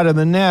other side of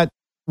the net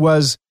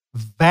was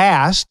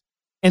vast,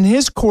 and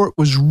his court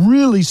was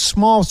really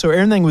small, so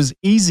everything was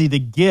easy to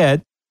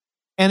get.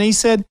 And he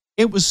said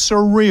it was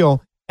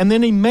surreal. And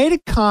then he made a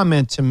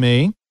comment to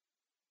me,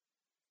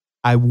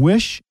 I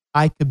wish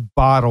I could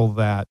bottle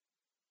that.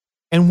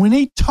 And when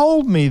he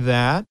told me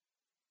that,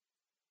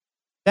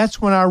 that's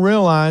when I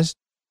realized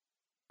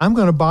I'm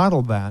going to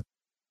bottle that.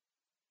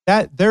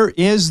 That there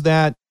is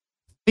that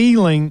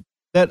feeling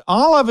that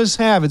all of us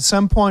have at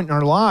some point in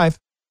our life,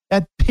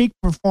 that peak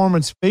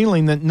performance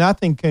feeling that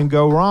nothing can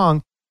go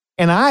wrong.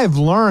 And I have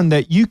learned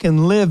that you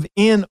can live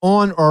in,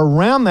 on, or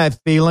around that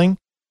feeling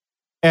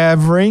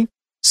every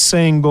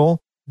single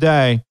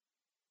day.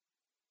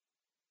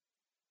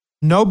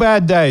 No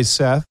bad days,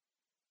 Seth.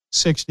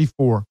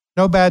 64.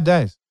 No bad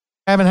days.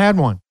 Haven't had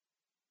one.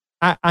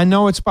 I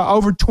know it's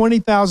over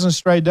 20,000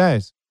 straight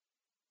days.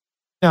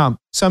 Now,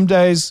 some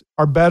days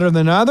are better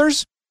than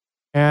others,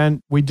 and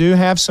we do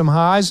have some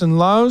highs and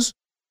lows,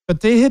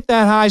 but to hit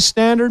that high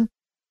standard,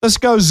 let's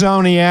go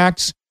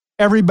Zoniacs.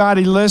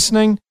 Everybody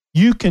listening,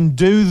 you can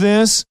do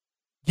this.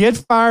 Get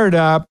fired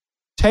up.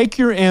 Take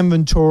your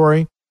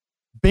inventory.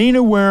 Being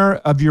aware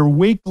of your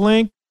weak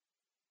link,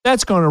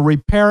 that's going to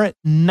repair it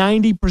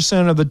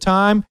 90% of the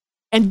time.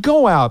 And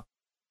go out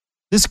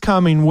this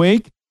coming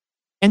week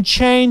and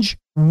change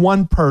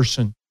one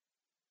person.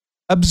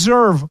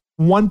 Observe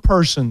one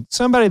person,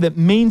 somebody that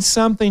means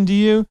something to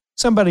you,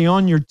 somebody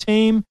on your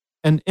team,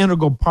 an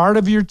integral part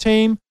of your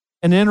team,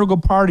 an integral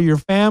part of your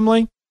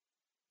family.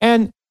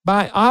 And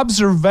by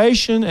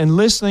observation and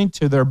listening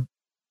to their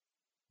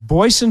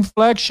voice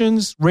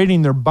inflections,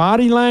 reading their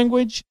body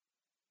language,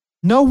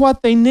 know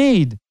what they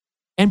need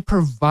and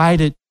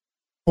provide it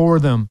for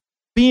them.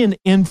 Be an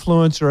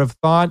influencer of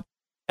thought.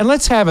 And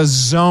let's have a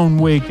zone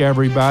week,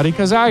 everybody,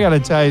 because I got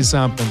to tell you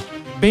something.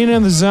 Being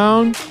in the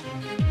zone,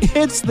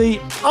 it's the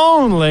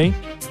only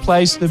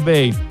place to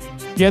be.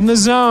 Get in the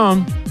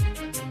zone.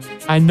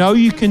 I know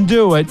you can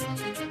do it,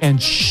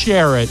 and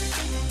share it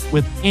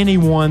with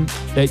anyone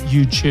that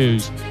you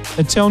choose.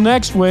 Until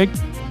next week,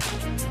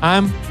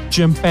 I'm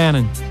Jim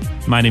Fannin.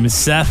 My name is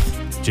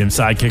Seth, Jim's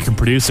sidekick and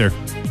producer.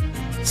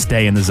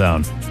 Stay in the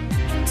zone.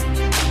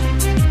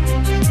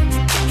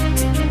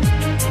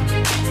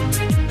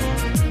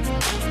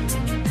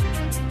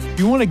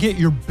 You want to get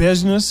your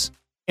business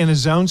in a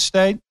zone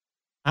state?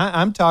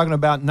 I'm talking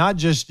about not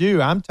just you.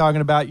 I'm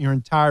talking about your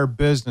entire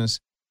business.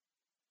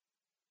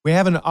 We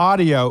have an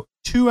audio,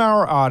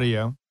 2-hour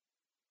audio,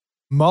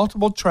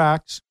 multiple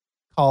tracks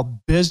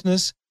called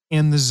Business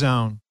in the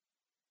Zone.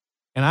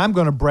 And I'm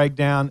going to break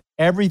down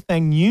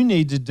everything you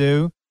need to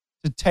do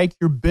to take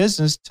your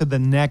business to the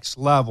next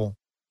level,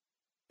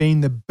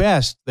 being the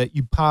best that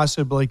you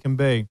possibly can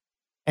be.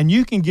 And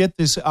you can get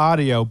this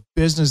audio,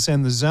 Business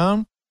in the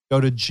Zone. Go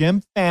to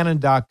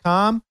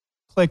jimfannin.com,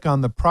 click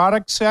on the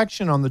product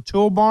section on the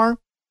toolbar.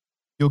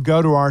 You'll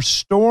go to our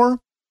store,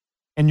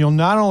 and you'll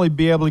not only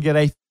be able to get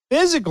a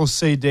physical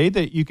CD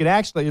that you could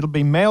actually, it'll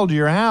be mailed to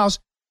your house,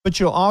 but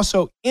you'll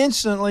also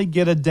instantly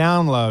get a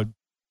download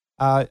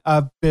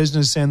of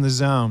Business in the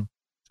Zone.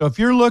 So if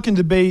you're looking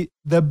to be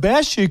the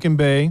best you can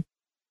be,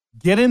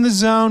 get in the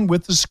zone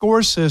with the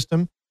score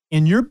system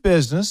in your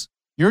business,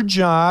 your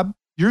job,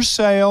 your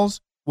sales,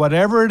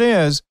 whatever it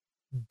is.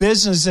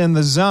 Business in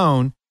the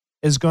Zone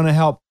is going to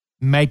help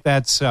make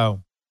that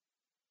so.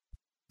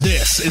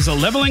 This is a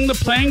Leveling the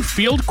Playing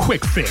Field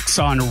quick fix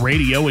on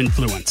Radio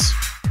Influence.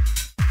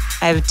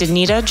 I have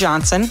Danita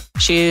Johnson.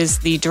 She is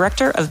the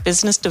Director of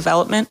Business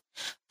Development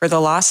for the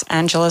Los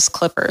Angeles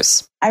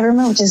Clippers. I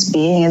remember just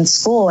being in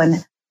school,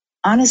 and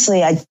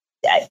honestly,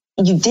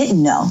 you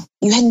didn't know.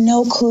 You had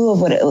no clue of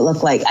what it would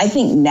look like. I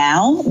think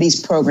now these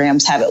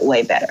programs have it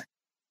way better.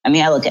 I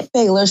mean, I look at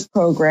Baylor's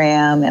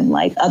program and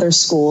like other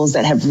schools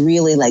that have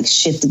really like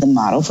shifted the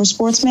model for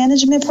sports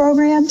management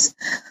programs.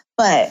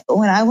 But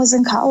when I was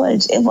in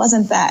college, it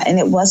wasn't that. And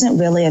it wasn't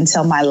really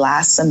until my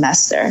last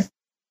semester.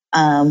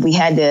 We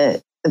had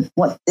to,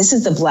 this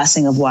is the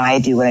blessing of why I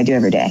do what I do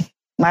every day.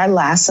 My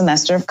last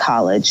semester of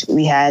college,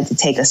 we had to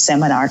take a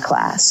seminar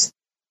class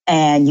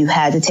and you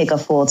had to take a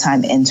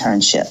full-time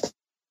internship.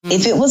 Mm-hmm.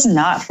 If it was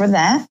not for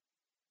that,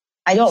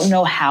 I don't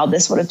know how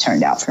this would have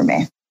turned out for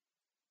me.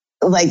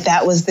 Like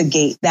that was the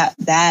gate,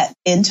 that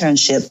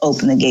internship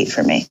opened the gate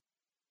for me.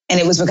 And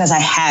it was because I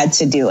had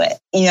to do it.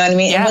 You know what I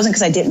mean? Yeah. It wasn't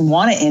because I didn't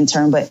want to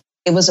intern, but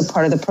it was a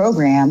part of the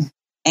program.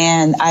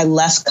 And I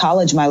left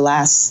college my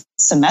last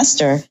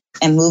semester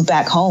and moved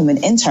back home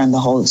and interned the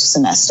whole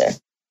semester.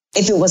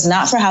 If it was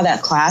not for how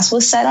that class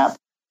was set up,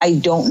 I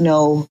don't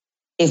know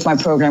if my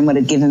program would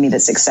have given me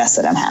the success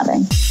that I'm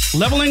having.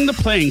 Leveling the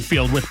Playing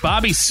Field with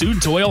Bobby Sue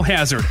Doyle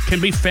Hazard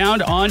can be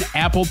found on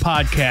Apple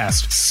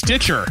Podcasts,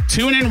 Stitcher,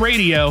 TuneIn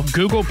Radio,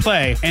 Google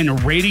Play, and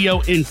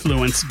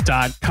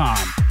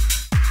RadioInfluence.com.